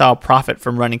matter if he saw a profit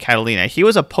from running Catalina. He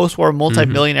was a post-war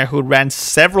multi-millionaire who ran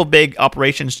several big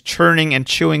operations, churning and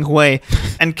chewing away,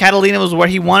 and Catalina was where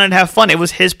he wanted to have fun. It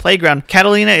was his playground.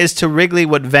 Catalina is to Wrigley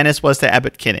what Venice was to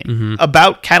Abbot Kinney.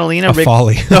 About Catalina,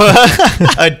 folly.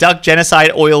 A duck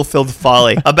genocide, oil-filled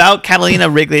folly. About Catalina,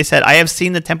 Wrigley said, I have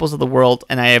seen the temples of the world,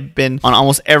 and I have been on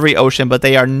almost every ocean, but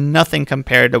they are nothing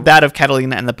compared to that of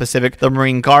Catalina and the Pacific. The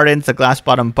marine gardens, the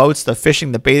glass-bottom boats, the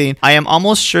fishing, the bathing. I am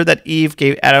almost sure that Eve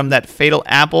gave Adam that fatal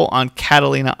apple on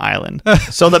Catalina Island.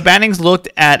 So the Bannings looked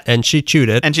at... And she chewed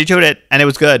it. And it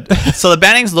was good. So the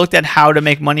Bannings looked at how to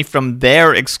make money from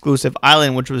their exclusive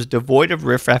island, which was devoid of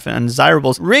riffraff and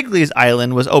undesirables. Wrigley's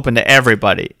island was open to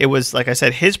everybody. It was, like I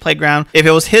said, his playground. If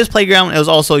it was his playground, it was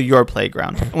also your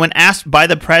playground. When asked by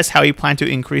the press how he planned to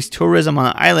increase tourism on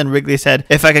the island, Wrigley said,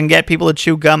 if I can get people to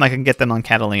chew gum, I can get them on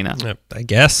Catalina. I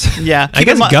guess. Yeah. I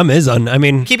guess gum is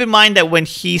keep in mind that when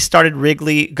he started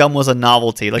Wrigley, gum was a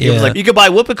novelty. Like it was like, you could buy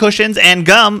whoopee cushions and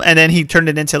gum, and then he turned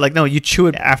it into like, no, you chew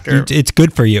it after. It's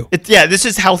good for you. This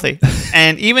is healthy.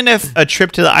 And even if a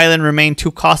trip to the island remained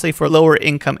too costly for lower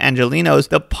income Angelinos,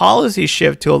 the policy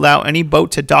shift to allow any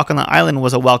boat to dock on the island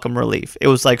was a welcome relief. It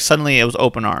was like suddenly it was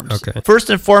open arms. Okay. First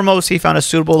and foremost, he found a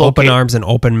suitable open arms and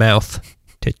open mouth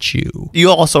to chew. You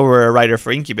also were a writer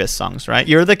for Incubus songs, right?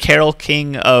 You're the Carole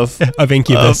King of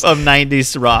Incubus of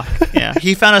 90s rock. Yeah.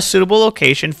 He found a suitable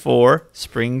location for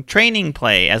spring training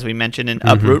play, as we mentioned in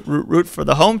Root for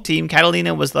the home team.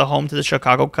 Catalina was the home to the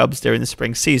Chicago Cubs during the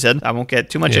spring season. I won't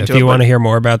get too much into it. If you want to hear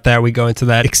more about that, we go into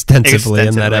that extensively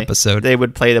in that episode. They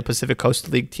would play the Pacific Coast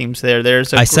League teams there.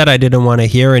 I said I didn't want to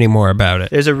hear any more about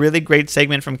it. There's a really great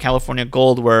segment from California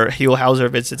Gold where Hugh Hauser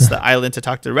visits the island to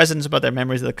talk to the residents about their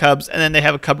memories of the Cubs, and then they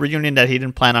have a Cub reunion that he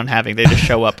didn't plan on having. They just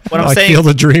show up. What I'm saying, Field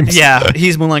of Dreams. Yeah,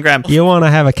 he's Moonlight Graham. You want to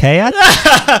have a cat?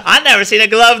 I never seen a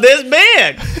glove this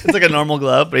big. It's like a normal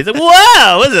glove, but he's like,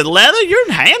 wow, what is it, leather?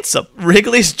 You're handsome.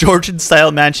 Wrigley's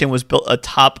Georgian-style mansion was built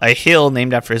atop a hill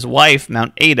named after his wife,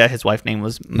 Mount Ada. His wife's name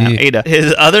was Mount Ada.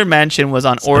 His other mansion was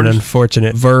on An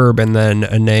unfortunate verb and then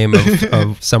a name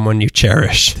of someone you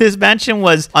cherish. His mansion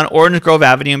was on Orange Grove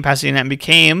Avenue in Pasadena and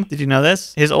became, did you know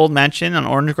this? His old mansion on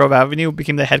Orange Grove Avenue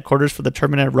became the headquarters for the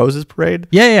Terminator Roses Parade.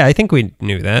 Yeah, I think we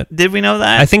knew that. Did we know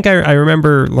that? I think I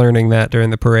remember learning that during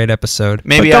the parade episode.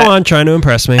 Maybe but go on, trying to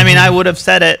impress me. I mean, I would have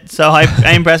said it, so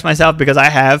I impressed myself because I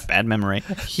have bad memory.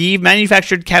 He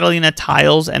manufactured Catalina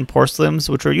tiles and porcelains,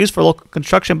 which were used for local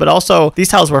construction, but also these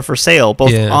tiles were for sale,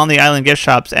 both on the island gift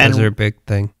shops and... Those are a big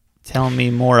thing. Tell me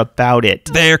more about it.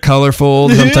 They're colorful.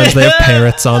 Sometimes they have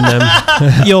parrots on them.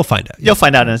 You'll find out. You'll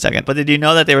find out in a second. But did you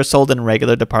know that they were sold in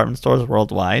regular department stores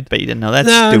worldwide? Bet you didn't know that?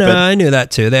 Stupid. No, I knew that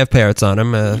too. They have parrots on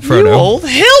them. Frodo. You old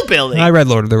hillbilly. I read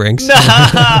Lord of the Rings.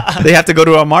 They have to go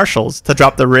to a Marshall's to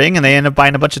drop the ring, and they end up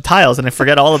buying a bunch of tiles, and they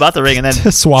forget all about the ring, and then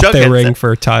to swap their ring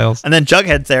for tiles. And then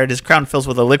Jughead's there, and his crown fills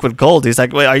with a liquid gold. He's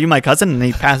like, wait, are you my cousin? And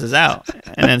he passes out.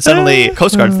 And then suddenly,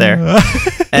 Coast Guard's there,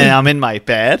 and I'm in my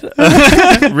bed.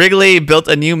 Wrigley built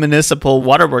a new municipal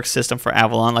waterworks system for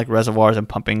Avalon, like reservoirs and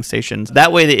pumping stations.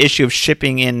 That way, the issue of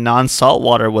shipping in non-salt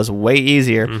water was way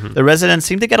easier. The residents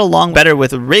seemed to get along better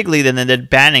with Wrigley than they did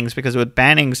Bannings, because with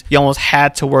Bannings, you almost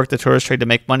had to work the tourist trade to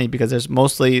make money, because there's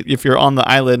mostly, if you're on the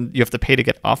island, you have to pay to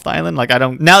get off the island.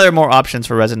 Now there are more options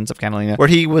for residents of Catalina. Where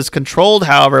he was controlled,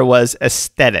 however, was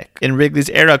aesthetic. In Wrigley's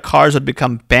era, cars would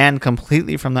become banned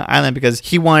completely from the island because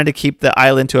he wanted to keep the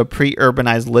island to a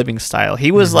pre-urbanized living style.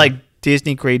 He was like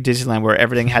Disney grade Disneyland, where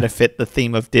everything had to fit the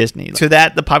theme of Disney. To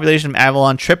that, the population of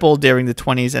Avalon tripled during the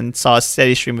 20s and saw a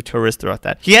steady stream of tourists throughout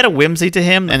that. He had a whimsy to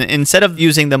him, and instead of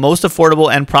using the most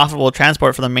affordable and profitable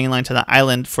transport from the mainland to the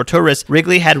island for tourists,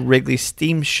 Wrigley had Wrigley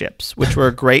steamships, which were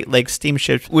Great Lakes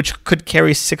steamships, which could carry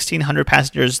 1,600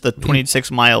 passengers the 26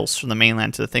 miles from the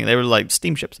mainland to the thing. They were like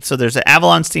steamships. So there's the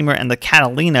Avalon steamer and the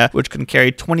Catalina, which can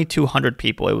carry 2,200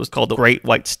 people. It was called the Great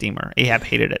White Steamer. Ahab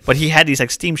hated it. But he had these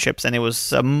like steamships, and it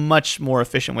was a much more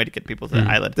efficient way to get people to the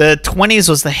island. The 20s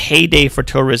was the heyday for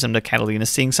tourism to Catalina,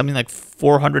 seeing something like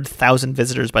 400,000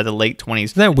 visitors by the late 20s.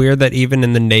 Isn't that weird that even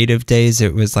in the native days,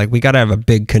 it was like, we got to have a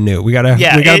big canoe. We got to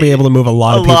be able to move a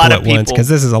lot of people at once, because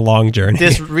this is a long journey.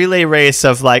 This relay race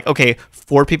of like, okay,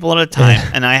 4 people at a time,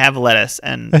 and I have lettuce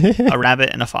and a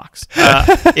rabbit and a fox.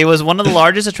 It was one of the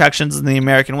largest attractions in the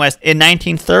American West. In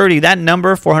 1930, that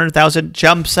number, 400,000,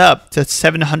 jumps up to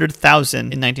 700,000 in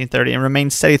 1930 and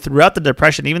remained steady throughout the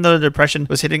Depression. Even though the Depression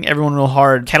was hitting everyone real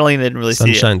hard, Catalina didn't really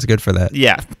see it. Sunshine's good for that.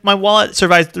 Yeah. My wallet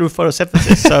survives through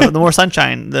photosynthesis, so the more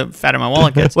sunshine, the fatter my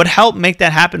wallet gets. What helped make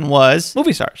that happen was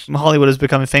movie stars. Hollywood was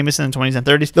becoming famous in the 20s and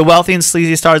 30s. The wealthy and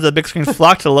sleazy stars of the big screen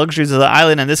flocked to the luxuries of the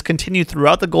island, and this continued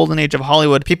throughout the golden age of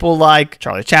Hollywood. People like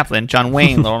Charlie Chaplin, John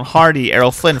Wayne, Laurel Hardy,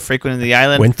 Errol Flynn frequented the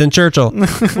island. Winston Churchill.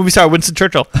 Movie star Winston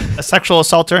Churchill. A sexual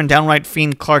assaulter and downright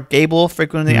fiend Clark Gable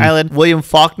frequented the island. William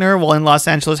Faulkner, while in Los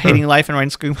Angeles hating life and writing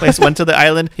screenplays, went to the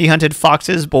island. He hunted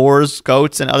foxes, boars,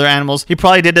 goats, and other animals. He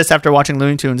probably did this after watching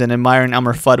Looney Tunes and admiring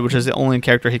Elmer Fudd, which is the only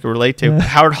character he could relate to.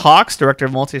 Howard Hawks, director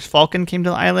of Maltese Falcon, came to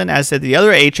the island, as did the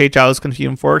other HHI was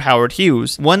confused for Howard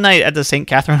Hughes. One night at the St.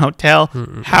 Catherine Hotel,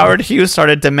 Howard Hughes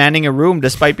started demanding a room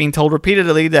despite being told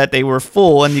repeatedly that they were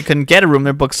full and you couldn't get a room.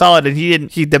 They're booked solid, and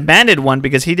he demanded one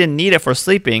because he didn't need it for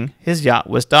sleeping. His yacht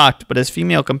was docked, but his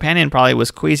female companion probably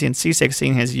was queasy and seasick,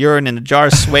 seeing his urine in the jar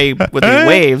sway with the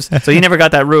waves, so he never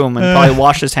got that room and probably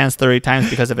washed his hands 30 times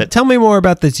because of it. Tell me more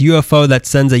about this UFO that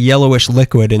sends a yellowish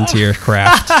liquid into your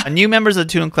craft. New members of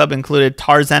the Tune Club included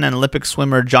Tarzan and Olympic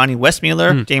swimmer Johnny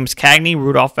Westmuller, James Cagney,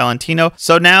 Rudolph Valentino.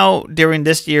 So now, during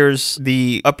this year's,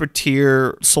 the upper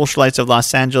tier socialites of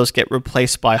Los Angeles get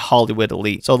replaced by Hollywood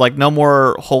elite. So like no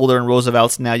more Holder and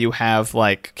Roosevelts. Now you have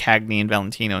like Cagney and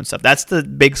Valentino and stuff. That's the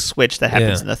big switch that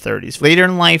happens in the 30s. Later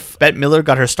in life, Bette Midler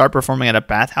got her start performing at a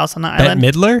bathhouse on the island.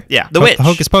 Bette Midler? Yeah, the witch.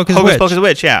 Hocus Pocus Hocus Pocus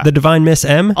Witch, yeah. The Divine Miss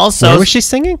M? Also, where was she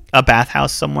singing? A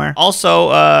bathhouse somewhere.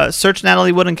 Also, search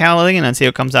Natalie Wood and Catalina and see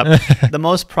what comes up. The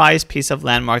most prized piece of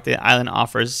landmark the island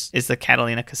offers is the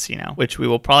Catalina Casino, which we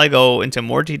will probably go into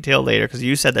more detail later, because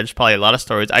you said there's probably a lot of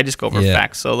stories. I just go over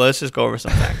facts, so let's just go over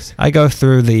some facts. I go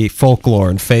through the folklore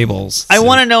and fables. I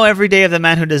want to know every day of the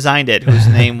man who designed it, whose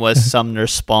name was Sumner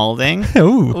Spalding.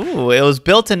 Ooh, it was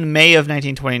built in May of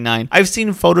 1929. I've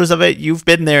seen photos of it. You've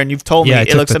been there and you've told me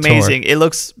it looks amazing. It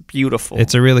looks beautiful.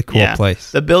 It's a really cool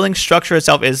place. The building structure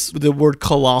itself is, the word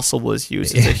colossal was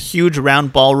used. It's a huge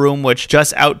round ballroom which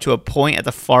juts out to a point at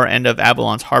the far end of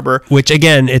Avalon's harbor. Which,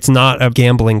 again, it's not a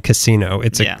gambling casino.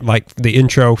 It's like the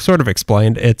intro sort of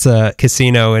explained, it's a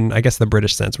casino in, I guess, the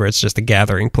British sense, where it's just a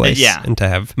gathering place and to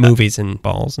have movies and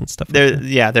balls and stuff like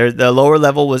that. The lower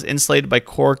level was insulated by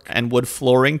cork and wood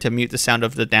flooring to mute the sound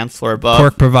of the dance floor above.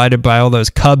 Cork provided by all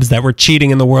those Cubs that were cheating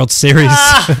in the World Series.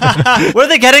 Where are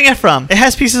they getting it from? It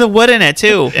has pieces of wood in it,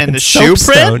 too. And the shoe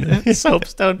print?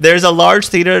 Soapstone. There's a large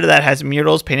theater that has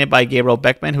murals painted by Gabriel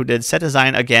Beckman, who did set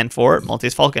design again for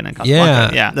Maltese Falcon and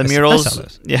Casablanca. Yeah. The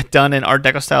murals, done in Art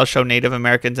Deco style, show Native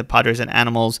Americans and padres and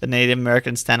animals. The Native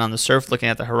Americans stand on the surf looking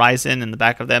at the horizon. In the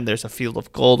back of them, there's a field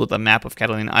of gold with a map of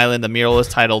Catalina Island. The mural is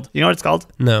titled, you know what it's called?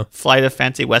 No. Flight of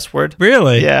Fancy Westward.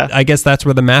 Really? Yeah. I guess that's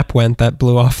where the map went that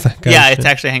blew off that guy. Yeah, it's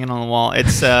actually hanging on the wall.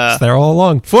 It's there all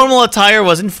along. Formal attire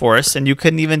was enforced, and you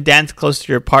couldn't even dance close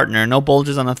to your partner. No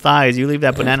bulges on the thighs. You leave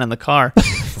that banana in the car.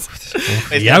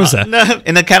 Yowza.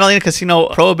 In the Catalina casino,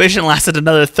 prohibition lasted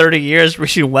another 30 years,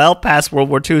 reaching well past World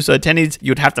War II. So attendees,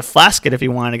 you'd have to flask it if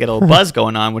you wanted to get a little buzz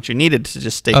going on, which you needed to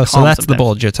just stay calm. Oh, so that's sometimes. the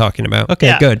bulge you're talking about.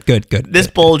 Okay, good. This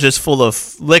bulge is full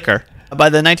of liquor. By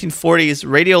the 1940s,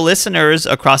 radio listeners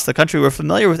across the country were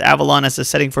familiar with Avalon as a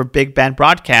setting for big band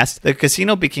broadcasts. The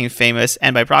casino became famous,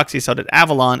 and by proxy, so did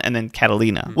Avalon and then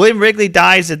Catalina. William Wrigley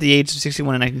dies at the age of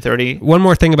 61 in 1930. One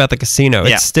more thing about the casino.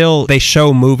 It's still, they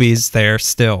show movies there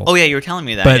still. Oh, yeah, you were telling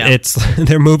me that. But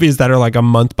they're movies that are like a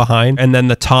month behind. And then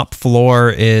the top floor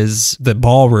is the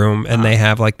ballroom, and they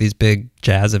have like these big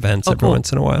jazz events every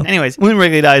once in a while. Anyways, William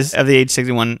Wrigley dies at the age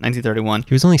 61, 1931.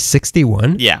 He was only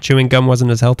 61? Yeah. Chewing gum wasn't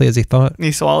as healthy as he thought.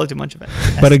 He swallowed too much of it.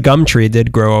 But a gum tree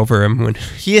did grow over him. When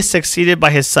he is succeeded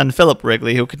by his son Philip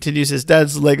Wrigley, who continues his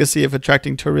dad's legacy of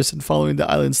attracting tourists and following the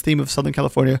island's theme of Southern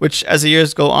California, which, as the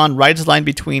years go on, rides the line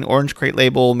between Orange Crate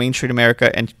Label, Main Street America,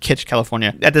 and Kitsch,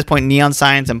 California. At this point, neon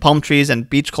signs and palm trees and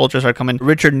beach cultures are coming.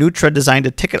 Richard Nutra designed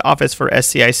a ticket office for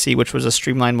SCIC, which was a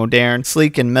streamlined, modern,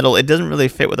 sleek, and metal. It doesn't really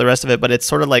fit with the rest of it, but it's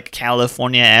sort of like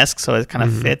California-esque, so it kind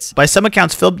of fits. By some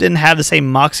accounts, Philip didn't have the same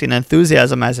moxie and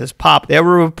enthusiasm as his pop. There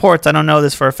were reports, I don't know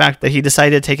this for a fact, that he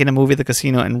decided to take in a movie at the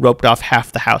casino and roped off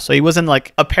half the house. So he wasn't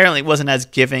apparently wasn't as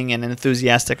giving and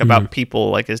enthusiastic about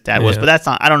people like his dad was. But that's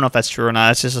not, I don't know if that's true or not.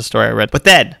 That's just a story I read. But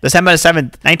then, December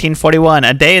 7th, 1941,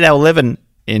 a day that will live in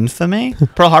infamy,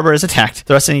 Pearl Harbor is attacked,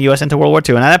 thrusting the U.S. into World War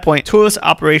II. And at that point, tourist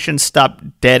operations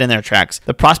stopped dead in their tracks.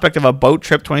 The prospect of a boat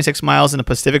trip 26 miles in the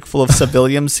Pacific full of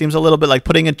civilians seems a little bit like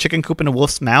putting a chicken coop in a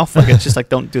wolf's mouth. Like, it's just like,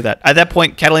 don't do that. At that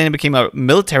point, Catalina became a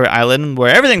military island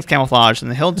where everything's camouflaged and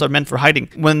the hills are meant for hiding.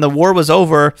 When the war was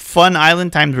over, fun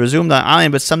island times resumed on the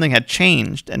island, but something had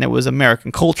changed, and it was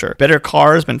American culture. Better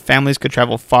cars meant families could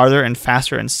travel farther and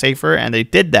faster and safer, and they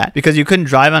did that. Because you couldn't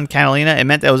drive on Catalina, it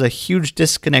meant there was a huge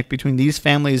disconnect between these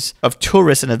families of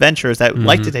tourists and adventurers that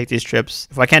like to take these trips.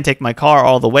 If I can't take my car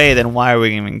all the way, then why are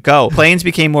we even go? Planes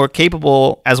became more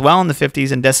capable as well in the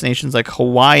 50s, and destinations like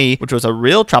Hawaii, which was a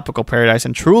real tropical paradise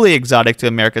and truly exotic to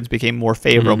Americans, became more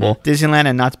favorable. Disneyland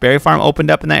and Knott's Berry Farm opened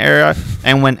up in that era,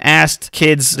 and when asked,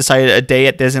 kids decided a day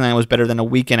at Disneyland was better than a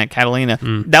weekend at Catalina.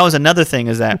 That was another thing,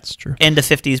 is that in the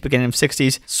 50s, beginning of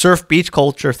 60s, surf beach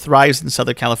culture thrives in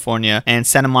Southern California, and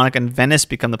Santa Monica and Venice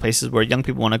become the places where young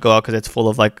people want to go out because it's full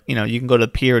of, like, you know, you can go to the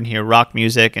pier and hear rock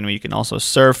music, and you can also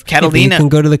surf. Catalina, you can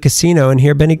go to the casino and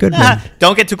hear Benny Goodman.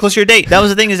 Don't get too close to your date. That was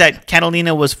the thing, is that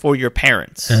Catalina was for your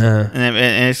parents, and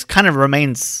it kind of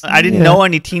remains. I didn't know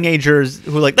any teenagers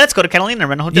who were like, let's go to Catalina and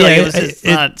rent a hotel.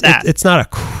 It's not a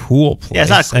cool place. Yeah,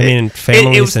 it's not. I mean,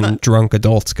 families and drunk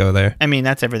adults go there. I mean,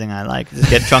 that's everything I like. Just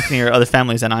get drunk near other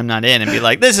families that I'm not in and be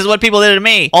like, this is what people did to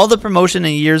me. All the promotion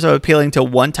and years of appealing to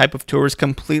one type of tourist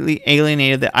completely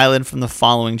alienated the island from the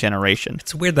following generation.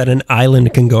 It's weird that an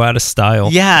island can go out of style.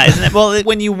 Yeah, isn't it? Well,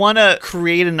 when you want to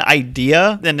create an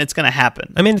idea, then it's going to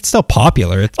happen. I mean, it's still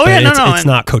popular. It's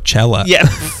not Coachella. Yeah.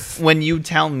 When you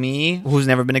tell me, who's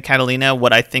never been to Catalina,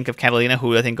 what I think of Catalina,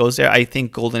 who I think goes there, I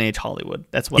think Golden Age Hollywood.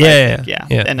 That's what I think. Yeah.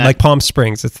 And like Palm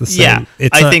Springs, it's the same. Yeah.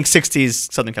 I think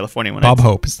 60s Southern California. Bob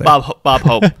Hope is there. Bob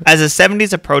Hope. As the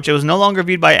 70s approached, it was no longer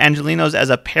viewed by Angelinos as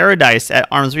a paradise at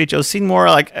arm's reach. It was seen more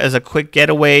like as a quick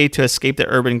getaway to escape the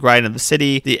urban grind of the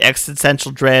city, the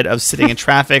existential dread of sitting in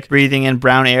traffic, breathing in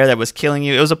brown air that was killing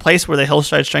you. It was a place where the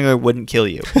Hillside Strangler wouldn't kill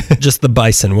you. Just the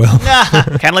bison will.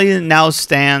 Catalina now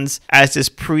stands as this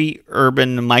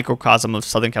urban microcosm of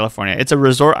Southern California. It's a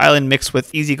resort island mixed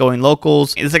with easygoing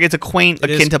locals. It's a quaint,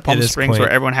 akin to Palm Springs, where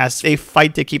everyone has a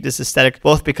fight to keep this aesthetic,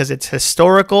 both because it's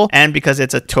historical and because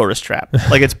it's a tourist trap.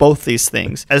 Like, it's both these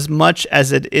things. As much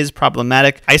as it is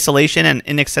problematic, isolation and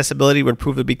inaccessibility would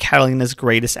prove to be Catalina's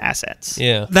greatest assets.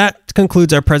 Yeah. That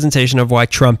concludes our presentation of why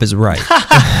Trump is right.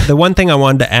 The one thing I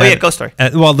wanted to add... Oh, yeah, ghost story.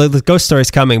 The ghost story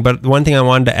is coming, but one thing I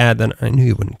wanted to add that I knew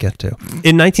you wouldn't get to.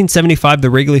 In 1975, the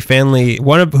Wrigley family,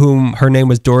 one of whom her name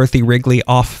was Dorothy Wrigley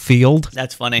Off-Field.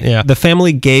 That's funny. Yeah. The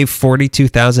family gave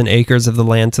 42,000 acres of the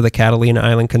land to the Catalina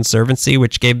Island Conservancy,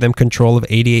 which gave them control of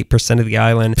 88% of the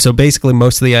island. So basically,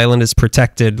 most of the island is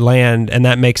protected land, and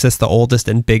that makes us the oldest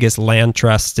and biggest land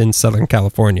trust in Southern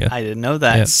California. I didn't know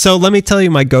that. Yeah. So let me tell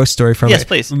you my ghost story from Yes, it.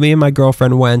 please. Me and my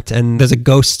girlfriend went, and there's a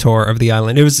ghost tour of the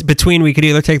island. It was between, we could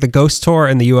either take the ghost tour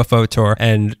and the UFO tour,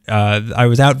 and I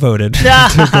was outvoted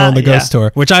to go on the ghost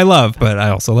tour, which I love, but I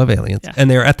also love aliens. Yeah. And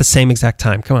they were at the same exact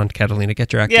time. Come on, Catalina,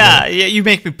 get your act together. Yeah, you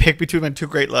make me pick between my two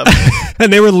great loves.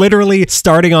 And they were literally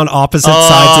starting on opposite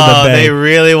sides of the bay. They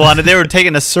really wanted. They were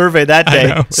taking a survey that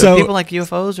day. So people like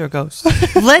UFOs or ghosts.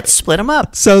 Let's split them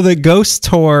up. So the ghost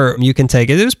tour, you can take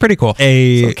it. It was pretty cool.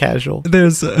 So casual.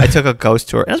 I took a ghost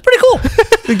tour. It was pretty cool.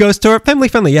 The ghost tour, family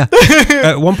friendly, yeah.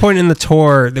 At one point in the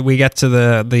tour, that we get to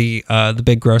the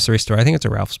big grocery store. I think it's a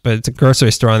Ralph's, but it's a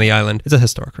grocery store on the island. It's a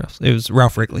historic Ralph's. It was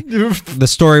Ralph Wrigley. The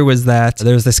story was that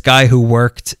there was this guy who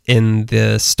worked in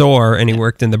the store, and he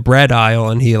worked in the bread aisle,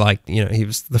 and he he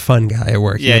was the fun guy at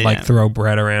work. He would throw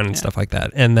bread around and stuff like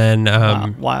that. And then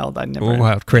wild. I never.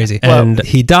 Wild, crazy. And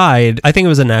he died. I think it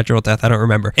was a natural death. I don't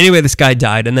remember. Anyway, this guy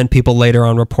died, and then people later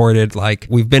on reported, like,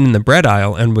 we've been in the bread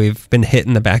aisle and we've been hit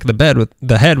in the back of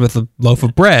the head with a loaf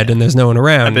of bread, and there's no one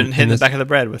around. I've been hit in the back of the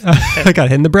bread with. I got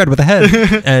hit in the bread with a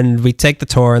head. And we take the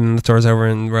tour, and then the tour's over,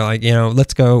 and we're like,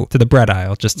 let's go to the bread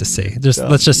aisle just to see.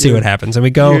 Let's just see what happens. And we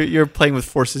go. You're playing with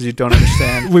forces you don't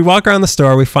understand. We walk around the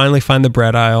store. We finally find the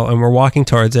bread aisle, and we're walking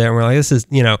towards it, and we're like, this is,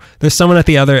 there's someone at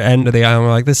the other end of the aisle, and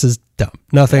we're like, this is dumb.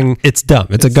 Nothing. Yeah. It's dumb.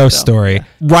 It's a ghost story. Yeah.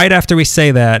 Right after we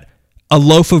say that, a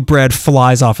loaf of bread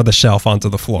flies off of the shelf onto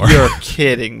the floor. You're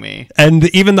kidding me. And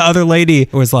even the other lady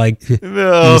was like,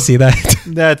 you see that?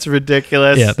 That's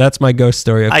ridiculous. Yeah, that's my ghost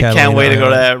story of Catalina. I can't wait to go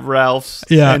to that Ralph's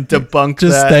and debunk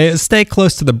that. Just stay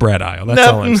close to the bread aisle. That's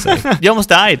all I'm saying. You almost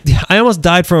died. Yeah, I almost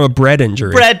died from a bread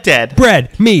injury. Bread dead.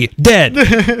 Bread, me, dead.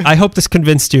 I hope this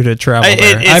convinced you to travel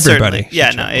there. Everybody.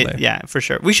 Yeah, for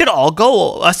sure. We should all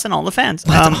go, us and all the fans.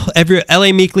 Every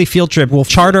LA Meekly field trip, we'll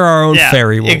charter our own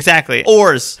ferry. Exactly.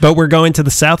 Oars. But we're going to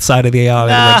the south side of the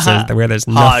island where there's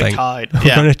nothing.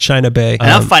 We're going to China Bay.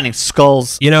 And I'm finding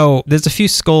skulls. There's a few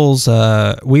skulls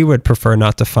we would prefer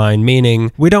not to find,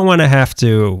 meaning we don't want to have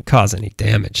to cause any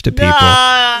damage to people.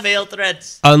 Veiled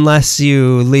threats. Unless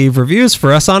you leave reviews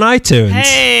for us on iTunes.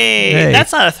 Hey,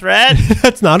 that's not a threat.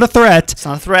 That's not a threat. It's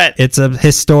not a threat. It's a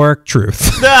historic truth.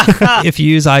 If you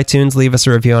use iTunes, leave us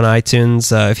a review on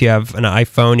iTunes. If you have an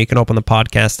iPhone, you can open the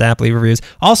podcast app, leave reviews.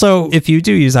 Also, if you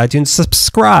do use iTunes,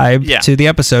 subscribe to the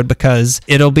episode, because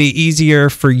it'll be easier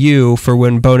for you for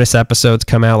when bonus episodes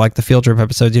come out, like the field trip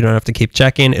episodes. You don't have to keep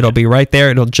checking. It'll be right there.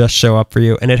 It'll just show up for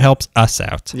you, and it helps us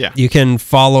out. Yeah. You can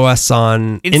follow us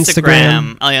on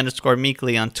Instagram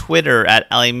LA_Meekly, on Twitter at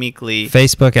LA Meekly,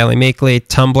 Facebook LA Meekly,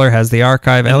 Tumblr has the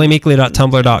archive,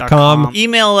 lameekly.tumblr.com.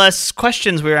 Email us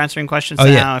questions. We're answering questions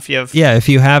now. If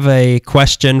you have a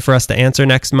question for us to answer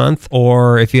next month,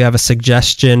 or if you have a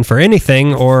suggestion for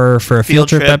anything, or for a field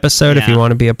trip episode, if you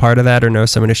want to be a part of that or know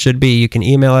someone who should be, you can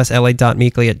email us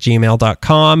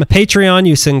la.meekly@gmail.com. Patreon,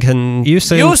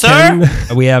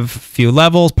 we have a few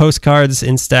levels, postcards,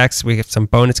 Instax. We have some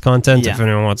bonus content if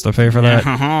anyone wants to pay for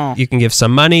that. You can give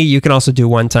some money. You can also do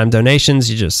one-time donations.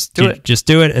 You just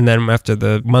do it, and then after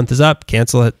the month is up,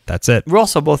 cancel it. That's it. We're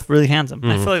also both really handsome.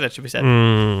 I feel like that should be said.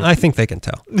 I think they can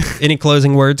tell. Any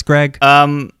closing words, Greg?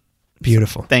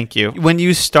 Beautiful. Thank you. When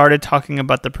you started talking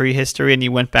about the prehistory and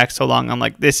you went back so long, I'm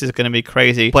like, this is going to be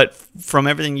crazy. But from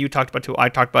everything you talked about to I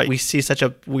talked about, we see such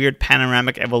a weird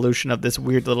panoramic evolution of this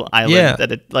weird little island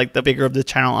that it, like the bigger of the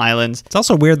Channel Islands. It's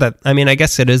also weird that, I mean, I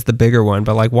guess it is the bigger one,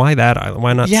 but like, why that island?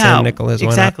 Why not San Nicolas?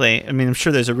 Exactly. I mean, I'm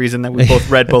sure there's a reason that we both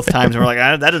read both times and we're like,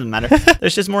 that doesn't matter.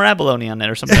 There's just more abalone on it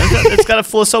or something. It's got a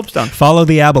full of soapstone. Follow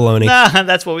the abalone.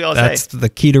 That's what we all say. That's the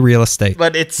key to real estate.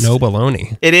 But it's no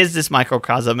baloney. It is this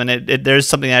microcosm, and there's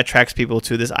something that attracts people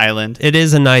to this island. It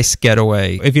is a nice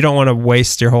getaway. If you don't want to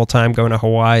waste your whole time going to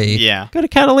Hawaii, go to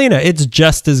Catalina. It's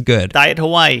just as good. Diet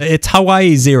Hawaii. It's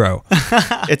Hawaii Zero.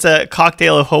 It's a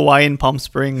cocktail of Hawaiian Palm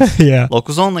Springs.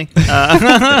 Locals only.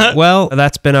 Well,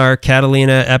 that's been our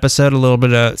Catalina episode. A little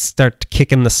bit of start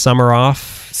kicking the summer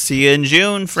off. See you in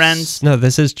June, friends. No,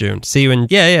 this is June. See you in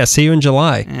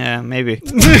July. Yeah, maybe.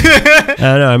 I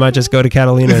don't know. I might just go to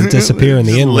Catalina and disappear in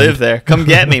the inland. Live there. Come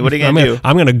get me. What are you going to do?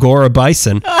 I'm gonna gore a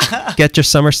bison. Get your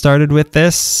summer started with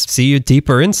this. See you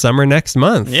deeper in summer next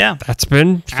month. Yeah. That's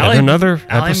been Ally- another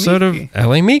Ally episode Meekley. of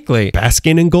Ally Meekley.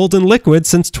 Basking in golden liquid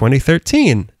since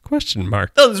 2013. Question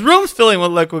mark. Oh, this room's filling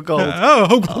with liquid gold.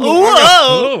 Oh,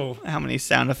 Whoa! How many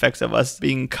sound effects of us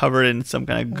being covered in some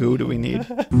kind of goo do we need?